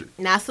 800.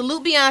 Now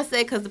salute Beyonce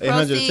because the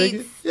 800 proceeds.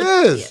 tickets?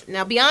 Yes. Yeah.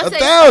 Now Beyonce's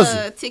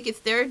 1,000. tickets,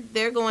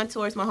 they're going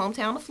towards my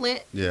hometown of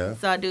Flint. Yeah.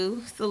 So I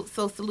do. So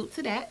salute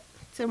to that,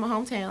 to my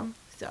hometown.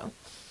 So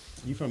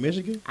You from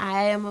Michigan?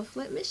 I am a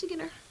Flint,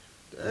 Michiganer.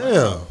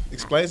 Damn.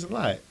 Explains a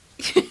lot.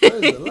 That's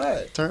a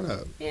lot. Turn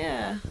up.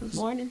 Yeah,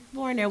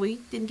 born there. We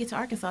didn't get to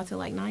Arkansas till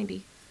like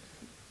 90.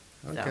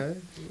 Okay.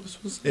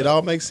 It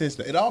all makes sense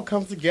now. It all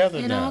comes together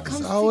It now. all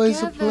comes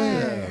always a together.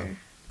 plan.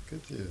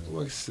 Good deal.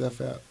 Work stuff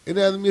out.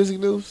 Any other music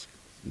news?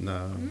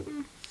 No.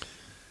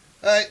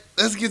 All right,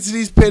 let's get to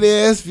these petty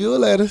ass viewer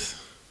letters.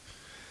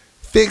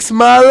 Fix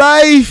my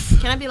life.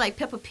 Can I be like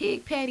Peppa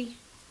Pig Petty?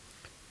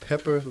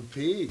 Pepper.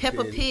 Pig.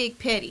 Peppa Pig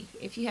Petty.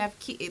 If you have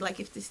like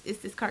if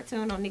this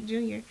cartoon on Nick Jr.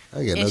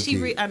 I got and no she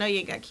kid. I know you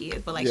ain't got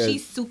kids, but like Yeah.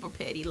 she's super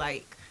petty.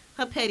 Like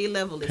her petty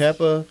level is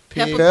Peppa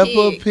Pig.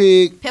 Peppa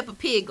Pig. Peppa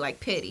Pig like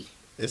petty.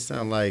 It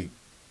sounds like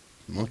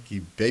monkey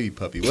baby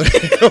puppy. What?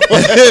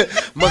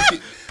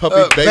 Monkey.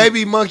 Puppy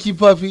baby monkey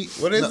puppy.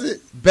 What is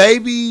it?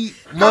 Baby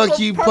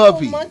monkey Purple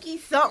puppy. monkey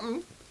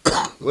something.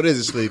 What is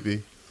it,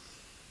 Sleepy?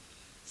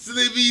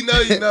 Sleepy,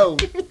 you know.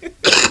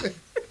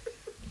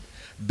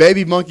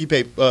 Baby monkey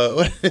paper.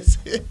 What is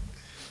it?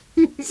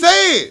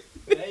 Say it.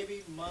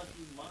 Baby monkey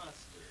monster.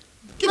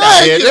 Get out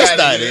of here. Get That's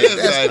outta not here. it.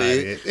 That's That's not not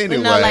it. it. But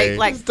Anyway. no,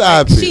 like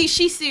Stop it.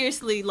 she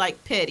seriously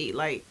like petty.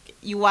 Like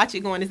you watch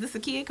it going, is this a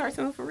kid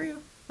cartoon for real?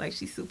 Like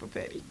she's super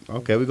petty.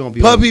 Okay, we're gonna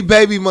be Puppy on,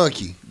 baby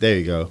monkey. there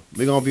you go.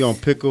 We're gonna be on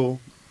pickle.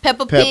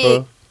 Peppa Peppa.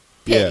 Pig.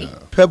 Petty. Yeah.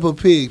 Peppa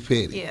Pig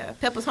petty. Yeah,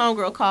 Peppa's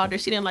homegirl called her.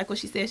 She didn't like what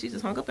she said. She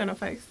just hung up in her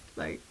face.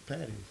 Like,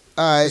 Patty.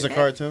 All It's right. a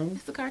cartoon.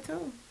 it's a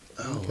cartoon.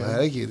 Oh, Okay. wow,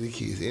 they give the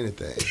kids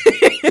anything.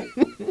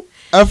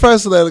 Our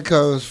first letter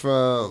comes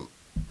from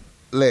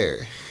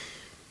Larry.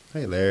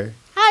 Hey, Larry.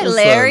 Hi, What's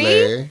up, Larry.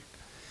 Larry?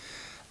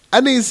 I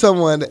need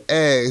someone to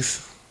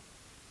ask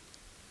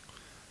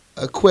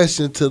a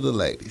question to the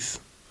ladies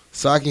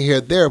so I can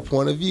hear their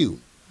point of view.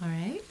 All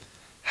right.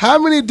 How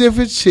many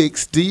different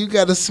chicks do you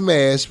got to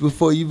smash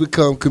before you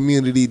become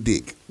community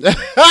dick? The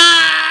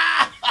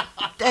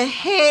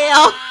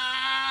hell?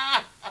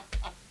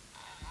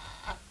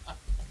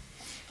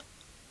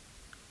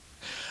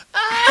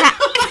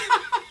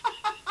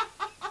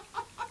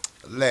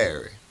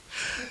 Larry.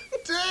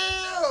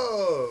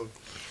 Damn.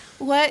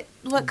 What?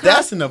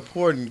 That's an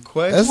important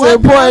question. That's what an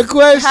important comes-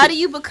 question. How do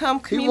you become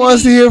He community?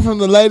 wants to hear from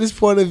the ladies'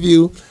 point of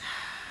view.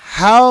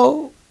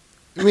 How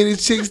many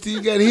chicks do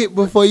you got to hit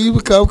before you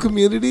become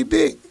community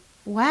dick?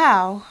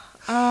 Wow.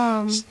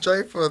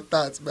 Straight from a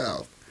thought's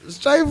mouth.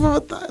 Straight from a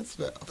thought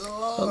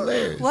mouth.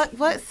 Hilarious.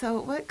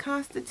 What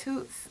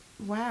constitutes?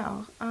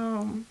 Wow.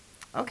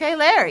 Okay,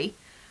 Larry.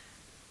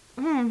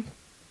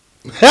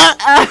 She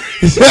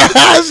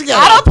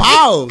got a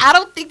pause. I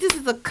don't think this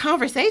is a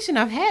conversation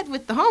I've had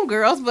with the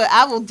homegirls, but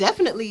I will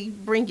definitely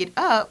bring it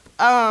up.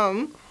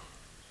 I'm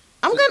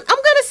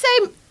gonna say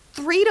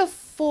 3 to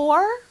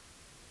 4.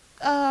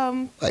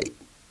 Like,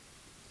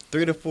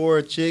 3 to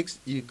 4 chicks.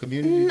 You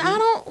community. I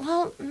don't.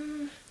 Well.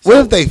 what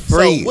if they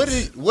friends?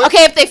 So what?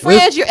 Okay, if they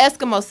friends, you're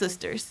Eskimo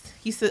sisters.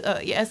 You said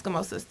you're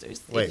Eskimo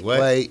sisters. Wait, what?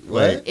 Wait,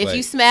 what? If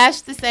you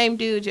smash the same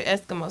dude, you're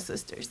Eskimo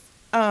sisters.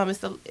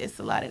 It's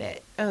a lot of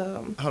that.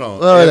 Hold on.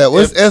 Oh,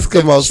 what's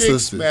Eskimo if chicks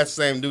sisters? Smash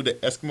same dude, the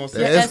Eskimo The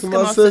You're sisters.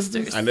 Eskimo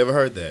sisters? I never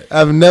heard that.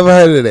 I've never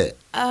heard of that.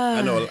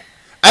 I know.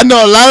 I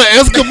know a lot of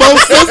Eskimo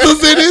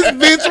sisters in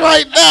this bitch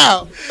right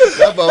now.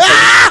 That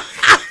motherfucker-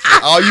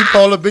 all you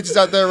polar bitches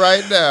out there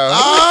right now.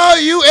 Oh,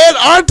 you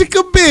Antarctica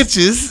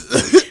bitches.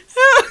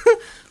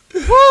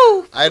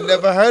 Woo! I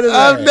never heard of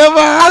that. I've never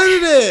heard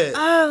of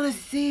that. Let's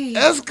see.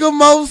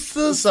 Eskimo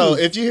sisters. So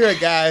if you hear a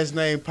guy's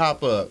name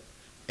pop up,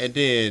 and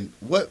then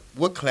what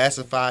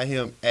classify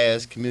him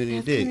as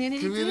community dick?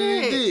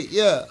 community dick,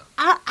 yeah.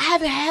 I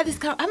haven't had this.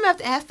 I'm gonna have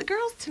to ask the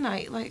girls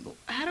tonight. Like,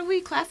 how do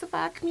we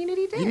classify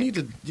community dick? You need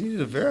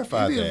to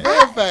verify You need to that.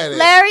 verify that.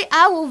 Larry,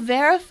 I will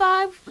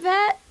verify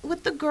that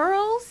with the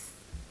girls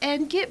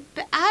and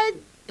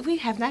we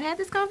have not had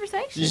this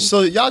conversation.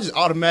 So y'all just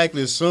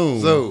automatically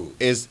assume So-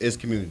 it's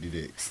community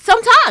dick.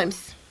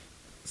 Sometimes.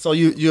 So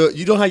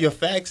you don't have your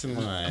facts in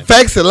line.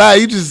 Facts a lie.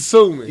 You just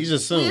assuming. You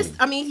just assume.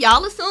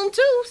 Y'all assume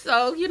too.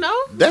 So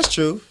That's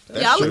true.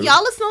 That's true.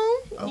 y'all assume.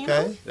 Okay, You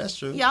know? that's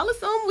true. Y'all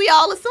assume. We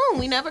all assume.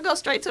 We never go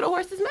straight to the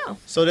horse's mouth.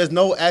 So there's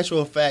no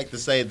actual fact to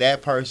say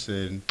that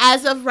person.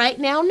 As of right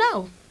now,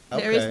 no.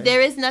 Okay.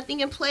 There is nothing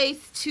in place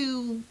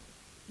to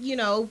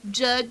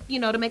judge,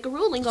 to make a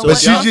ruling on So what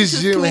But you constitutes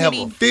just generally have a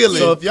community. feeling.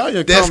 So if y'all in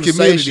a That's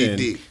conversation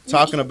community dick.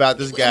 talking about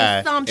this guy,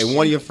 Assumption. and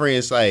one of your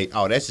friends say,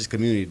 "Oh, that's just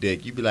community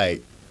dick," you be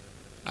like,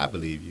 "I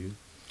believe you."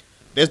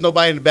 There's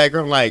nobody in the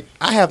background like,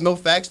 "I have no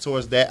facts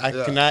towards that. I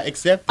cannot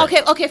accept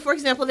that." Okay. For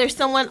example, there's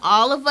someone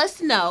all of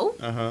us know,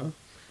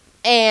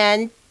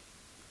 and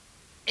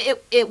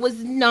it was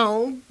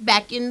known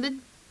back in the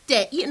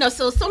day.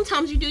 So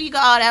sometimes you go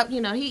all out.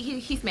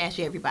 He smashed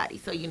everybody,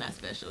 so you're not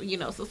special.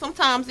 So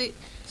sometimes it.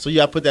 So you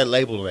gotta put that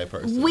label on that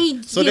person. So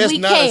we there's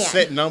not a can.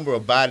 set number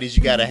of bodies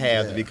you gotta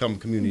have to become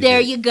community. There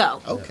dick. you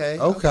go. Okay.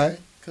 Okay.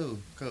 Cool.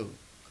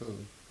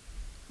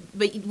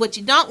 But what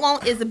you don't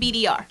want is a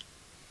BDR,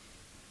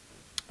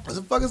 What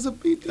the fuck is a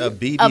BD? A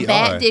BDR. a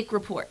bad dick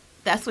report.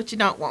 That's what you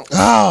don't want.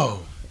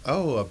 Oh.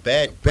 Oh, a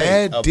bad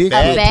dick A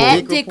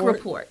bad dick dick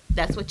report.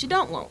 That's what you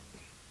don't want.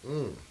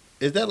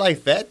 Is that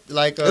like that?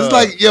 Like It's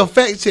like your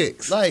fact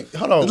checks. like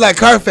hold on. It's like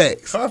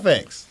Carfax.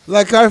 Carfax.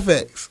 Like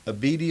Carfax. A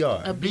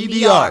BDR. A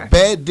BDR.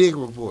 Bad dick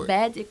report.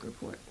 Bad dick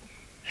report.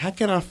 How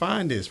can I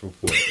find this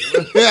report?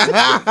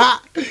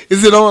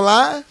 Is it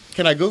online?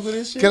 Can I Google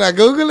this shit? Can I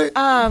Google it?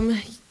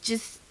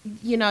 Just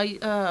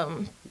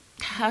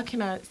how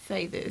can I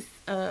say this?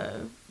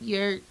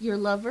 Your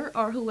lover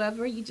or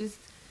whoever,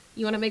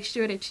 you want to make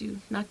sure that you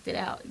knocked it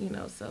out.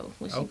 So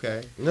when she,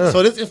 Okay. Yeah.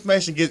 So this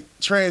information gets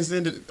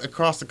transcended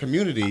across the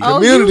community, Oh,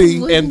 Community,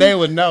 you and they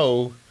would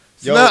know.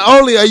 So not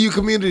only are you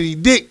community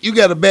dick, you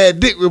got a bad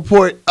dick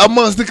report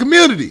amongst the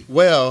community.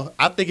 Well,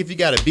 I think if you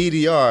got a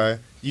BDR,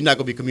 you're not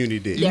gonna be community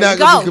dick. There You're not you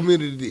gonna go. be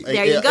community dick.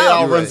 There It- you it go.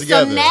 all runs So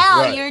together.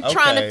 now Right. you're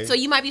trying Okay. to. So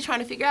you might be trying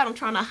to figure out. I'm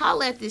trying to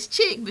holler at this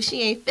chick, but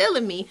she ain't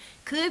feeling me.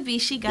 Could be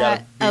she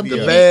got Got the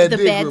BDR. bad Dick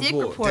dick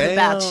report. report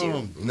about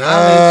you.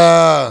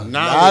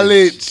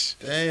 Knowledge.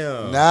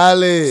 Damn.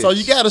 Knowledge. So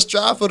you gotta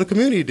strive for the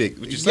community dick.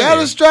 What you You saying?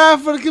 gotta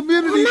strive for the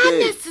community Well, not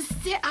dick.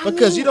 necessarily.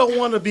 Because you don't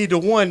want to be the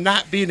one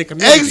not being the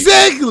community.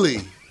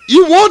 Exactly.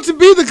 You want to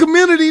be the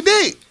community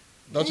dick.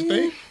 Don't you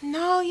think?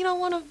 No, you don't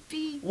want to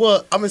be.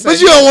 Well, I'm saying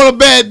But you don't want a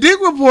bad dick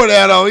report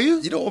out on you.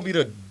 You don't want to be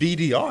the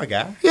BDR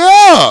guy.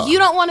 Yeah. You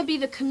don't want to be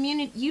the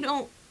community. You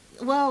don't.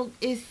 Well,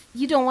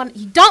 you don't want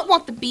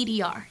the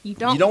BDR. You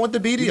don't. You don't want the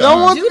BDR. You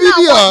don't want do the not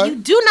BDR. you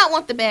do not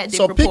want the bad dick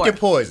So report. pick your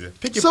poison.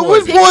 Pick your So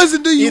poison. which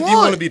poison do you Either want? you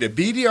want to be the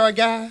BDR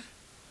guy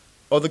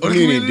or the Or the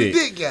community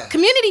dick. guy.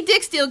 Community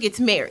dick still gets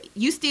married.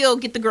 You still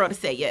get the girl to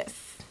say yes.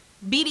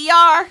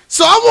 BDR,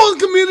 So I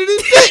want community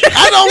dick.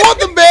 I don't want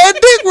the bad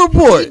dick you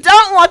report.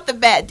 don't want the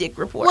bad dick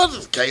report. What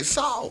is case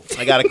solved?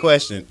 I got a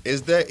question.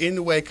 Is there any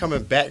way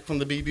coming back from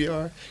the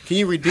BDR? Can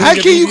you redeem How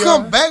your can you BDR?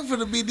 come back for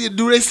the BD?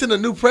 Do they send a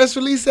new press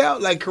release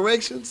out, like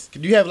corrections?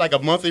 Do you have like a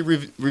monthly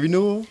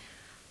renewal?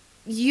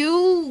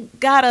 You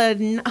gotta,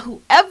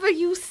 whoever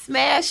you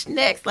smash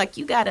next, like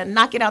you gotta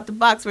knock it out the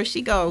box where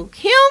she go,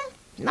 him?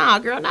 Nah,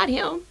 girl, not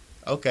him.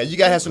 Okay, you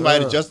gotta have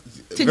somebody to just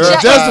To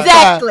verify. justify.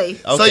 exactly.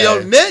 Okay. So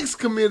your next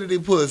community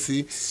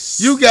pussy,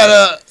 you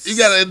gotta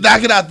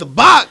knock it out the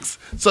box.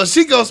 So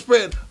she gonna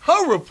spread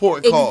her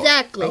report card.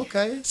 Exactly.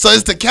 Okay. So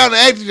it's the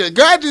counteract.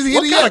 Girl, I just hit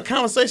What it kind up. of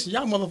conversation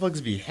y'all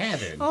motherfuckers be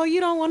having? Oh,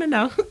 you don't want to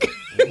know.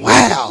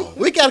 Wow.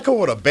 We gotta come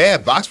up with a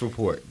bad box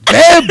report.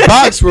 Bad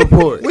box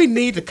report. We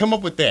need to come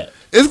up with that.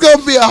 It's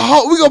gonna be a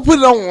whole. We gonna put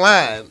it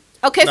online.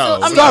 Okay, No, so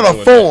we're I'm Start not a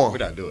doing that. form. We're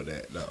not doing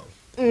that. No.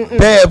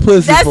 Bad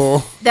pussy that's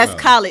form. that's No.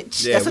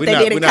 college. Yeah, that's what we're they not-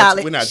 did in we're not-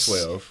 college. We're not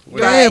 12. We're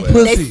Bad not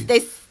 12.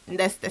 pussy.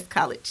 That's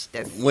college.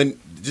 That's When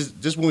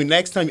just when we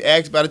next time you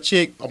ask about a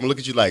chick, I'm gonna look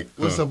at you like,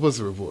 What's huh. the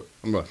pussy report?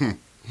 I'm like,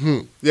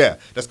 Yeah,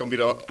 that's gonna be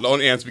the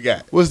only answer we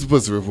got. What's the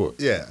pussy report?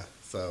 Yeah.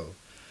 So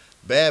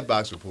bad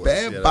box reports.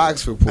 Bad Yeah,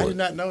 box I report. did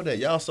not know that.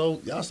 Y'all so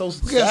We got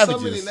savages. so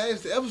many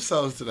names to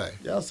episodes today.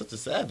 Y'all such a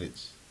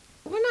savage.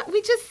 we're not.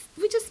 We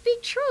just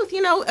speak truth.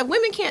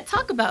 Women can't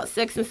talk about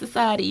sex in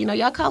society.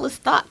 Y'all call us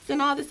thoughts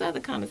and all this other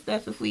kind of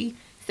stuff if we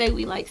say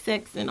we like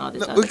sex and all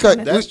this No, other we kind can't-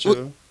 of That's stuff.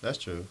 true. That's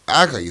true.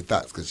 I call you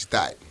thoughts because you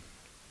thought.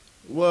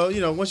 Well,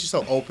 once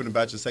you're so open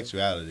about your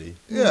sexuality,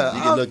 Yeah,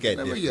 you can look at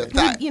never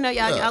different. you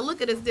thought. Y'all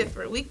look at us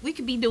different. We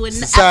could be doing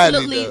Society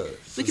absolutely.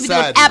 does. We could be doing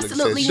Society looks at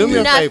absolutely you. Do me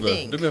a favor.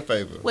 nothing. Do me a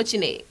favor. What you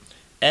need?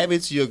 Add me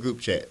to your group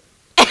chat.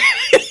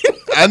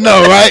 I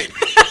know, right?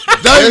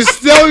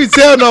 Don't you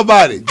tell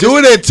nobody. Do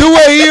it at 2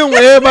 a.m.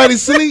 when everybody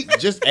sleep.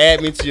 Just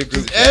add me to your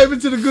group chat. Add me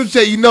to the group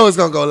chat. You know it's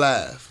gonna go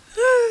live.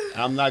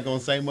 I'm not gonna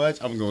say much.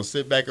 I'm gonna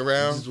sit back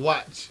around. Just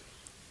watch.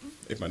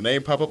 If my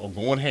name pop up, I'm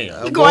going ham.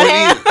 I'm Going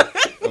in.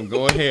 I'm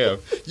going ham.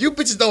 You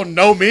bitches don't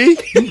know me.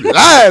 You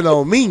lying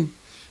on me.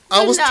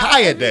 I was No,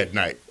 tired that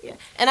night. Yeah.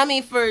 And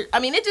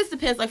it just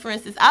depends. Like, for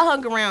instance, I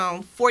hung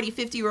around 40,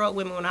 50-year-old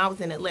women when I was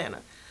in Atlanta.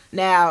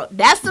 Now,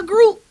 that's a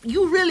group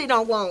you really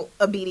don't want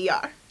a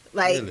BDR.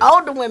 Like, Really?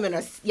 older women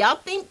y'all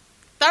think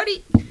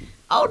 30,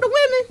 older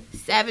women,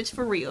 savage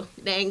for real.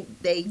 They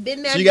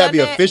been there, So you gotta done be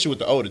that. official with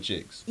the older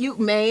chicks.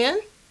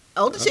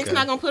 Older chicks Okay.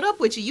 not gonna put up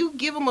with you. You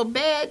give them a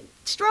bad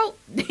stroke,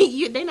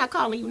 they not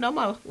calling you no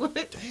more.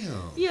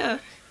 Damn. Yeah.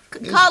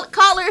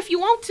 Call her if you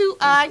want to.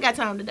 I ain't got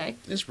time today.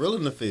 It's real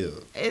in the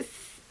field. It's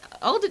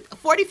older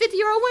 40,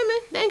 50-year-old women.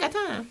 They ain't got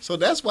time. So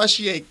that's why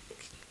she ain't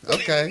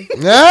Okay.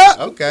 Yeah.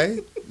 Okay.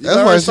 You That's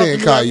learn why she something ain't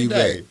new call every you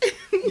day.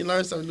 You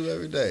learn something new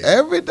every day.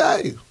 Every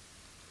day.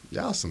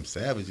 Y'all some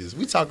savages.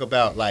 We talk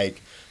about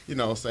like, you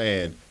know what I'm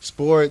saying,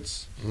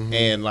 sports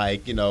and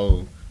like, you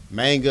know,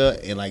 manga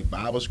and like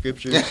Bible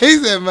scriptures. He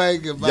said, "Man,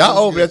 goodbye." Y'all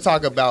over there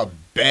talk about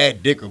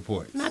bad dick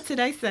reports. Not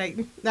today,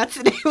 Satan. Not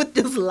today with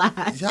this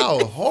lie.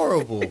 Y'all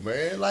horrible,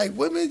 man. Like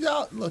women,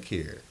 y'all look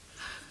here.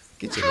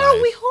 Get your How life.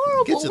 are we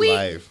horrible? Get your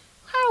life.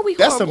 How are we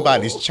That's horrible?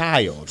 somebody's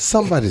child.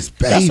 Somebody's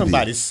baby. That's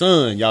somebody's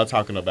son y'all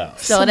talking about.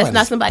 So that's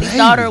not somebody's somebody's baby.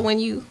 daughter when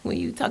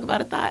you talk about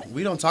a thought.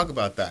 We don't talk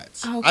about that.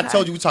 Okay. I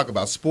told you we talk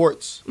about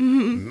sports,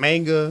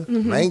 manga,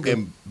 Manga.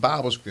 and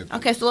Bible scripture.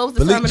 Okay, so what was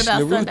the sermon Bleach, about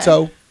Sunday?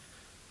 Naruto.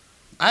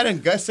 I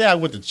didn't say I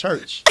went to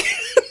church.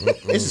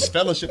 This is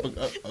fellowship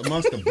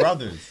amongst the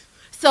brothers.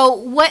 So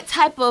what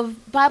type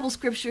of Bible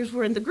scriptures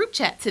were in the group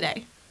chat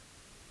today?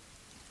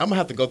 I'm gonna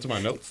have to go to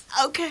my notes.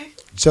 Okay.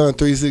 John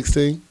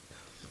 3:16.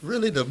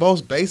 Really, the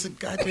most basic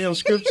goddamn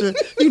scripture?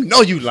 You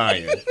know you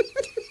lying.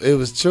 It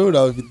was true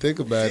though if you think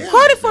about it.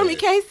 Quote it for me,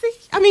 Casey.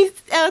 I mean,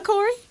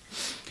 Corey.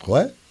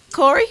 What?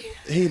 Corey.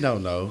 He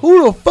don't know.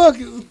 Who the fuck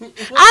is?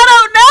 I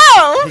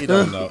don't know. He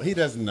don't know. He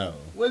doesn't know.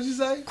 What'd you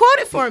say? Quote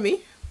it for me.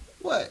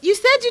 What? You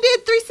said you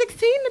did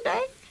 316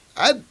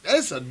 today.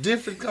 That's a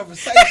different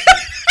conversation.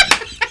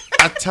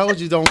 I told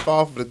you don't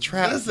fall for the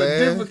trap, That's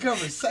man. a different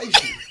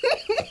conversation.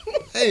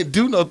 I ain't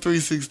do no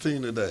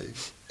 316 today.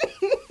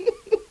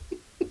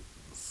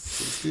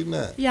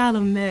 69. Y'all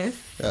a mess.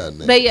 God,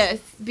 damn. But yes,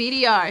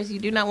 BDRs. You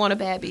do not want a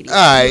bad BDR. All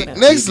right,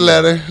 next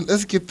letter.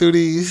 Let's get through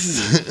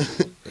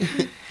these.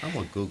 I'm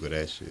gonna Google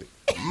that shit.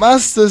 My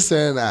sister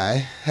and I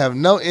have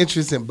no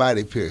interest in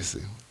body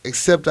piercing,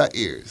 except our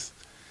ears.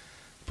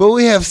 But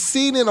we have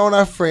seen it on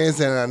our friends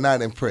and are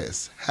not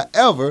impressed.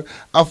 However,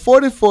 our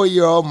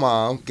 44-year-old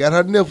mom got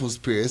her nipples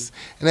pierced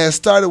and has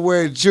started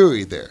wearing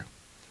jewelry there.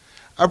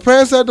 Our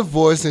parents are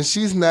divorced and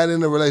she's not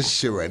in a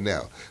relationship right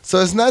now, so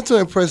it's not to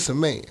impress a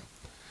man.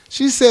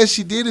 She says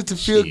she did it to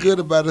feel good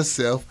about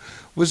herself,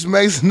 which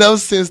makes no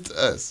sense to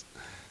us.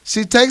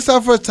 She takes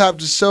off her top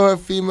to show her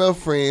female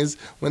friends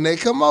when they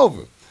come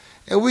over,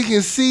 and we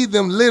can see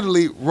them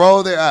literally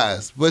roll their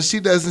eyes, but she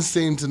doesn't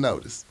seem to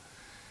notice.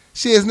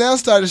 She has now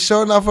started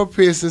showing off her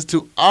piercings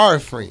to our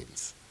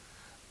friends.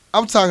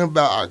 I'm talking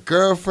about our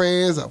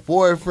girlfriends, our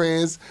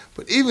boyfriends,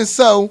 but even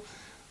so,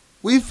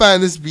 we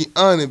find this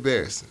beyond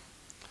embarrassing.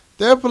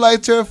 They're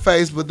polite to her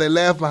face, but they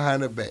laugh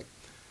behind her back.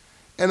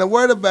 And the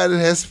word about it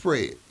has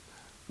spread,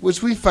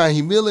 which we find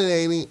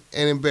humiliating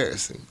and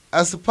embarrassing.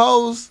 I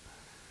suppose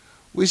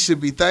we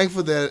should be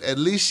thankful that at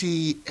least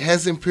she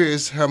hasn't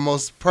pierced her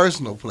most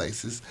personal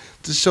places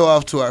to show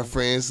off to our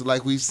friends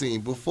like we've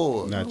seen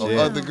before, Not or yet.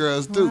 other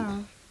girls do. Wow.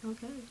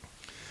 Okay.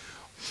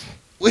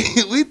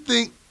 We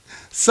think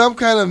some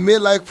kind of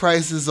midlife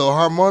crisis or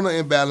hormonal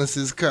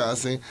imbalances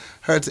causing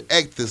her to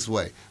act this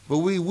way, but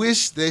we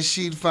wish that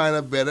she'd find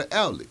a better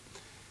outlet.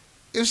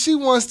 If she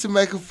wants to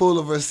make a fool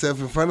of herself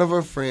in front of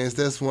her friends,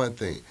 that's one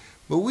thing.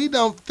 But we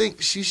don't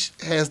think she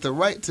has the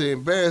right to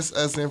embarrass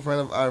us in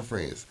front of our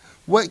friends.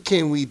 What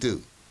can we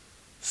do?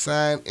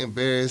 Sign,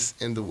 Embarrass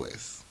in the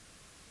West.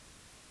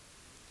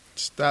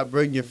 Stop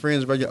bringing your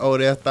friends, bring your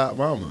old ass thought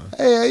mama.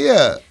 Hey,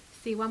 yeah.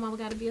 See why mama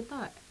got to be a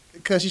thought.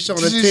 Because she's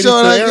showing her She's titties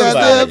showing to her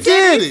goddamn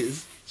everybody.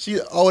 titties. She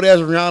old ass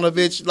Rihanna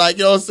bitch. Like,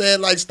 you know what I'm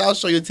saying? Like, stop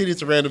showing your titties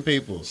to random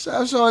people.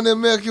 Stop showing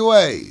them Milky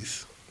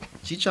Ways.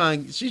 She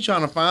trying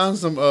to find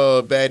some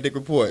bad dick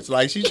reports.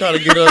 Like, she trying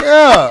to get her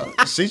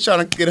Yeah. she's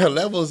trying to get her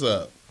levels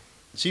up.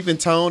 She been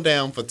toned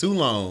down for too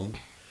long.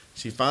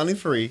 She finally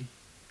free.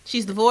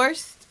 She's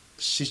divorced.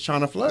 She's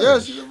trying to flirt. Yeah,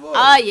 she's a boy.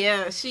 Oh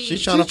yeah, She's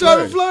She's trying to trying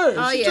to flirt.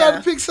 flirt. Oh, She's yeah.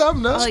 trying to pick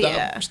something up. Oh, Stop,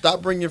 yeah.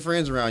 stop bringing your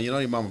friends around. You know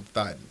your mama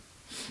thotting.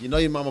 You know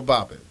your mama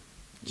bopping.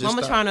 Just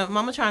Mama stop.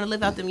 trying to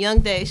live out them young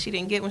days she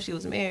didn't get when she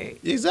was married.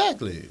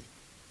 Exactly.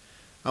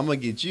 I'm gonna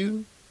get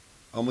you.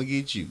 I'm gonna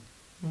get you.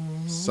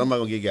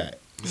 Somebody gonna get got.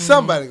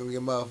 Somebody gonna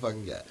get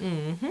motherfucking got.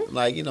 Mm-hmm.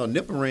 Like, you know,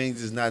 nipple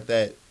rings is not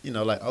that, you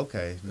know, like,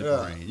 okay, nipple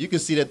Yeah. ring. You can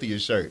see that through your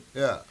shirt.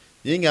 Yeah.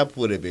 You ain't got to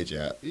pull that bitch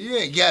out. You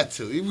ain't got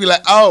to. You be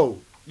like, oh,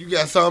 you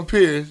got something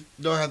pierced.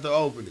 Don't have to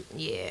open it.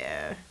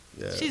 Yeah.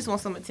 Yeah. She just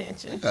wants some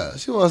attention. Yeah,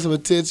 she wants some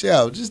attention.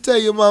 Yo, just tell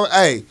your mama,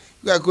 hey, you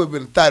gotta quit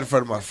being a thought in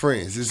front of my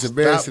friends. It's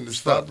embarrassing as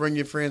Stop fuck. bringing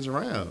your friends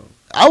around.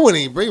 I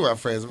wouldn't even bring my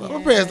friends. My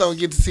Yes. parents don't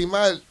get to see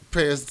my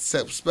parents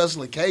except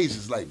special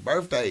occasions like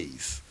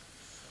birthdays,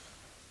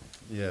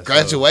 Yeah. so-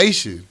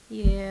 graduation,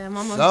 Yeah,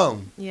 mama.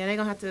 something. Yeah, they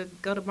gonna have to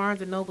go to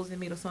Barnes and Nobles and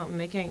meet or something.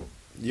 They can't.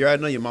 you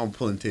already know your mama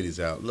pulling titties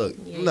out. Look,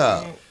 Yeah,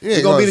 No. can't. You ain't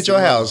we're going to meet at see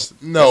your my house.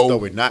 mama. That's what No.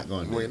 we're not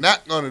going to What do. we're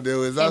not gonna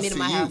do is I'll Can't meet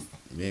see at my you house.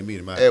 You ain't meet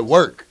at my at house.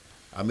 work.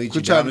 I'll meet you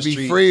Quit down trying the to be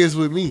street friends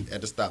with me.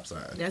 at the stop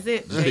sign. That's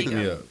it. Just There pick you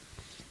me go. up.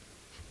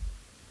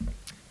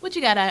 What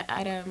you got? I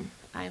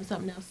am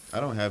something else.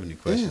 I don't have any You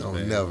questions, don't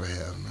man. never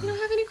have You no.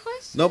 don't have any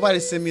questions? Nobody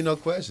send me no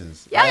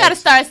questions. Y'all gotta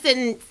start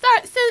send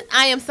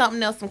I am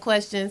something else some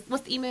questions.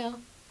 What's the email?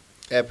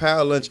 At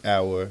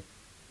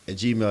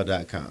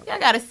powerlunchhour@gmail.com. Y'all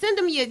gotta send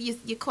them your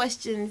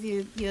questions,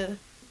 your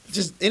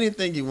Just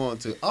anything you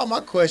want to. All my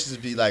questions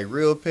be like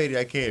real petty.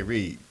 I can't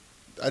read.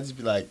 I just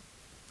be like,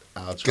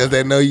 I'll try. Because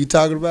they know you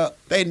talking about?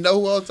 They know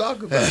what I'm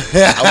talking about.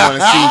 I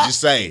want to see what you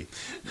say.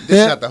 This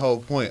is not the whole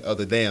point of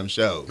the damn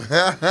show. You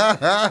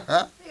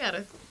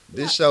gotta.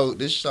 This show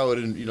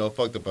didn't,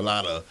 fucked up a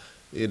lot of,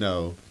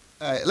 All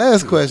right,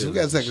 last question. We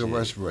got to take a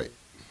rush break.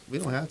 We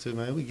don't have to,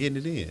 man. We getting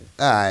it in.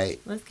 All right.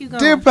 Let's keep going.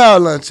 Dear Power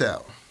Lunch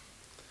Hour,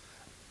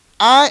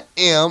 I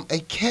am a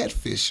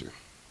catfisher.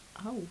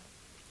 Oh.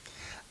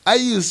 I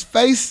use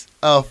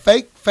a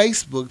fake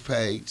Facebook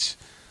page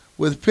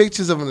with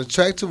pictures of an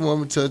attractive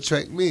woman to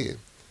attract men.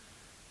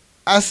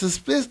 I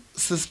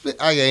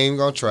suspect. I ain't even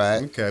gonna try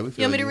it. Okay, we You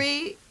feel want me to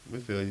read? We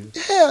feel you.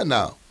 Hell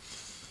no.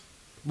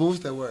 But what's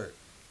that word?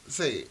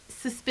 Say it.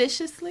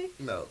 Suspiciously?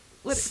 No.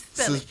 What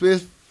spell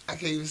it? I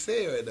can't even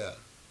say it right now.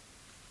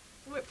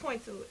 What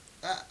point to it?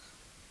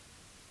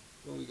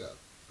 Where we go?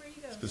 Where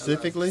you go?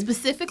 Specifically?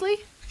 Specifically?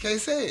 I can't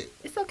say it.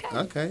 It's okay.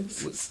 Okay. We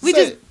Say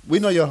just- it. We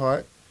know your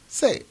heart.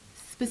 Say it.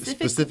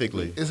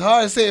 Specifically. It's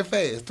hard to say it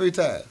fast 3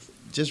 times.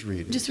 Just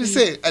read it. Just Just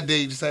read say it. I dare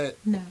you to say it.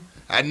 No.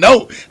 I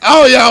know.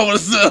 All y'all want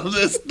to say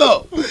this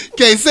stuff.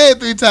 Can't say it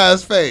 3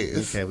 times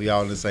fast. Okay, we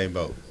all in the same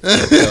boat.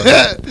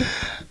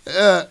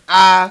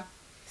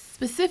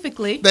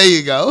 Specifically. There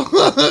you go.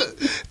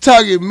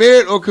 Target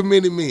married or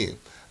committed men.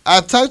 I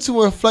talk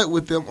to and flirt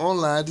with them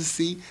online to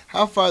see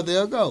how far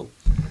they'll go.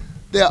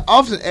 They'll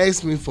often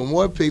ask me for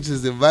more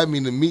pictures and invite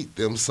me to meet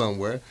them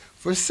somewhere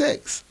for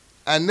sex.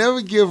 I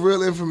never give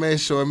real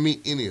information or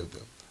meet any of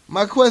them.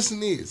 My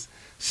question is,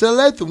 should I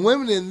let the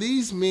women in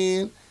these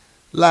men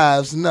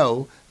lives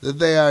know that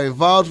they are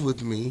involved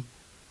with me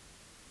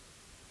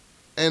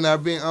and are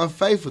being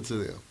unfaithful to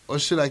them? Or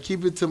should I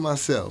keep it to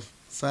myself?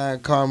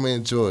 Signed, Karma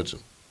in Georgia.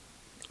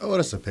 Oh,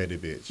 that's a petty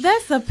bitch.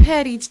 That's a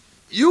petty.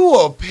 You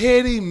a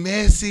petty,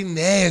 messy,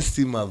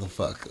 nasty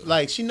motherfucker.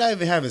 Like, she not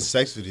even having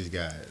sex with these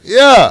guys.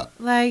 Yeah.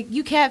 Like,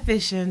 you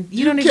catfishing.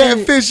 You don't can't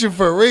even. fish it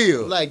for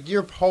real. Like,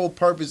 your whole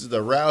purpose is to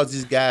arouse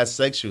these guys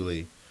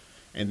sexually,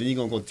 and then you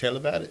gonna go tell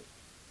about it?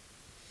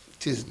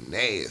 Just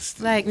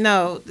nasty. Like,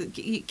 no.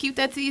 Keep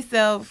that to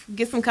yourself.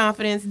 Get some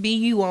confidence. Be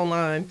you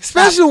online.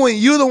 Especially when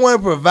you're the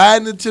one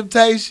providing the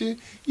temptation.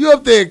 You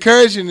up there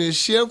encouraging this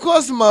shit. Of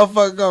course the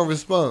motherfucker gonna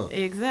respond.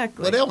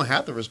 Exactly. Well, they don't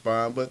have to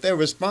respond, but if they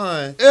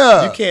respond,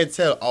 Yeah. you can't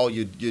tell, oh,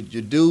 you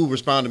do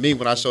respond to me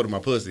when I showed him my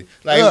pussy.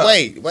 Like, Yeah.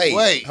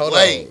 wait, hold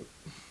on.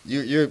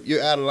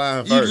 You're out of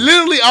line You first.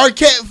 literally are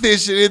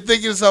catfishing and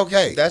thinking it's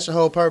okay. That's your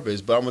whole purpose,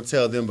 but I'm gonna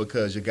tell them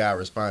because your guy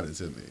responded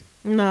to me.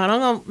 No, don't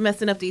go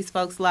messing up these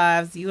folks'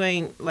 lives. You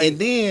ain't like. And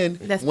then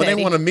That's when petty.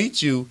 they want to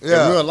meet you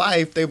Yeah. in real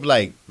life, they be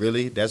like,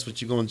 "Really? That's what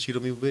you gonna cheat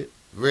on me with?"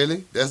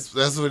 Really? That's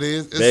what it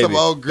is? It's Baby, some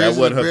old that grizzly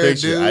wasn't her bear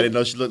picture. dude? I didn't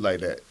know she looked like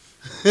that.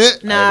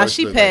 Nah, I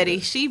she look like petty.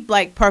 that. She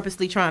like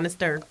purposely trying to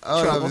stir I don't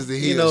know trouble. if it's a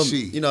he You know, or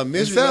she. It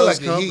misery sound loves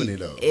like a he. company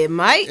though. It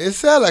might. It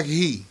sound like a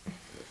he.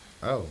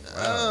 Oh,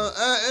 wow.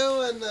 It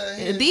wasn't a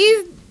he.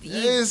 These. It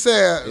didn't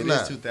sound, It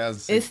nah. is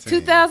 2016. It's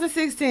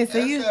 2016, so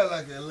That you sound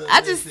like a little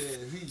I just-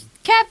 he.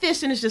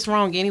 catfishing is just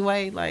wrong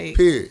anyway. Like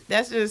Period.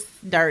 that's just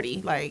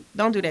dirty. Like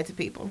don't do that to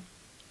people.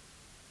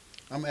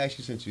 I'm gonna ask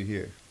you since you're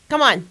here.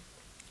 Come on.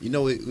 You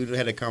know, we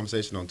had a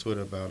conversation on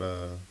Twitter about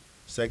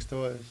sex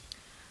toys.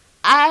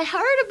 I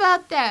heard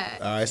about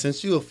that. All right,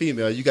 since you're a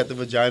female, you got the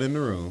vagina in the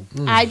room.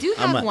 I do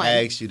I'm have gonna one.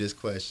 ask you this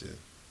question.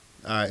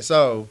 All right,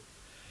 so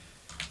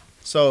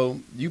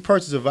you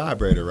purchase a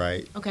vibrator,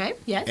 right? Okay.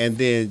 Yes. And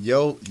then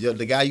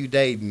the guy you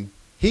dating,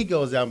 he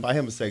goes out and buy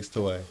him a sex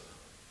toy,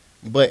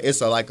 but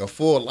it's like a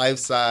full life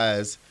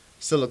size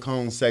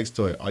silicone sex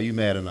toy. Are you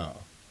mad or not?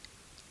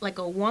 Like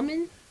a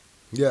woman.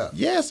 Yeah.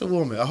 Yes, a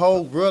woman, a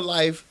whole real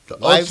life The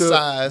life Ultra-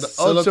 size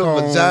the Ultra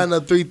silicone Vagina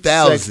sex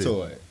 3000.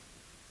 toy.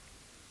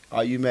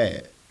 Are you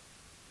mad?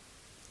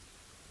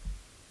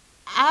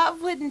 I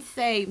wouldn't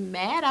say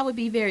mad. I would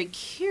be very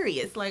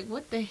curious. Like,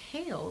 what the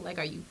hell? Like,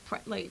 are you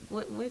like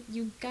what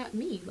you got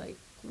me? Like,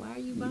 why are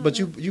you buying? But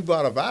that? you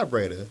bought a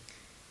vibrator,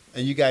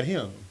 and you got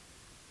him.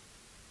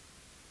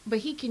 But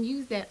he can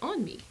use that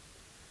on me.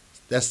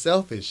 That's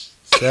selfish.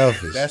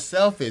 Selfish. That's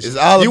selfish. It's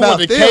all you about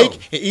want the them.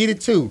 cake and eat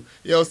it too.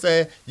 You know what I'm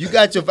saying? You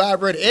got your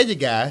vibrator and your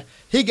guy.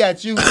 He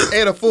got you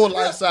and a full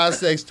life size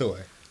sex toy.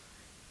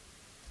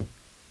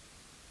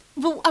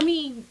 But I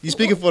mean, You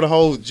speaking for the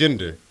whole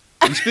gender.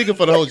 You speaking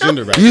for the whole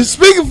gender right You now.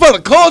 speaking for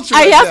the culture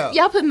right now.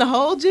 y'all putting the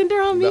whole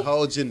gender on me. The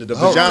whole gender. The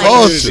Whole vagina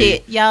culture. community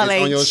Shit, y'all is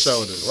ain't on your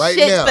shoulders. Right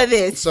shit now. for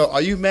this. So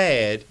are you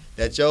mad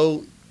that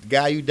your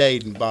guy you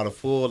dating bought a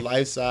full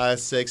life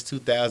size sex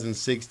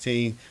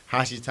 2016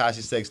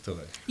 Hashitashi sex toy?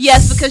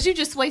 Yes, because you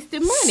just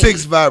wasted money.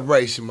 6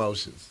 vibration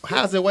motions.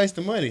 How's it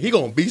wasting money? He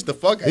gonna beast the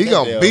fuck out He that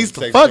gonna damn beast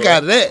the sex fuck toy.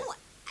 out of that.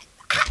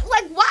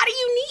 Like, why do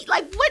you need?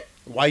 Like, what?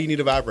 Why you need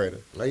a vibrator?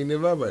 Like you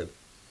never vibrated.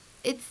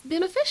 It's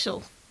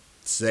beneficial,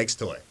 Sex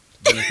toy.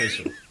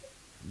 Beneficial.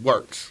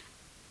 Works.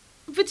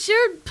 but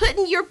you're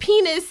putting your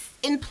penis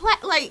in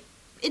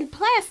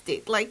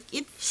plastic. Like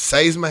it's.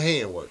 Saves my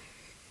hand work.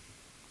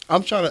 I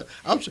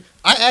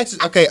asked you,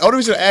 okay, only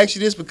reason I asked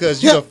you this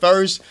because you're the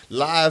first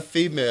live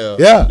female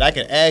Yeah. that I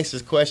can ask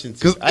this question to.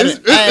 Because I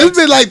didn't it's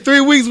been like 3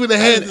 weeks when they I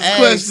had didn't this ask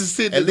question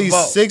sitting at in the least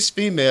vault. 6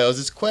 females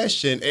this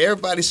question.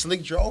 Everybody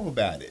slick drove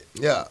about it.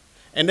 Yeah.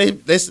 And they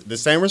the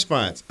same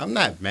response. I'm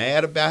not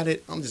mad about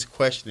it. I'm just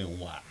questioning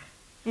why.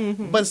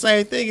 But the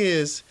same thing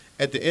is,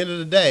 at the end of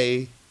the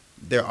day,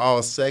 they're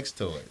all sex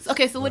toys.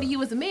 Okay, so what do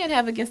you as a man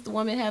have against the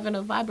woman having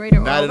a vibrator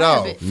or Not a at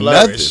all. rabbit?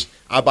 Flourish.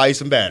 I'll buy you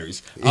some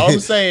batteries. All I'm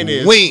saying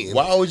is, When?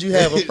 why would you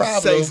have a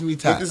problem Saves me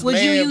with time. this Would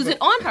you man? use it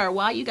on her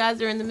while you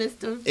guys are in the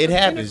midst of It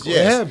happens, intercourse?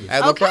 yes. It happens. I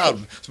have no Okay.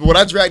 problem. So when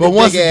I drag But the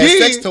once big ass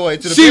again, sex toy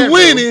to the she bedroom,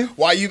 winning.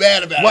 why you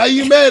mad about Why it?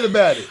 you mad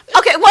about it?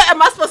 Okay, what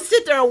am I supposed to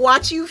sit there and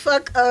watch you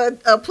fuck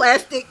a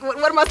plastic? What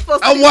am I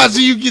supposed to I'm do?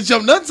 watching you get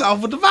your nuts off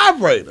with the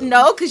vibrator.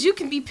 No, because you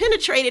can be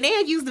penetrated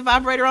and use the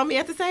vibrator on me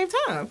at the same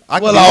time. I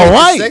can Well, use all the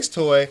right. sex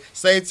toy,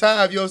 same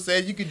time, you know what I'm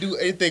saying? You can do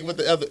anything with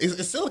the other.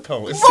 It's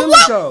silicone. It's Well,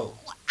 what? Silicone.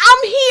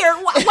 I'm here.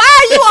 Why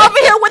are you over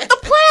here with the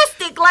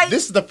plastic? Like,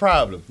 This is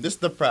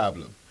the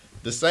problem.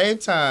 The same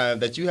time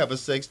that you have a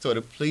sex toy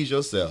to please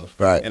yourself,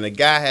 Right. and a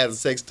guy has a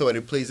sex toy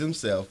to please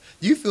himself,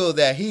 you feel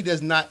that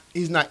he's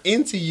not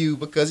into you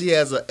because he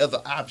has a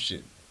other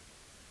option.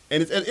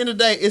 And at the end of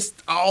the day, it's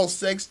all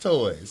sex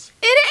toys.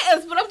 it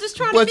is, but I'm just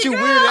trying But to you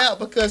figure weird out. out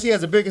because he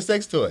has a bigger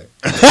sex toy.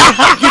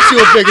 Get you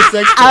a bigger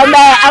sex toy.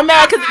 I'm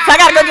mad because I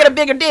gotta go get a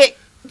bigger dick.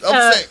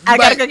 I'm saying, I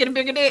gotta like, go get a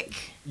bigger dick.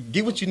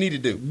 get what you need to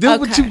do. Do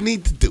what Okay. you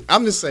need to do.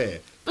 I'm just saying.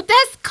 But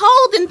that's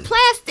cold and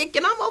plastic,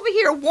 and I'm over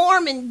here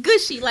warm and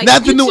gushy. Like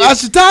Not the you new two-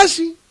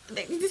 Ashitashi.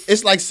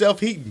 It's like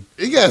self-heating.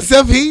 You got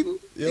self-heating. You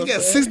know You what got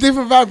I'm 6 saying?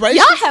 different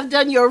vibrations. Y'all have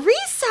done your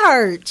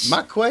research.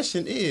 My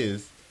question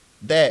is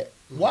that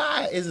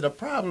why is it a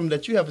problem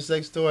that you have a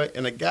sex toy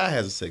and a guy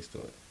has a sex toy?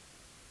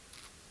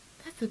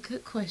 That's a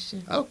good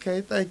question.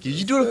 Okay, thank you.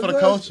 You're doing it for the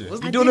culture.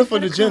 What's- You're doing it for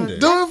the gender.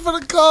 Do it for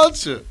the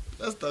culture.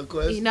 That's the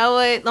question. You know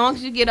what? As long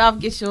as you get off,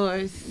 get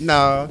yours.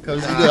 No,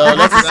 because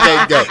that's a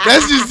scapegoat.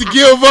 That's just to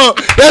give up.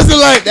 That's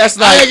like-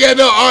 I ain't got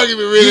no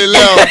argument really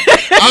left.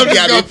 I'm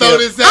just gonna throw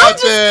this out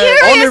there.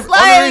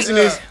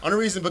 curious. Only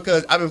reason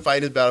because I've been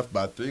fighting this battle for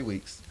about 3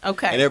 weeks.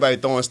 Okay. And everybody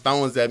throwing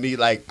stones at me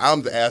like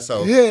I'm the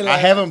asshole. Yeah, like- I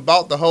haven't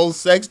bought the whole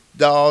sex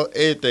doll,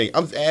 everything.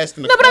 I'm just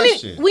asking the No, but I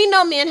question. mean, we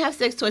know men have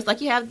sex toys.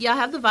 Like y'all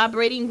have the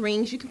vibrating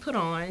rings you can put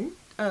on.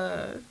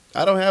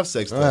 I don't have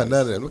sex I toys. don't have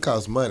none of that. It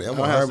costs money. I'm I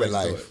don't a have hermit sex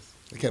life. toys.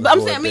 I can't But I'm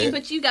afford saying, that.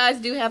 but you guys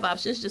do have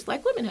options, just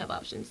like women have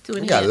options to I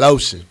enhance. got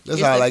lotion. That's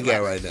Yes, all I that's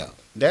got right. right now.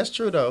 That's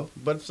true though,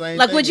 but same.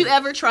 Like, thing would you is-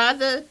 ever try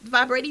the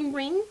vibrating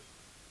ring?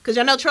 Because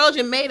I know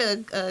Trojan made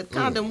a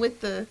condom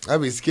with the. I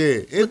be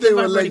scared. the Anything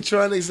with vibrating-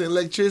 electronics and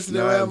electricity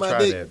No, I around haven't my tried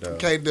dick, that, though.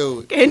 can't do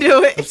it. Can't do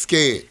I'm it.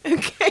 scared.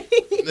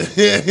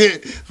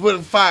 Okay. When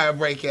a fire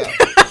break out.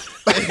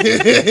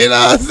 You know what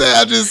I'm saying?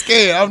 I'm just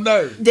scared. I'm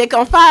nervous. Dick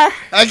on fire.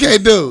 I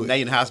can't do Now it.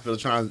 you in the hospital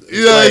trying to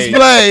You know,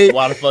 explain.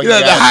 why the fuck You know,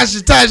 you the got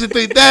Hashitashi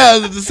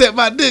 3000 to set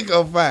my dick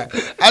on fire.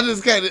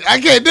 I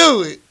can't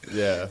do it.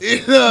 Yeah. You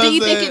know what Do I'm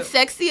you think saying? it's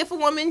sexy if a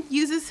woman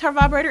uses her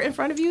vibrator in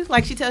front of you?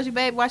 Like she tells you,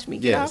 babe, watch me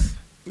get Yes. off?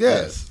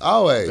 Yes, Very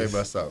always.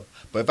 much so.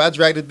 But if I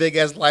drag the big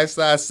ass life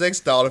size sex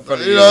doll in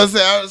front of You you, know what I'm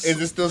saying? I was is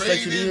it still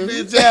sexy to bringing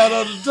you? this bitch out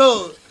on the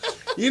tour.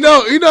 You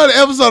know the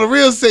episode of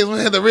Real Sex when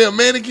they had the real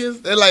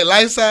mannequins? They're like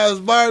life-size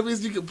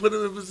Barbies. You can put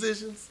them in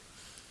positions.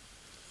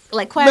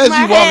 Like Imagine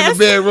Quagmire you walk in ass?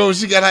 the bedroom,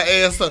 she got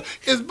her ass up.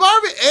 Is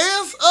Barbie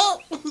ass up?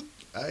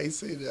 I ain't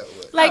seen that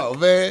one. Like, Oh,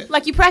 man.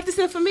 like you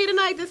practicing for me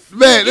tonight? This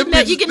Man, you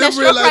getting that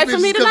stroke right for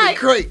me come in tonight?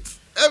 crates.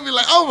 I'd be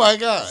like, oh, my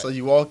God. So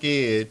you walk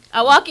in,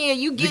 I walk in,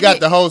 you get you got it.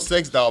 the whole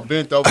sex doll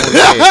bent over the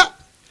head.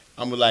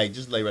 I'm like,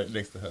 just lay right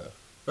next to her.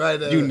 Right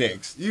there. You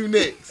next. You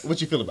next. What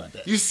you feel about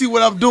that? You see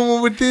what I'm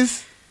doing with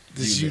this?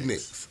 This You you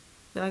next. next.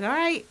 Be like, all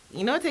right,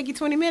 you know, it take you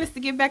 20 minutes to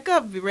get back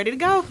up. Be ready to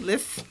go.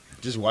 Let's.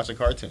 Just watch a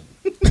cartoon.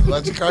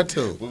 Watch a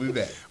cartoon. We'll be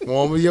back.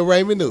 Warm with your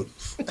ramen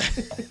noodles.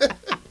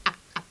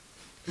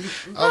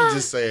 I'm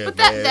just saying, But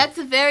man. that's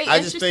a very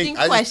interesting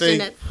question.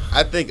 That's-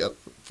 I think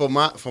from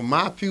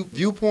my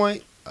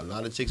viewpoint, a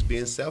lot of chicks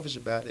being selfish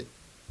about it.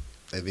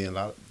 They being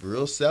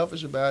real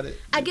selfish about it.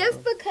 I you guess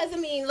know? because, I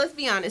mean, let's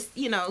be honest,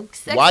 you know,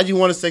 sex, Why you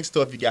want a sex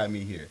toy if you got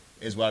me here?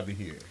 Is why I be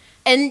here.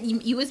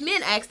 and you as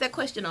men ask that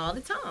question all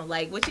the time.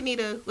 Like, what you need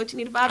a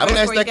vibrator I don't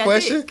ask for? You that got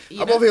question. dick,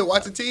 you I'm know? over here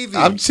watching TV.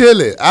 I'm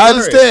chilling. I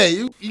Flourish.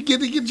 understand. You get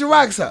to get your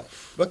rocks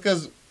off.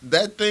 because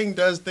that thing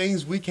does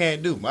things we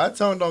can't do. My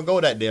tongue don't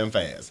go that damn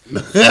fast.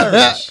 That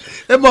Flourish.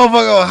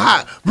 motherfucker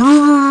hot.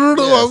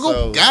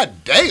 so- God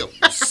damn.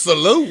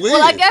 Salute.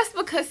 Well, I guess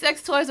because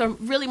sex toys are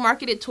really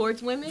marketed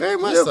towards women. Very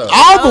much so.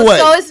 All the way.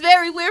 So it's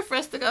very weird for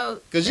us to go.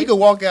 Because you can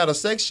walk out a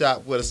sex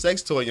shop with a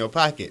sex toy in your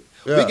pocket.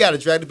 Yeah. We got to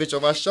drag the bitch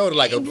over our shoulder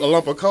like a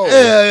lump of coal.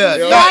 Yeah.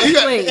 You know?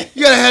 Exactly.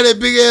 You gotta have that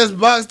big ass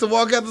box to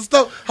walk out the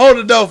store. Hold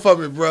the door for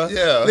me, bro.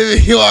 Yeah. Let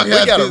me walk We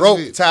out got a this rope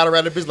bitch. tied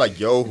around the bitch like,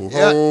 yo, ho,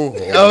 Yeah.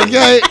 ho.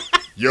 Okay.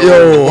 Yo,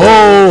 Yo,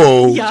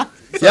 ho. Yeah.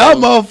 Y'all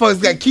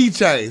motherfuckers got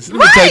keychains. Let me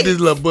Right. take this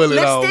little bullet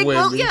off Lipstick with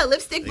bullets. me. Yeah,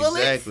 lipstick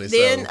bullets. Exactly,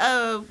 Then,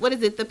 so- what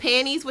is it? The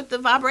panties with the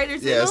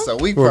vibrators in Yeah, them? so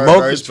we Remote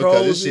perverts because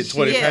controls this and shit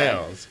 20 shit. Yeah.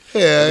 pounds.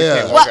 Yeah.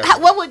 can't What, Okay.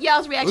 what would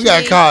y'all's reaction We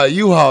gotta be? call a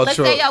U-Haul Let's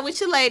truck. say y'all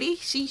with your lady.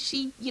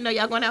 She, you know,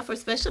 y'all going out for a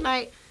special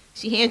night.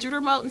 She hands you the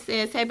remote and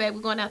says, "Hey, babe,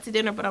 we're going out to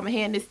dinner, but I'm gonna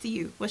hand this to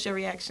you." What's your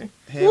reaction?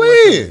 Hand what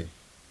to When? me?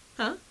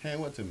 Huh? Hand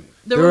what to me?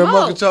 The The remote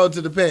remote. control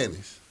to the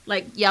panties.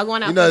 Like y'all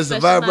going out? You know, for it's a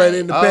special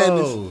vibrating night?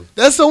 independence. Oh.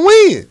 That's a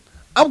win.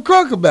 I'm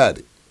crunk about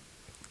it.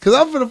 Cause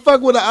I'm finna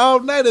fuck with her all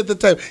night at the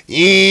table.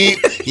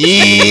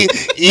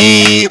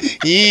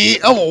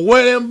 I'm gonna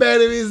wear them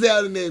batteries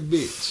out in that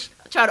bitch.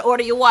 Try to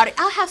order your water.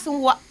 I'll have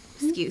some water.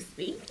 Excuse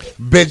me.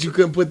 Bet you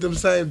couldn't put them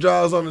same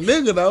drawers on the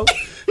nigga though.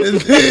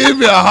 It'd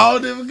be a whole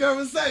different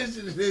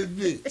conversation in this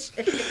bitch.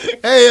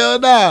 Hell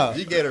nah.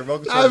 You get her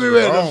vocal I be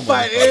ready to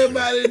fight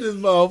everybody in this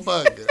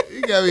motherfucker.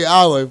 You got me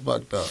always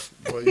fucked up.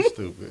 Boy, you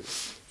stupid.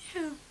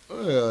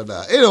 Hell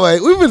nah. Anyway,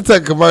 we've been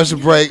taking a commercial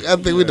break. I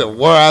think we done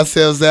wore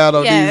ourselves out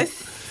on these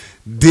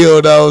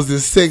dildos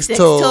and sex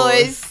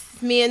toys.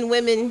 Men,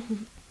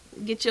 women,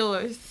 get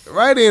yours.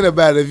 Write in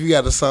about it if you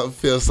got to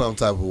feel some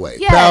type of way.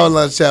 Yes.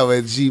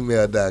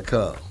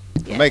 PowerLunchHour@gmail.com.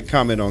 Yes. Make a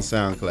comment on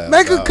SoundCloud.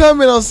 Make a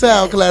comment on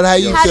SoundCloud how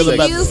you How feel do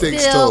about you the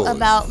sex feel toys.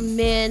 about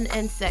men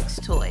and sex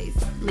toys?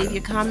 Leave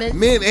your comments.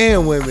 Men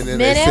and women and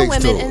Men their and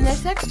sex women toys. and their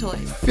sex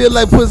toys. Feel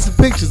like putting some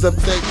pictures up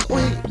there.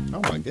 Oh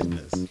my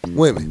goodness.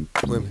 Women.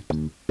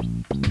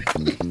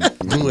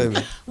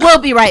 We'll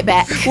be right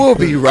back. We'll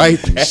be right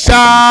back.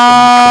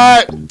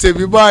 Shot. Tip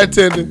your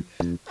bartender.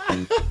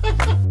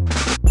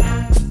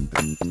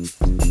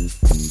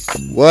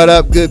 What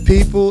up, good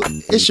people?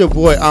 It's your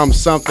boy, I'm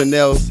Something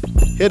Else,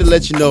 here to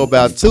let you know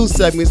about 2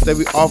 segments that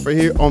we offer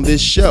here on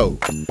this show.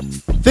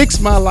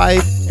 Fix My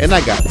Life, and I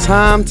Got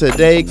Time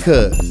Today,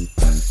 Cuz.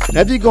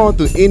 Now, if you're going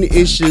through any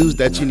issues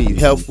that you need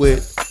help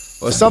with,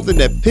 or something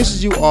that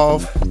pisses you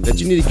off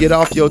that you need to get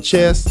off your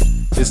chest,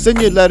 then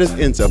send your letters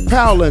into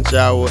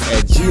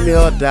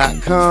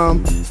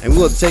powerlunchhour@gmail.com, and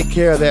we'll take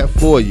care of that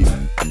for you.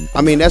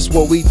 I mean, that's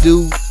what we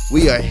do.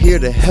 We are here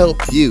to help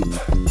you.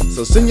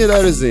 So send your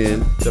letters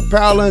in to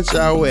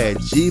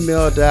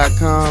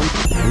powerlunchhour@gmail.com,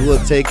 and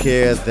we'll take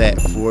care of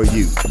that for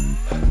you.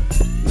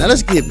 Now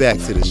let's get back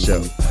to the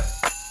show.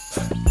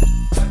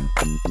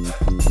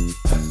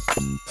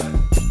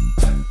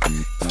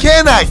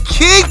 Can I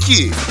kick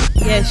it?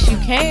 Yes, you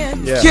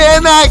can. Yeah.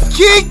 Can I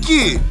kick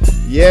it?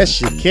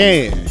 Yes, you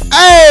can.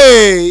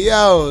 Hey,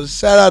 yo,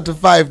 shout out to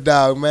Fife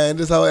Dog, man.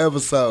 This whole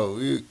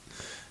episode,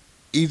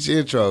 each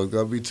intro is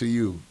going to be to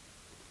you.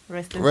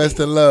 Rest in Rest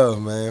peace. in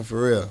love, man,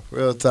 for real.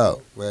 Real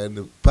talk, man,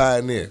 the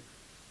pioneer.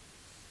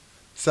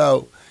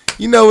 So,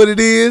 you know what it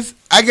is.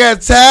 I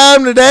got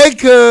time today,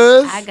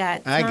 cuz. I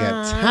got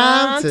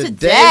time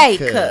today,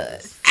 today,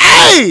 cuz.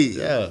 Hey!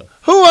 Yeah.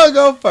 Who want to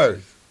go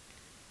first?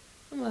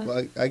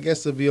 Well, I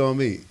guess it'll be on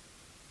me.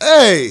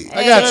 Hey.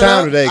 I got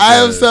time today, I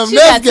have cuz. something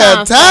You else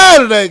got got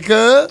time today,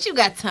 cuz. What you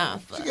got time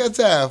for? What you got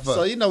time for?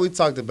 So, you know, we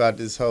talked about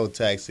this whole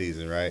tax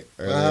season, right?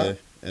 Earlier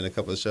in a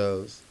couple of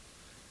shows.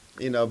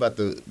 You know, about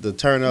the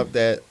turn up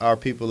that our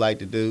people like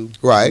to do.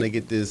 Right. When they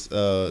get this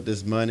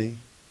this money.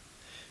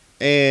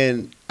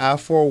 And I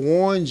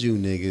forewarned you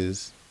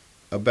niggas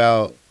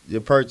about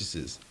your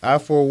purchases. I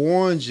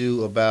forewarned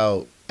you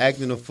about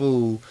acting a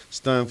fool,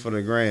 stunning for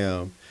the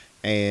gram.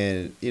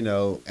 And, you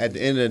know, at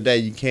the end of the day,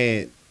 you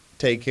can't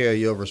take care of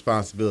your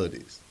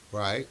responsibilities.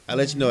 Right. I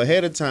let you know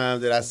ahead of time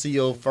that I see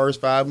your first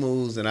 5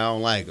 moves and I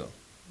don't like them.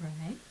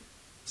 Right.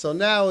 So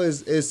now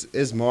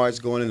it's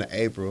March going into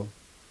April,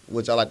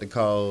 which I like to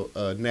call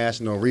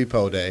National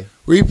Repo Day.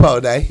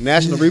 Repo Day.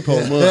 National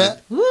Repo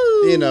Month. Woo.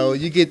 You know,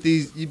 you get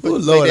these. You Oh,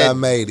 make Lord, that, I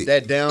made it.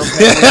 That down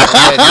payment.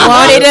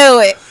 Won't he do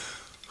it?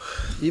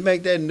 You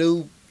make get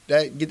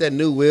that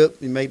new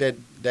whip. You make that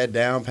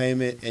down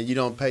payment, and you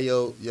don't pay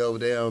your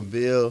damn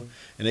bill,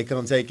 and they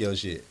come take your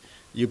shit.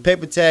 Your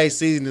paper tag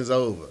season is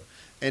over.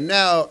 And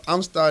now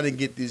I'm starting to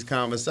get these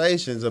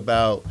conversations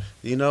about,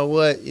 you know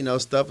what,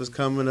 stuff is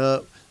coming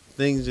up,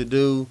 things to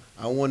do.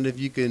 I wonder if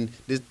you can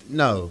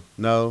no.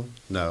 I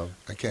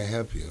can't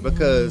help you.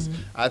 Because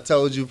I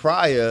told you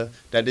prior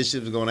that this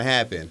shit was going to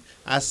happen.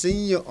 I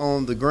seen you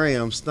on the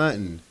gram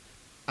stunting.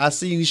 I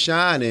see you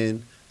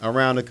shining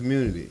around the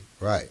community.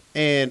 Right.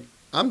 And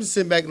I'm just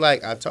sitting back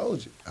like, I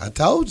told you. I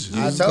told you.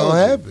 I It's told going to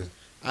you. happen.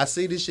 I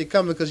see this shit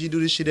coming because you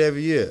do this shit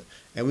every year.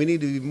 And we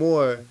need to be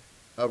more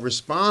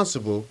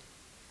responsible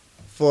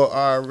for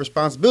our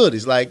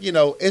responsibilities. Like,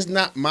 it's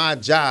not my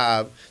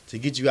job to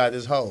get you out of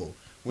this hole.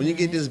 When you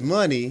get this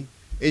money,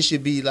 it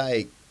should be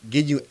like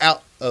getting you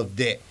out of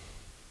debt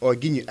or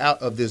getting you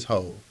out of this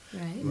hole.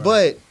 Right.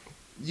 But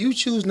you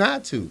choose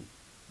not to.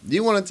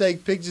 You want to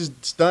take pictures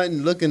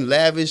stunting, looking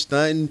lavish,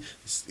 stunting,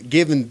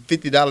 giving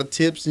 $50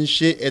 tips and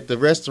shit at the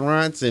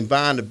restaurants and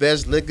buying the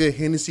best liquor,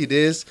 Hennessy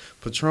this,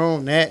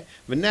 Patron that.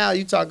 But now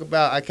you talk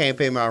about I can't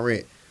pay my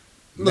rent.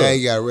 Now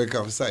you got a real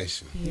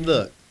conversation.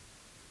 Look,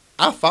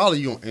 I follow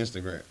you on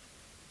Instagram.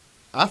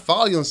 I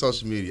follow you on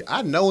social media.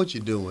 I know what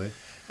you're doing.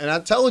 And I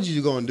told you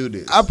you're going to do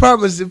this. I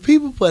promise if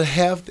people put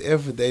half the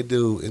effort they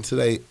do into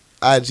their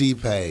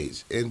IG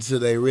page, into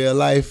their real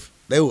life,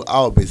 they will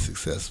all be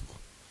successful.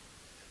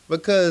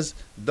 Because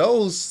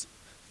those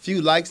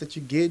few likes that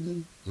you're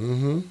getting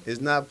Mm-hmm.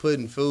 is not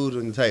putting food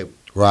on the table.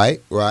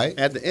 Right.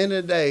 At the end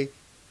of the day,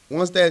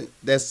 once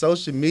that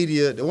social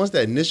media, once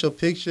that initial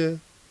picture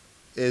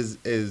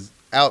is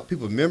out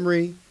people's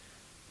memory,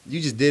 you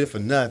just did it for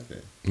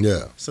nothing.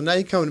 Yeah. So now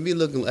you coming to me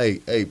looking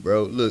like, hey,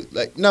 bro, look,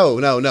 like, no,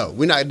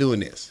 we're not doing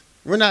this.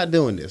 We're not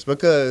doing this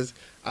because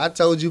I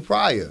told you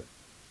prior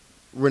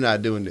we're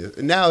not doing this.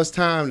 And now it's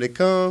time to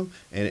come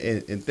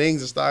and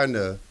things are starting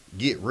to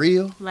get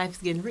real. Life's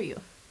getting real.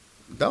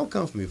 Don't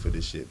come for me for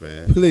this shit,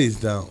 man. Please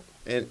don't.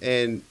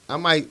 And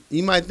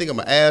you might think I'm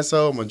an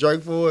asshole, I'm a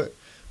jerk for it,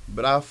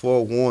 but I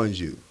forewarned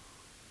you.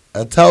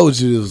 I told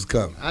you this was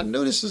coming. I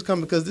knew this was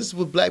coming because this is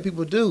what black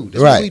people do.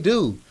 That's Right. what we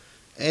do.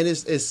 And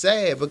it's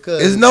sad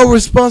because It's no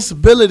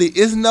responsibility.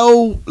 It's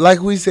no,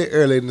 like we said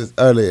earlier in this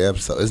earlier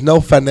episode, it's no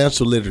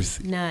financial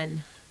literacy.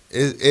 None.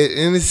 And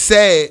it's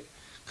sad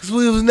because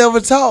we was never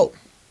taught.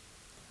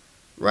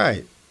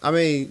 right. I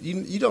mean,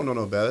 you don't know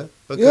no better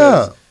because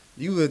Yeah.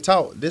 you were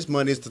taught this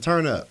money is to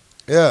turn up.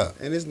 Yeah.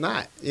 And it's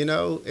not, you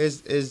know,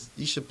 it's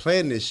you should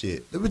plan this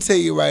shit. Let me tell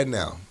you right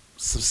now,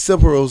 some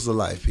simple rules of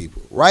life,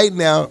 people. Right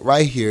now,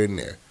 right here and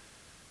there.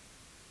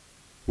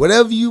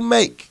 Whatever you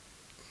make,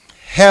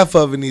 half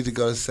of it needs to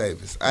go to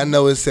savings. I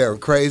know it sounds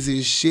crazy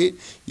as shit.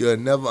 You'll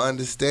never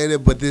understand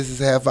it, but this is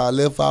half I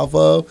live off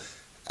of.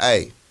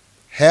 Hey,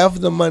 half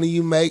of the money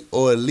you make,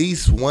 or at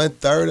least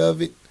 1/3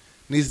 of it,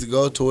 needs to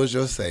go towards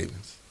your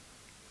savings.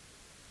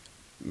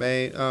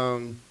 Man,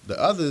 the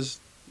others,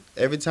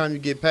 every time you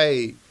get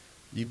paid,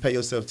 you pay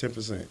yourself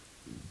 10%.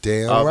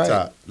 Damn Off right.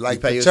 top. Like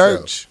You pay the yourself.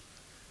 church.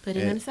 Put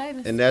it in the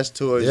savings. And that's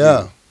towards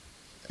Yeah.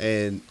 you.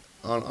 And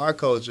on our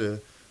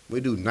culture, we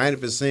do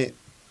 90%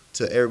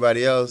 to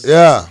everybody else.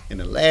 Yeah. And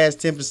the last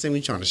 10%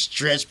 we trying to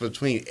stretch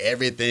between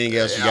everything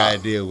else you Yeah. gotta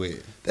deal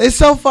with. They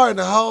so far in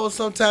the hole,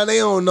 sometimes they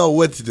don't know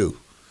what to do.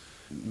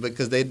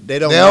 Because they don't They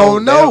know.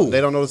 don't know.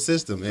 They don't know the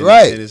system. And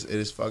Right. It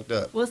is fucked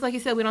up. Well, it's like you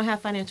said, we don't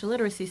have financial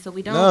literacy, so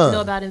we don't No.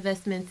 know about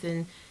investments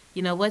and,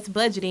 you know, what's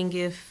budgeting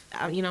if,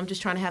 you know, I'm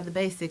just trying to have the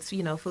basics,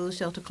 you know, food,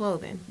 shelter,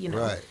 clothing, you know.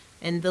 Right.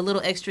 And the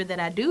little extra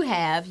that I do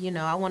have, you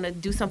know, I want to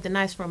do something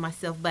nice for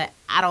myself, but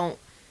I don't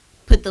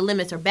put the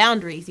limits or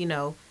boundaries, you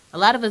know. A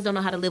lot of us don't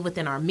know how to live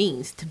within our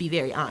means, to be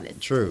very honest.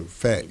 True.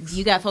 Facts.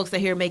 You got folks out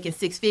here making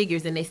 6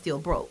 figures and they still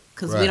broke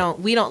because Right.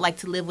 we don't like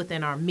to live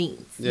within our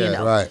means. Yeah, you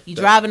know, right. You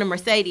driving a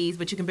Mercedes,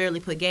 but you can barely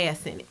put gas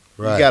in it.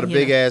 Right. You got a You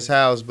big know. ass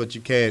house, but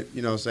you can't,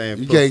 you know what I'm saying,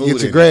 You put can't food get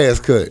your in grass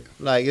cut. it.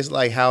 Like, it's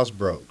like house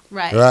broke.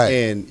 Right. Right.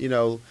 And, you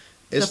know,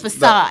 it's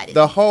facade.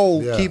 The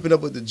whole Yeah. keeping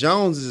up with the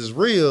Joneses is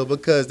real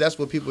because that's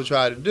what people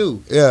try to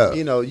do. Yeah.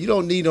 You know, you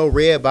don't need no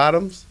red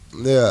bottoms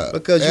Yeah.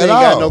 because you At ain't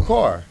got all. no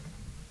car.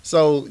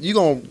 So you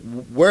gonna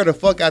wear the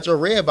fuck out your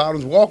red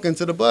bottoms walking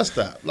to the bus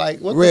stop. Like,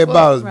 what Red the fuck?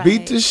 bottoms Right.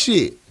 beat the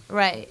shit.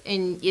 Right.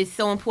 And it's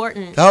so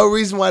important. The whole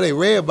reason why they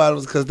red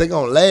bottoms because they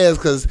gonna last.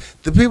 Because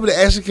the people that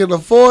actually can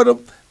afford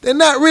them, they're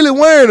not really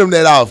wearing them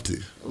that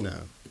often. No.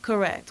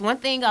 Correct. One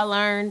thing I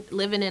learned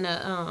living in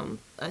a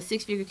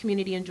 6-figure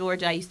community in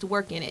Georgia, I used to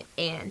work in it,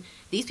 and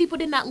these people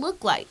did not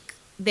look like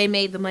they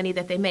made the money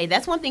that they made.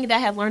 That's one thing that I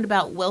have learned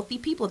about wealthy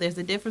people. There's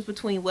a difference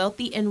between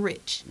wealthy and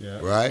rich. Yeah.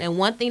 Right. And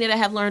one thing that I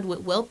have learned with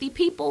wealthy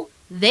people,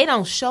 they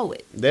don't show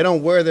it. They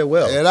don't wear their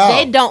wealth. At all.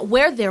 They don't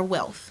wear their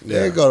wealth.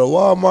 They go to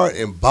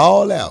Walmart and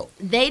ball out.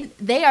 They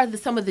are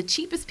some of the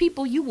cheapest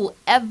people you will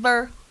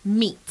ever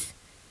meet.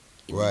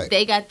 Right.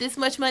 They got this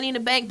much money in the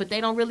bank, but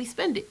they don't really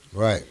spend it.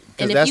 Right.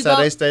 Because if that's you how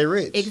go- they stay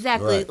rich.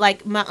 Exactly. Right.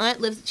 Like my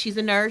aunt lives, she's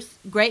a nurse,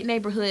 great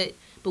neighborhood.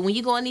 But when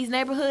you go in these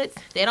neighborhoods,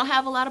 they don't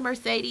have a lot of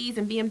Mercedes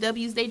and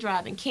BMWs. They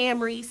driving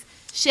Camrys,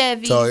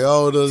 Chevys,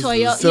 Toyotas,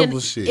 Toyota, simple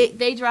shit.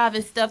 They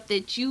driving stuff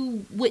that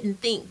you wouldn't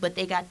think, but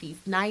they got these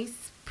nice,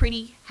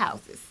 pretty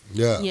houses.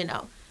 Yeah. You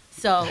know,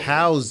 so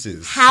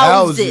Houses.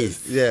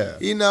 houses. Yeah.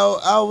 You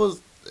know,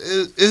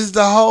 it's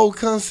the whole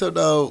concept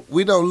of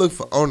we don't look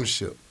for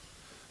ownership.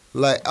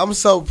 Like, I'm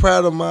so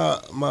proud of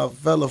my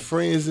fellow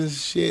friends and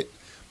shit.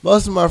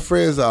 Most of my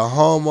friends are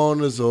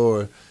homeowners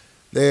or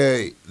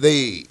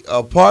they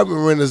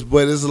apartment renters,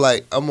 but it's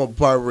like I'm an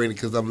apartment renter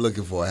because I'm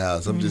looking for a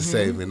house. I'm just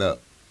saving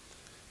up.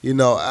 You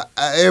know,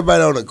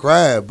 everybody on the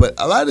grind, but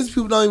a lot of these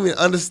people don't even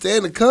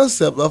understand the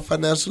concept of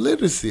financial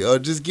literacy or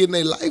just getting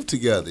their life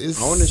together.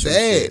 It's Ownership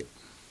sad. shit.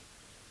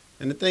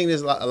 And the thing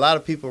is, a lot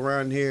of people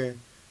around here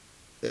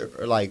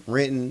are like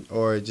renting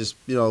or just,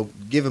 you know,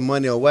 giving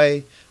money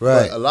away.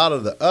 Right. But a lot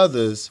of the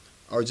others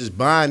are just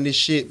buying this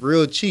shit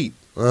real cheap,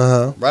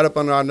 Uh-huh. right up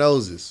under our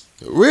noses.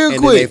 Real And then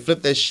quick, they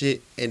flip that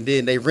shit and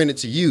then they rent it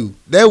to you.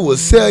 they will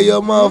sell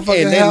your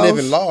motherfucking And they house.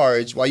 living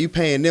large while you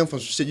paying them for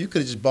some shit you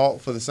could have just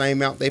bought for the same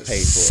amount they paid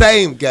for.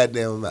 Same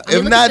goddamn amount, I mean,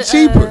 if look not at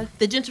cheaper.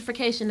 the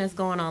gentrification that's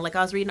going on. Like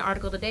I was reading an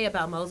article today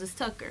about Moses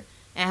Tucker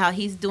and how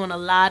he's doing a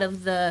lot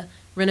of the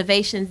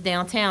renovations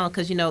downtown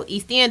because, you know,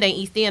 East End ain't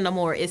East End no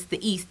more. It's the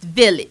East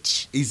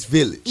Village. East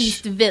Village.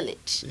 East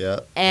Village.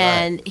 Yeah.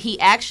 And he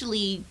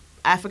actually,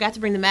 I forgot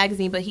to bring the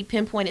magazine, but he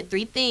pinpointed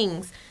 3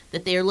 things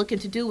that they're looking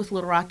to do with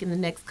Little Rock in the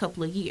next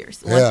couple of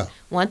years. Yeah.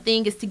 One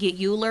thing is to get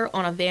Euler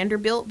on a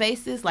Vanderbilt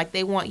basis. Like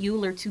they want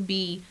Euler to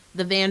be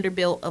the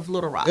Vanderbilt of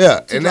Little Rock.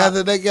 Yeah, To and drop-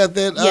 after they got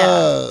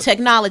that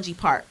technology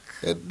park.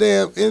 that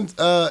damn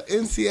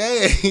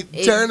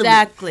NCAA tournament.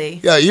 Exactly.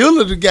 Yeah,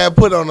 you the guy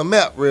put on the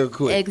map real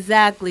quick.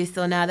 Exactly.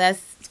 So now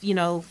that's, you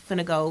know,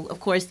 finna go, of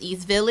course,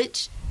 East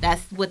Village,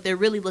 That's what they're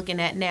really looking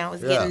at now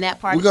is getting that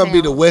part. We're gonna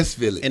be the West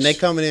Village, And they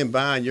coming in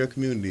buying your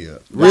community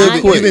up. real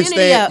quick.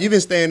 You've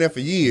been staying there for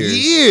years.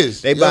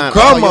 Years. They Your buying all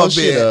grandma your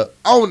shit been up.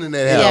 owning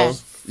that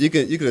house.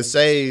 Yes. You could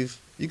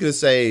have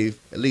saved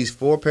at least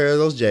 4 pairs of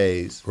those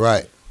J's,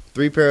 Right.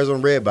 3 pairs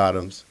on red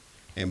bottoms,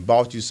 and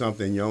bought you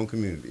something in your own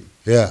community,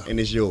 Yeah. and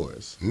it's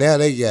yours. Now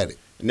they got it.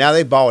 Now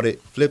they bought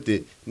it, flipped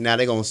it. Now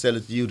they gonna sell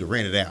it to you to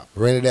rent it out.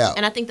 Rent it out.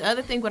 And I think the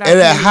other thing with our At a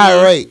community,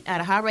 high rate.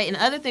 At a high rate. And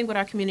the other thing with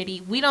our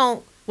community, we're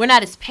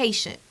not as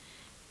patient.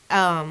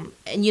 And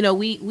you know,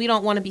 we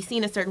don't want to be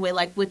seen a certain way.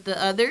 Like with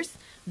the others,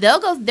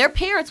 their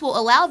parents will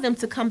allow them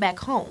to come back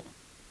home.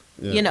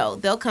 Yeah. You know,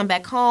 they'll come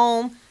back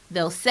home,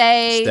 they'll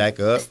say Stack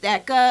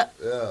up.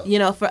 Yeah. You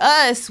know, for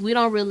us, we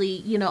don't really,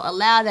 you know,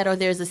 allow that, or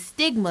there's a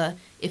stigma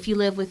if you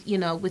live with, you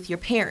know, with your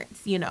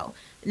parents, you know.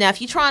 Now,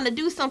 if you're trying to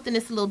do something,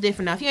 it's a little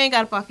different. Now, if you ain't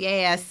got up off your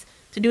ass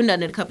to do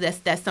nothing in a couple,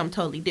 that's something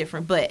totally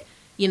different. But,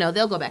 you know,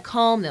 they'll go back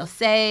home, they'll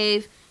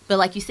save. But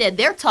like you said,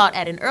 they're taught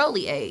at an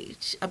early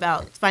age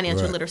about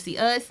financial Right. literacy.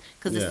 Us,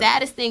 because the Yeah.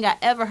 saddest thing I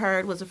ever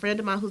heard was a friend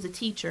of mine who's a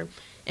teacher,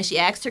 and she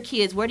asked her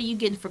kids, "What are you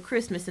getting for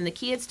Christmas?" And the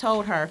kids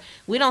told her,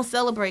 "We don't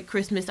celebrate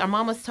Christmas. Our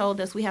mamas told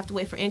us we have to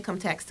wait for income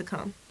tax to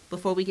come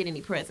before we get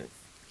any presents."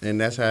 And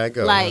that's how it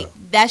goes. Like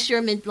that's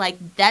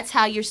that's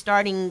how you're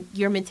starting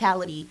your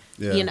mentality.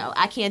 Yeah. You know,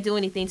 I can't do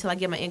anything till I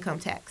get my income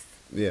tax.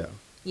 Yeah.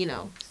 You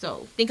know,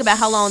 so think about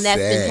how long that's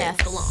been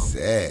passed along.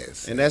 Sad.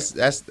 And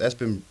that's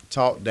been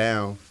taught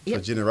down for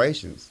Yep.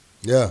 generations.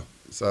 Yeah.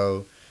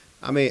 So,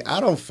 I mean, I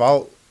don't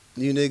fault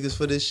you niggas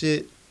for this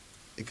shit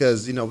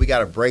because, you know, we got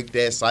to break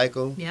that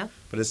cycle. Yeah.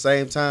 But at the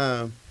same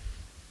time,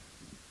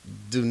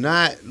 do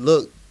not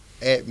look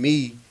at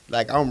me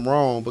like I'm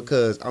wrong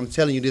because I'm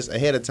telling you this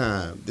ahead of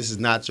time. This is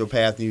not your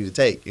path you need to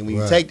take. And when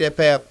you Right. take that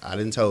path, I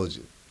didn't told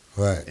you.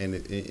 Right.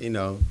 And, you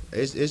know,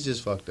 it's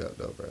just fucked up,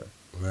 though, bro.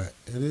 Right.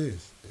 It is.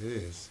 It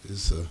is.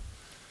 It's a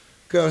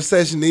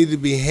conversation need to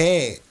be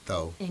had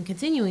though, And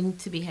continuing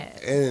to be had.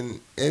 and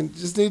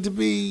just need to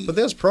be But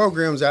there's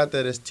programs out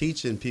there that's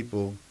teaching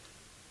people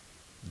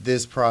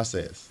this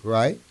process.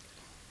 right.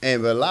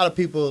 But a lot of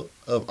people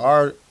of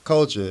our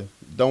culture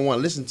don't want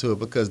to listen to it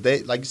because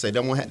they, like you say, they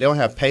don't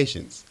have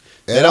patience.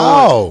 They At don't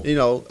all. Want, you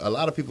know, a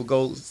lot of people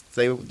go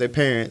stay with their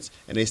parents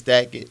and they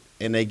stack it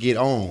and they get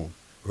on.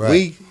 Right.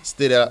 We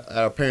sit at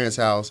our parents'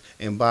 house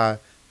and buy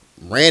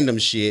random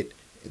shit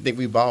and think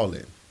we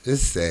balling.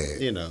 It's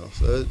sad. You know,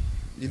 so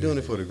you're doing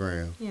it for the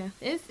gram. Yeah,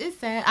 it's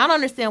sad. I don't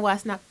understand why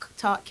it's not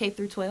taught K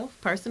through 12.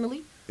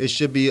 Personally, It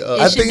should be.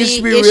 I should think it be-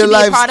 should be it should real be a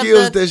life part of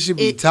skills the- that should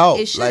be it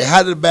taught. should. Like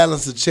how to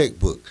balance a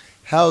checkbook,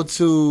 how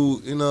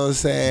to, you know what I'm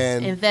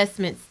saying,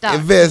 investment, stocks,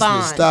 investment,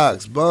 bonds,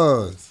 stocks,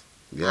 bonds.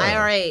 Yeah,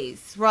 IRAs,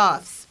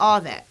 Roths,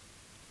 all that.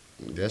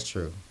 that's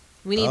true.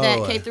 We need Oh, that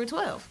wow. K through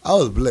 12. I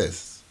was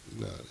blessed.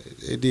 You know,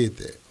 they did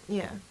that.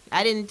 Yeah,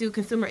 I didn't do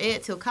consumer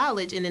ed till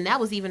college, and then that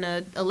was even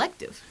a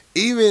elective.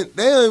 Even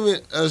they don't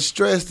even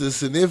stress the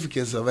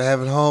significance of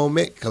having home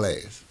ec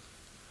class.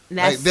 And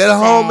Like that's that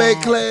home ec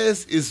sad.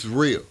 class is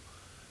real.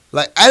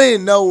 Like I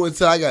didn't know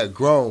until I got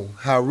grown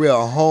how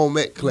real a home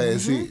ec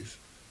class Mm-hmm. is.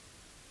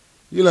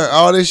 You learn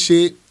all this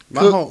shit.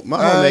 My cook, home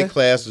iron. ec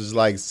class was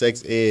like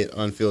sex ed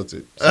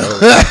unfiltered.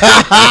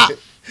 So,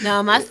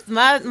 No, my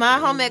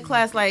home ec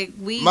class, like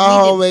we My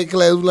we home ec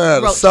class, we learn how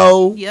to wrote-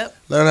 sew, Yep.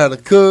 learn how to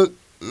cook,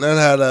 learn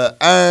how to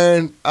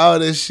iron, all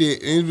this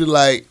shit. And it'd be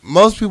like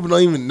most people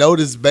don't even know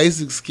this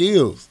basic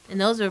skills. And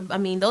those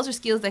are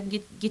skills that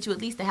can get you at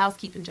least a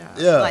housekeeping job.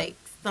 Yeah. Like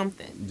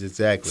something.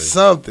 exactly.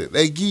 Something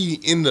they give you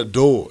in the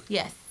door.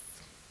 Yes.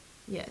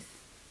 Yes.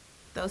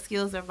 Those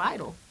skills are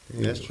vital.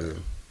 That's true.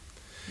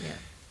 Yeah.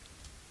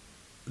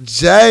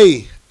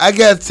 Jay, I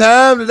got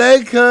time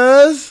today,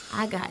 cuz.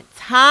 I got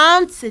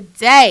time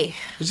today.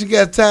 What you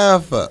got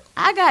time for?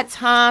 I got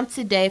time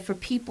today for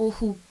people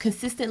who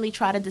consistently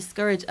try to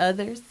discourage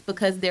others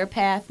because their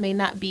path may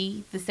not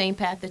be the same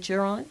path that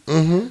you're on.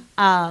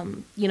 Mm-hmm.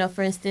 You know,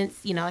 for instance,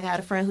 you know, I had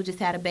a friend who just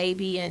had a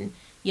baby and,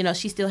 you know,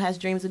 she still has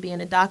dreams of being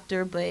a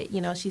doctor, but,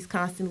 you know, she's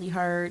constantly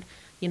heard,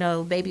 you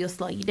know, baby will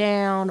slow you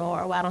down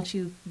or why don't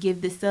you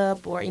give this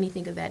up or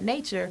anything of that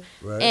nature.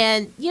 Right.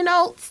 And, you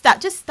know,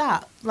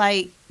 stop.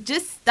 Like,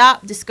 just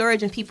stop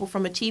discouraging people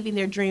from achieving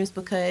their dreams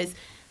because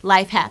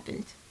life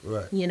happened.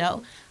 Right. You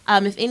know,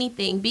 if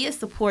anything, be a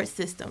support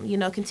system. You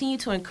know, continue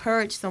to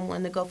encourage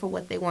someone to go for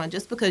what they want.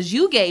 Just because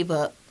you gave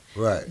up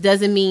Right.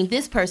 doesn't mean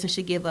this person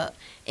should give up.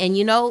 And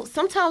you know,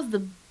 sometimes the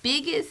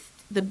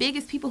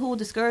biggest people who will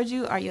discourage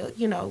you are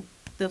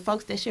the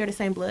folks that share the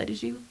same blood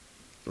as you.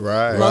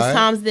 Right. Most Right.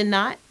 times than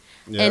not.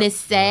 Yeah. And it's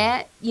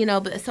sad, you know,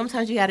 but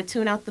sometimes you got to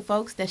tune out the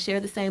folks that share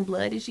the same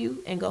blood as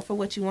you and go for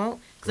what you want.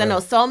 Because I know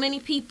Right. so many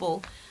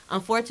people,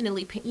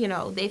 unfortunately, you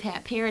know, they've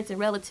had parents and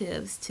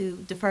relatives to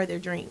defer their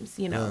dreams,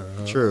 you know.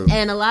 Uh-huh. True.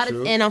 And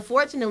True.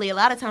 unfortunately, a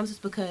lot of times it's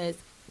because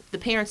the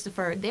parents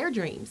deferred their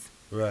dreams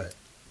Right.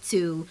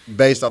 to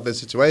Based off the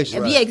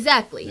situation. yeah,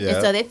 exactly. Yeah.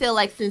 And so they feel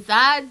like since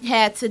I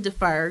had to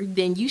defer,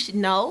 then you should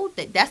know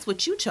that that's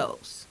what you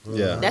chose.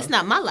 Yeah. That's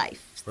not my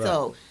life. Right.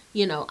 So,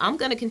 you know, I'm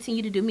gonna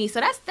continue to do me.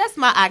 So that's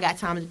my I got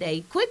time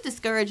today. Quit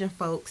discouraging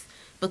folks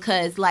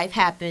because life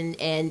happened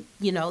and,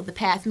 the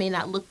path may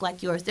not look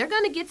like yours. They're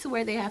going to get to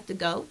where they have to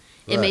go.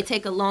 It may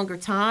take a longer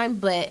time,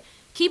 but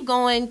keep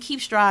going, keep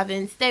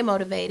striving, stay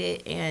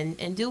motivated,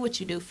 and do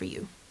what you do for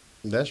you.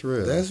 That's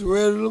real. That's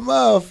real to the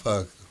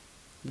motherfucker.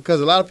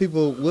 Because a lot of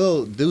people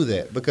will do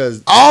that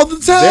because all the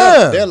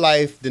time their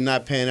life did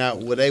not pan out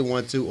what they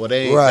want to, or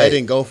they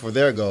didn't go for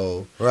their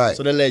goal. Right.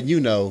 So they're letting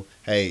you know,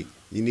 hey,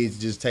 you need to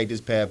just take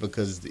this path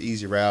because it's the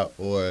easy route,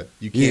 or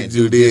you can't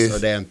do this or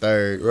that and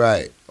third.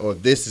 Right. Or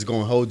if this is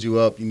going to hold you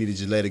up, you need to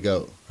just let it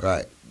go.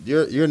 Right.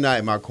 You're not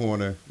in my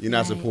corner. You're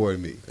not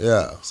supporting me.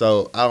 Yeah.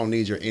 So I don't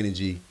need your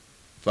energy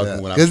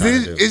fucking what I'm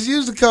trying to do. It's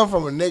usually come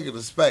from a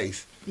negative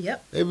space.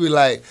 Yep. They be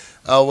like,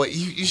 oh, well,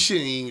 you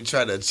shouldn't even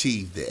try to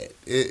achieve that.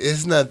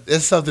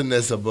 It's something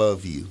that's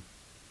above you.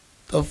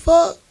 The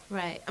fuck?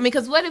 Right. I mean,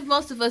 because what if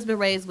most of us been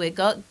raised with,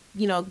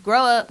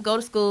 grow up, go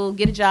to school,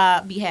 get a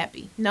job, be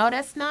happy. No,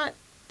 that's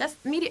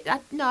immediate.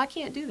 I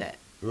can't do that.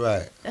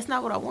 Right. That's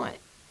not what I want.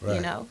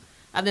 Right.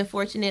 I've been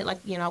fortunate,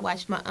 I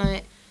watched my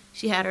aunt.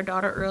 She had her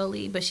daughter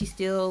early, but she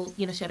still,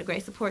 she had a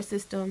great support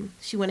system.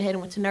 She went ahead and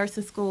went to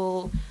nursing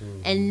school,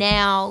 and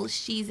now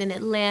she's in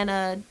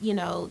Atlanta.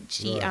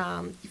 She,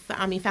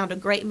 found a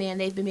great man.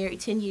 They've been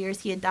married 10 years.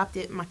 He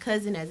adopted my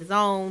cousin as his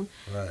own.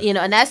 Right.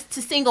 And that's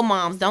to single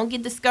moms. Don't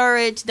get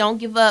discouraged. Don't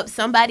give up.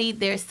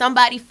 There's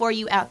somebody for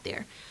you out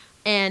there,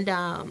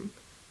 and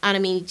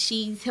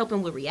she's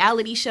helping with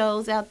reality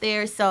shows out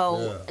there.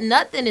 So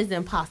nothing is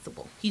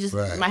impossible. You just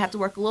might have to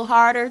work a little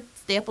harder.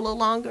 Stay up a little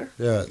longer.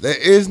 Yeah, there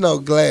is no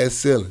glass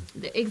ceiling.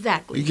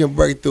 Exactly. You can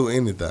break through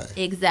anything.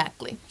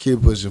 Exactly.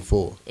 Keep pushing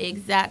forward.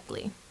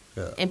 Exactly.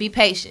 Yeah. And be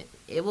patient.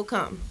 It will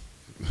come.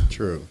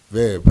 True.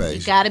 Very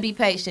patient. You got to be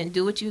patient.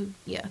 Do what you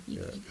got to be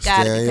patient.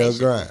 Stay on your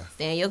grind.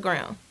 Stay on your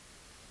ground.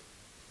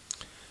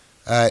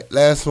 All right,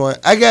 last one.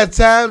 I got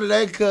time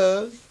today,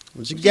 cuz.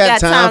 What you got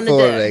time for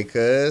today,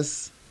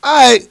 cuz?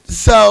 All right,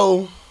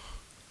 so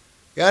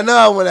y'all know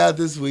I went out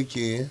this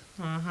weekend.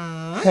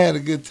 Had a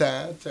good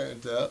time,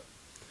 turned up.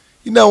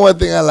 You know one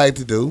thing I like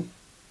to do?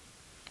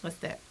 What's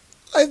that?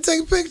 I like to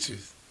take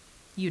pictures.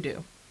 You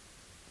do.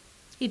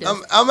 He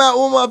does. I'm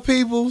out with my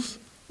peoples.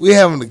 We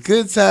having a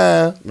good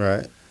time.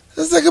 Right.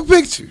 Let's take a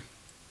picture.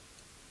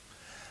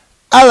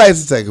 I like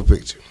to take a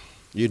picture.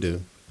 You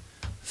do.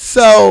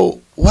 So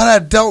what I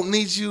don't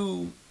need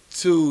you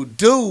to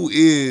do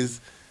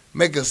is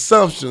make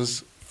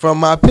assumptions from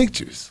my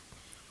pictures.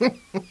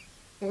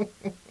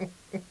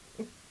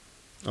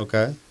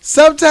 Okay.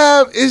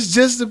 Sometimes it's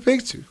just a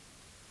picture.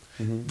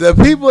 The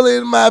people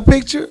in my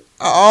picture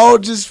are all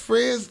just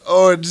friends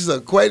or just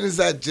acquaintances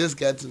I just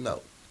got to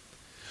know.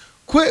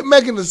 Quit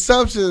making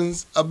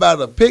assumptions about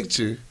a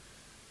picture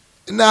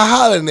and not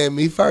hollering at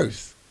me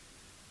first.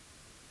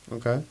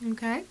 Okay.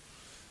 Okay.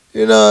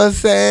 You know what I'm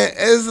saying?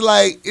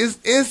 It's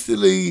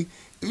instantly,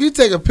 if you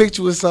take a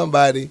picture with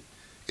somebody,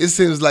 it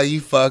seems like you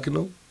fucking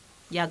them.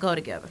 Y'all go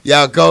together.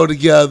 Y'all got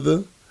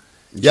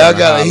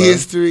a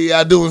history.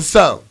 Y'all doing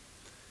something.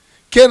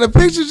 Can a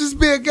picture just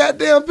be a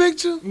goddamn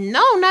picture?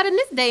 No, not in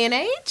this day and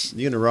age.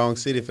 You in the wrong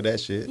city for that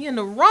shit. You in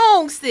the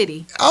wrong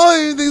city. I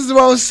don't even think it's the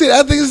wrong city.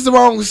 I think it's the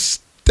wrong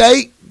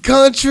state,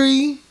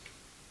 country.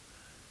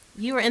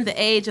 You were in the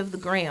age of the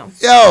gram.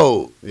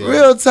 Yo,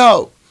 real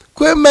talk.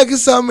 Quit making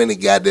so many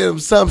goddamn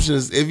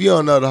assumptions if you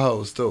don't know the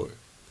whole story.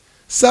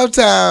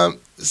 Sometimes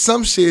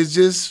some shit is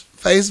just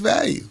face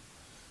value.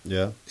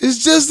 Yeah.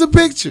 It's just a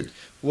picture.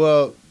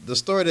 Well, the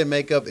story they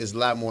make up is a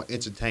lot more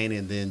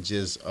entertaining than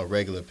just a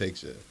regular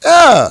picture.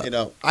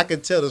 Yeah. I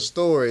could tell the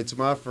story to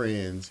my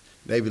friends.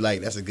 They be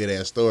like, that's a good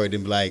ass story.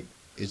 Then be like,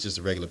 it's just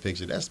a regular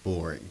picture. That's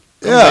boring.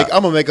 I'm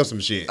going to make up some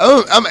shit.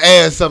 I'm going to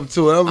add something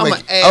to it. I'm going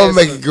to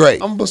make it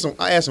great. I'm going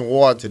to add some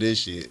water to this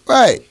shit.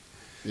 Right.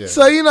 Yeah.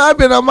 So, I've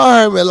been on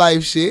my hermit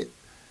life shit.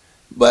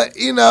 But,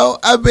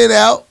 I've been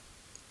out.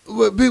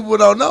 What people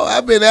don't know,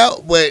 I've been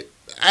out, but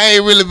I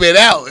ain't really been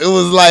out. It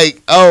was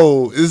like,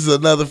 oh, this is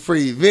another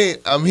free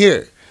event. I'm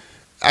here.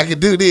 I can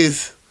do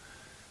this.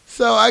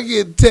 So I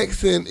get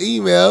texts and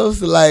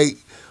emails like,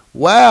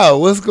 wow,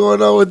 what's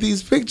going on with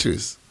these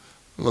pictures?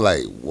 I'm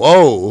like,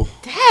 whoa.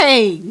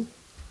 Dang.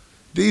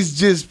 These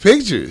just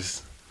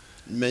pictures.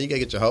 Man, you got to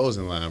get your hoes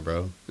in line,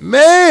 bro.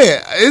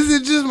 Man, is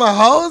it just my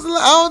hoes in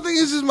line? I don't think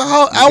it's just my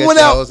hoes.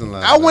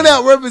 I went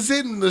out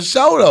representing the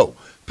show, though.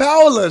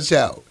 Power Lunch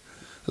out.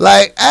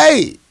 Like,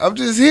 hey, I'm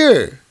just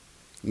here.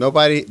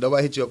 Nobody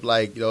hit you up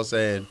like, you know what I'm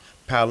saying,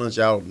 Power Lunch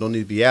out, don't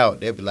need to be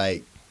out. They'll be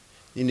like,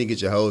 you need to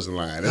get your hoes in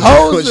line.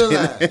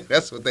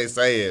 That's what they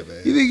saying,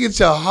 man. You need to get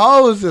your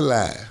hoes in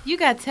line. You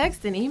got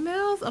text and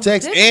emails?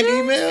 Text and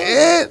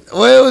emails? It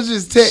was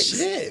just text.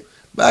 Shit.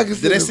 But did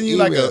they send you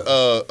like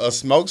a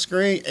smoke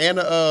screen and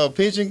a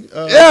pigeon?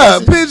 A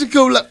pigeon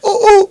coop like,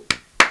 ooh.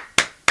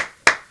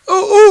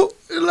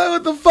 Like,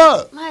 what the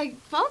fuck? Like,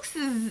 folks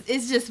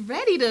is just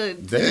ready to.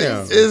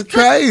 Damn. It's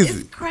crazy.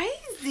 It's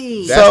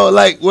crazy. So,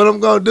 like, what I'm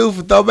going to do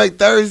for Throwback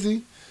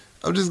Thursday,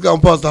 I'm just going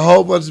to post a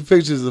whole bunch of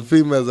pictures of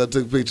females I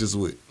took pictures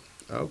with.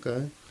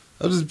 Okay.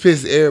 I'm just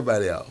pissing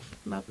everybody off.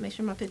 Make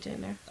sure my picture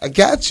in there. I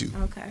got you.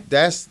 Okay.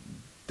 That's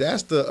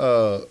That's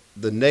the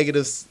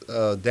negative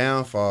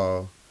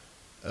downfall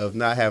of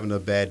not having a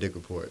bad dick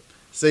report.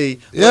 See,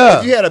 Yeah.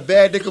 if you had a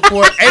bad dick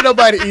report, ain't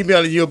nobody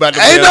emailing you about the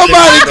Ain't damn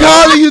nobody pictures, bro.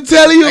 calling you,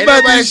 telling you Ain't about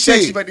nobody this text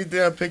you shit. about these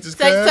damn pictures.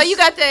 So you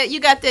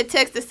got that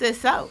text that says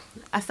so.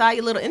 I saw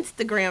your little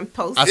Instagram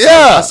post.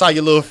 Yeah. I saw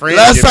your little friend.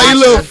 I saw you your know.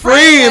 little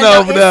friend on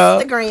over there.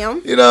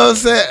 Instagram. You know what I'm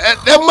saying?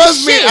 That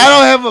must mean shit. I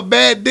don't have a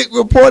bad dick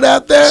report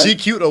out there. She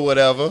cute or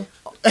whatever.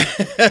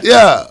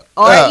 Yeah.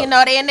 Or,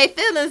 yeah. they in their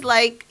feelings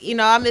like,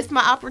 I missed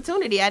my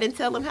opportunity. I didn't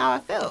tell them how I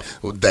felt.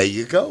 Well, there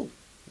you go.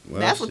 Well,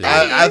 That's what shit.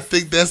 that I is.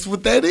 think that's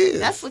what that is.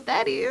 That's what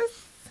that is.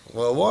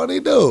 Well, won't he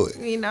do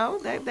it?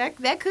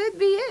 That could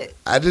be it.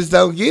 I just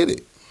don't get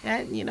it.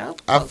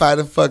 I find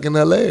it fucking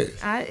hilarious.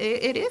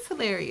 It is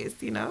hilarious,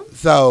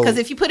 So, Because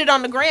if you put it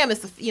on the gram,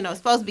 it's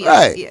supposed to be,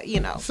 Right.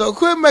 So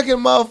quit making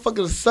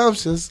motherfucking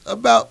assumptions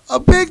about a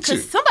picture.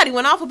 Because somebody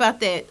went off about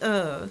that.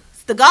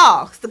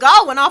 Stegall.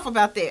 Stegall went off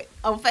about that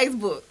on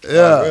Facebook. Yeah.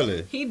 Oh,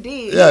 really? He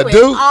did. Yeah, he went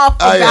Duke. off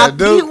Oh, yeah, about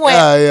Duke. He went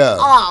Yeah.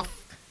 off.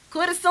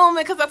 Quit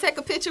assuming because I take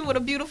a picture with a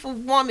beautiful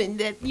woman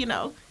that, he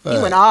Right.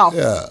 went off.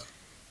 Yeah.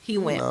 He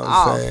went You know what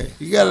off. I'm saying?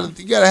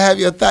 You gotta have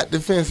your thought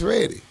defense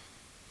ready.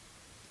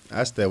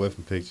 I stay away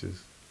from pictures.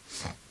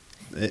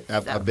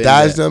 I've been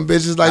Dodge there. them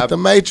bitches like I- the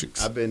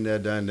Matrix. I've been there,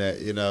 done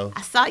that.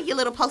 I saw your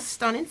little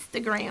post on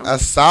Instagram. I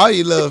saw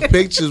you little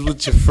pictures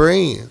with your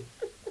friend.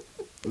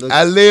 Look,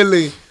 I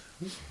literally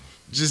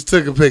just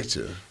took a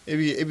picture.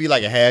 it'd be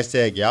like a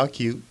hashtag. Y'all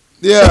cute.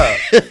 Yeah.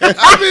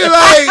 I be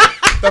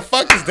like, The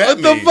fuck is that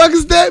what the fuck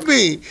does that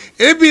mean?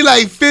 It'd be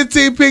like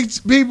 15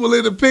 people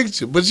in the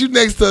picture, but you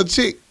next to a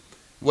chick.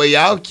 Well,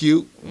 y'all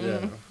cute.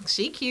 Yeah.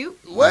 She cute.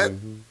 What?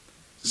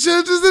 She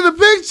was just in the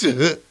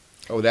picture.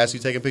 Oh, that's who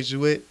you taking pictures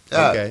with?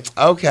 Okay.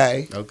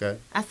 Okay.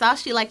 I saw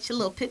she liked your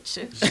little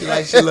picture. She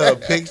likes your little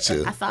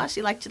picture. I saw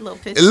she liked your little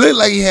It picture. looked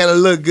like you had a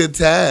little good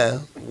time.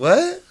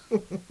 What?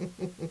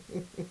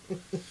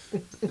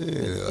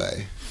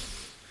 Anyway.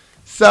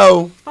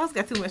 So, Folks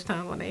got too much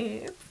time on their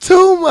hands.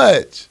 too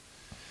much.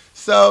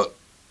 So,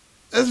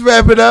 let's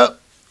wrap it up.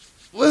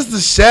 What's the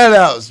shout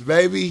outs,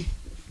 baby?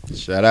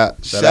 Shout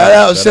out. Shout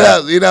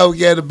out. You know, we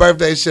had the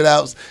birthday shout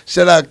outs.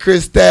 Shout out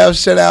Chris Staff.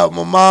 Shout out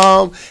my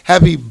mom.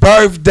 Happy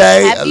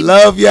birthday. I Happy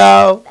love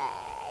y'all.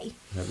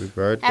 Happy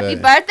birthday. Happy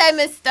birthday,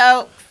 Miss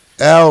Stokes.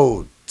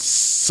 Oh,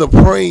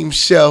 Supreme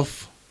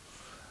Chef.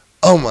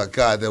 Oh my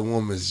God, that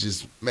woman's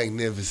just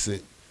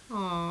magnificent.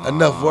 Aww.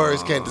 Enough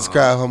words can't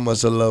describe how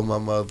much I love my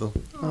mother.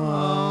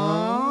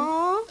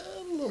 Aww.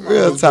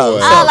 Real talk.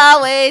 I'll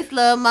always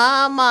love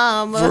my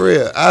mama. For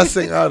real. I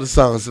sing all the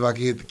songs if I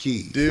can hit the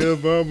key. Dear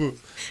mama.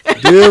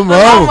 Dear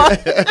mama.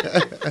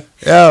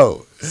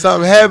 Yo,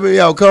 something happened,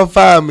 yo, come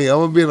find me. I'm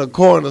going to be in a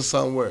corner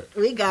somewhere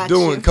We got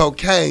doing you.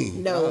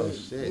 cocaine. No, Oh,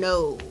 shit.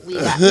 no, we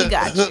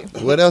got you.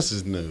 What else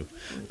is new?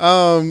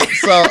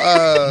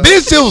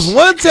 Bitch, it was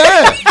one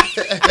time.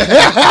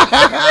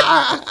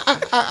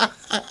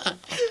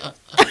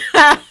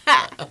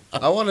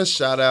 I want to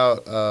shout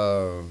out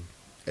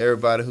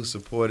everybody who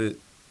supported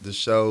the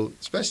show,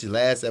 especially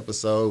last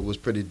episode was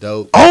pretty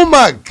dope. Oh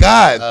my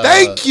God,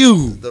 thank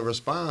you. The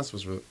response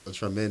was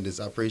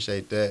tremendous. I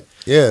appreciate that.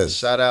 Yes.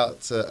 Shout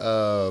out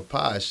to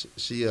Posh.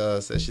 She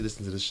said she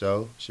listened to the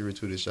show. She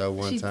retweeted the show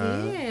one She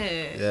time.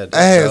 did. Yeah, I that's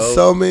had dope.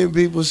 so many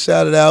people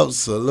shouted out.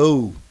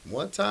 Salute.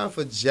 One time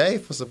for Jay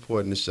for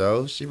supporting the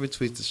show. She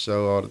retweets the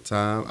show all the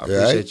time. I Right.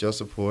 appreciate your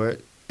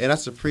support. And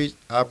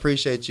I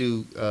appreciate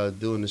you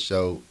doing the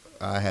show.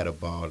 I had a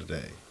ball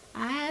today.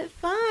 I had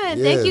fun. Yes.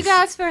 Thank you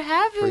guys for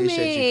having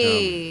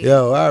Appreciate me.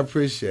 Yo, I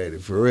appreciate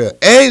it, for real.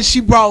 And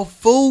she brought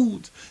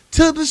food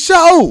to the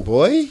show.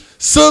 Boy,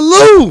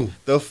 Salute.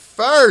 the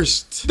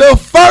first. The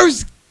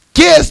first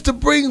guest to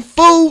bring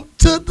food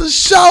to the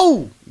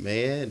show.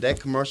 Man, that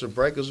commercial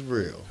break was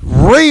real.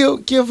 Real.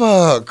 Give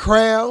her a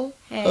crown,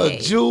 Hey.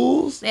 her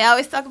jewels. They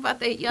always talk about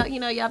that.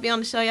 Y'all be on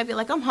the show. Y'all be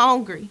like, I'm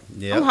hungry.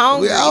 Yep. I'm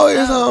hungry. We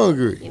always So,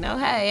 hungry.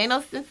 Hey, ain't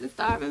no sense in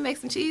starving. Make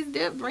some cheese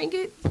dip. Bring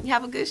it. You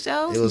have a good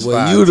show. It was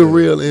Well, fire, you the too.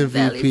 real Belly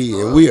MVP,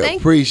 full. and we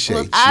Thank- appreciate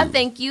well, you. I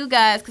thank you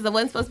guys because I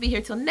wasn't supposed to be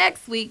here till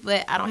next week,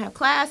 but I don't have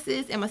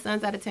classes and my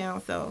son's out of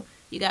town, so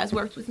you guys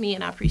worked with me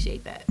and I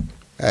appreciate that.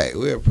 Hey,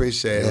 we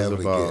appreciate It was having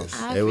a a ball. guest.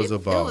 It was a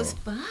ball. It was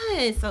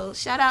fun. So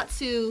shout out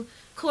to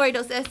Corey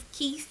Dos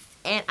Keys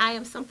and I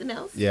Am Something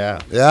Else. Yeah.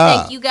 Yeah.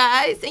 Thank you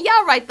guys, and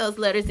y'all write those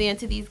letters in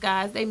to these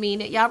guys. They mean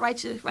it. Y'all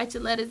write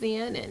your letters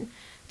in, and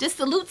just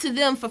salute to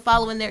them for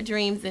following their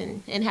dreams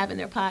and having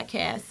their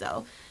podcast.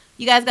 So,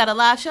 you guys got a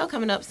live show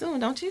coming up soon,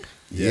 don't you?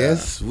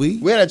 Yes, we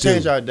We had to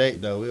change do. our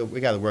date though. We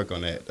got to work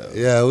on that though.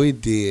 Yeah, we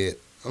did.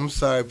 I'm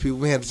sorry, people.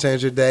 We had to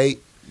change our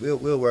date.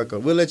 We'll work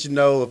on. We'll let you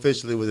know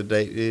officially what the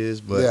date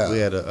is, but Yeah. we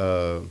had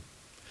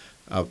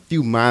a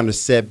few minor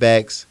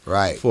setbacks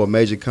Right. for a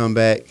major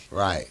comeback,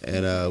 Right.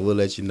 and we'll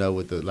let you know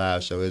what the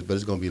live show is. But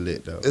it's gonna be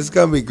lit though. It's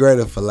going to be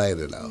greater for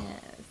later, though.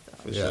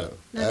 For Yeah. sure.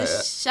 Now,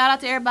 just shout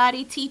out to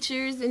everybody,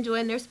 teachers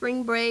enjoying their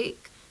spring break.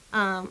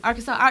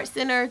 Arkansas Art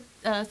Center,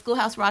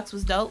 Schoolhouse Rocks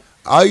was dope.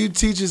 All you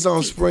teachers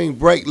on spring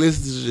break,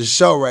 listen to the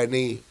show right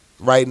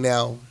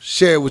now.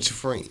 Share it with your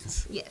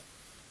friends. Yes.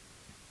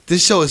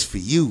 This show is for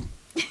you.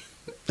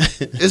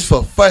 It's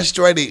for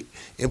frustrated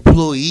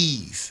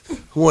employees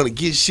who want to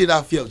get shit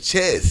off your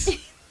chest.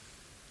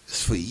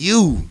 It's for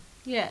you.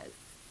 Yes.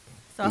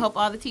 So I hope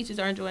all the teachers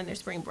are enjoying their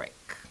spring break.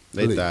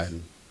 They Please.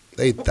 died.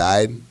 They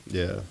died.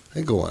 Yeah.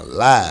 They going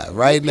live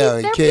right now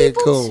in They're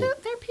people Cancun. too.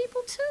 They're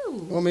people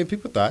too. Well, I mean,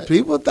 people thought.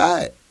 People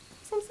died.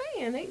 That's what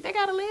I'm saying. They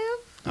gotta live.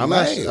 I'm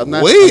Man, not. we I'm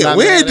not ain't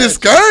mad at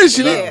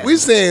discouraging Yeah. it. We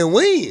saying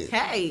win.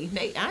 Hey,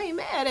 I ain't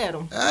mad at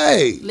them.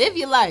 Hey, Live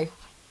your life.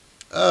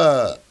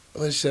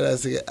 what should I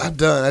say? I'm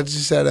done. I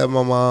just shouted out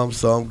my mom,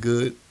 so I'm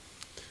good.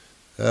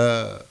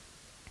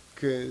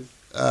 Chris.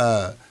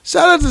 Shout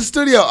out to the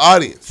studio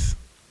audience.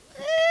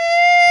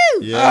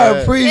 Yeah. I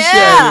appreciate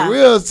Yeah. it.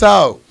 Real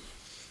talk.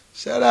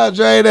 Shout out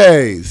Dre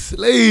Day,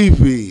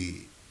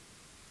 Sleepy,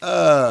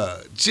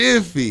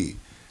 Jiffy,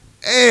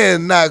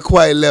 and not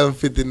quite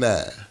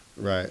 11:59.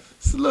 Right.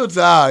 Salute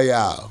to all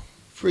y'all.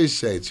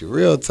 Appreciate you.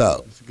 Real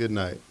talk. It's a good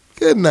night.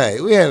 Good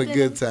night. We had a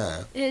good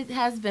time. It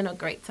has been a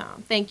great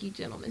time. Thank you,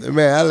 gentlemen.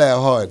 Man, I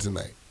laughed hard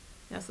tonight.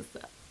 That's what's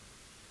up.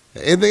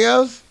 Anything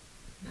else?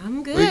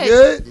 I'm good. We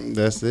good?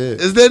 That's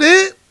it. Is that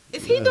it?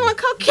 Is he doing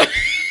cocaine?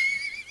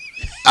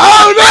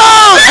 Oh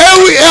no!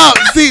 And we out.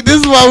 See,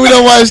 this is why we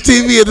don't watch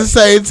TV at the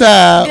same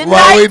time Good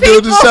while night, we do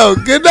the people. show.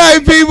 Good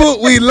night,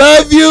 people. We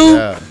love you.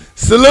 Yeah.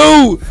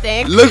 Salute.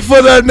 Thank Look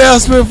for the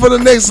announcement for the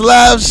next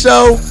live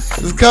show.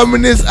 It's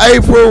coming this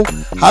April.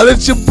 Holla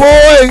at your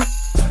boy.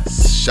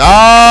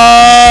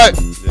 Shot.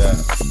 Yeah.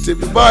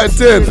 Tip your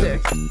bartender.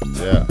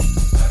 Yeah.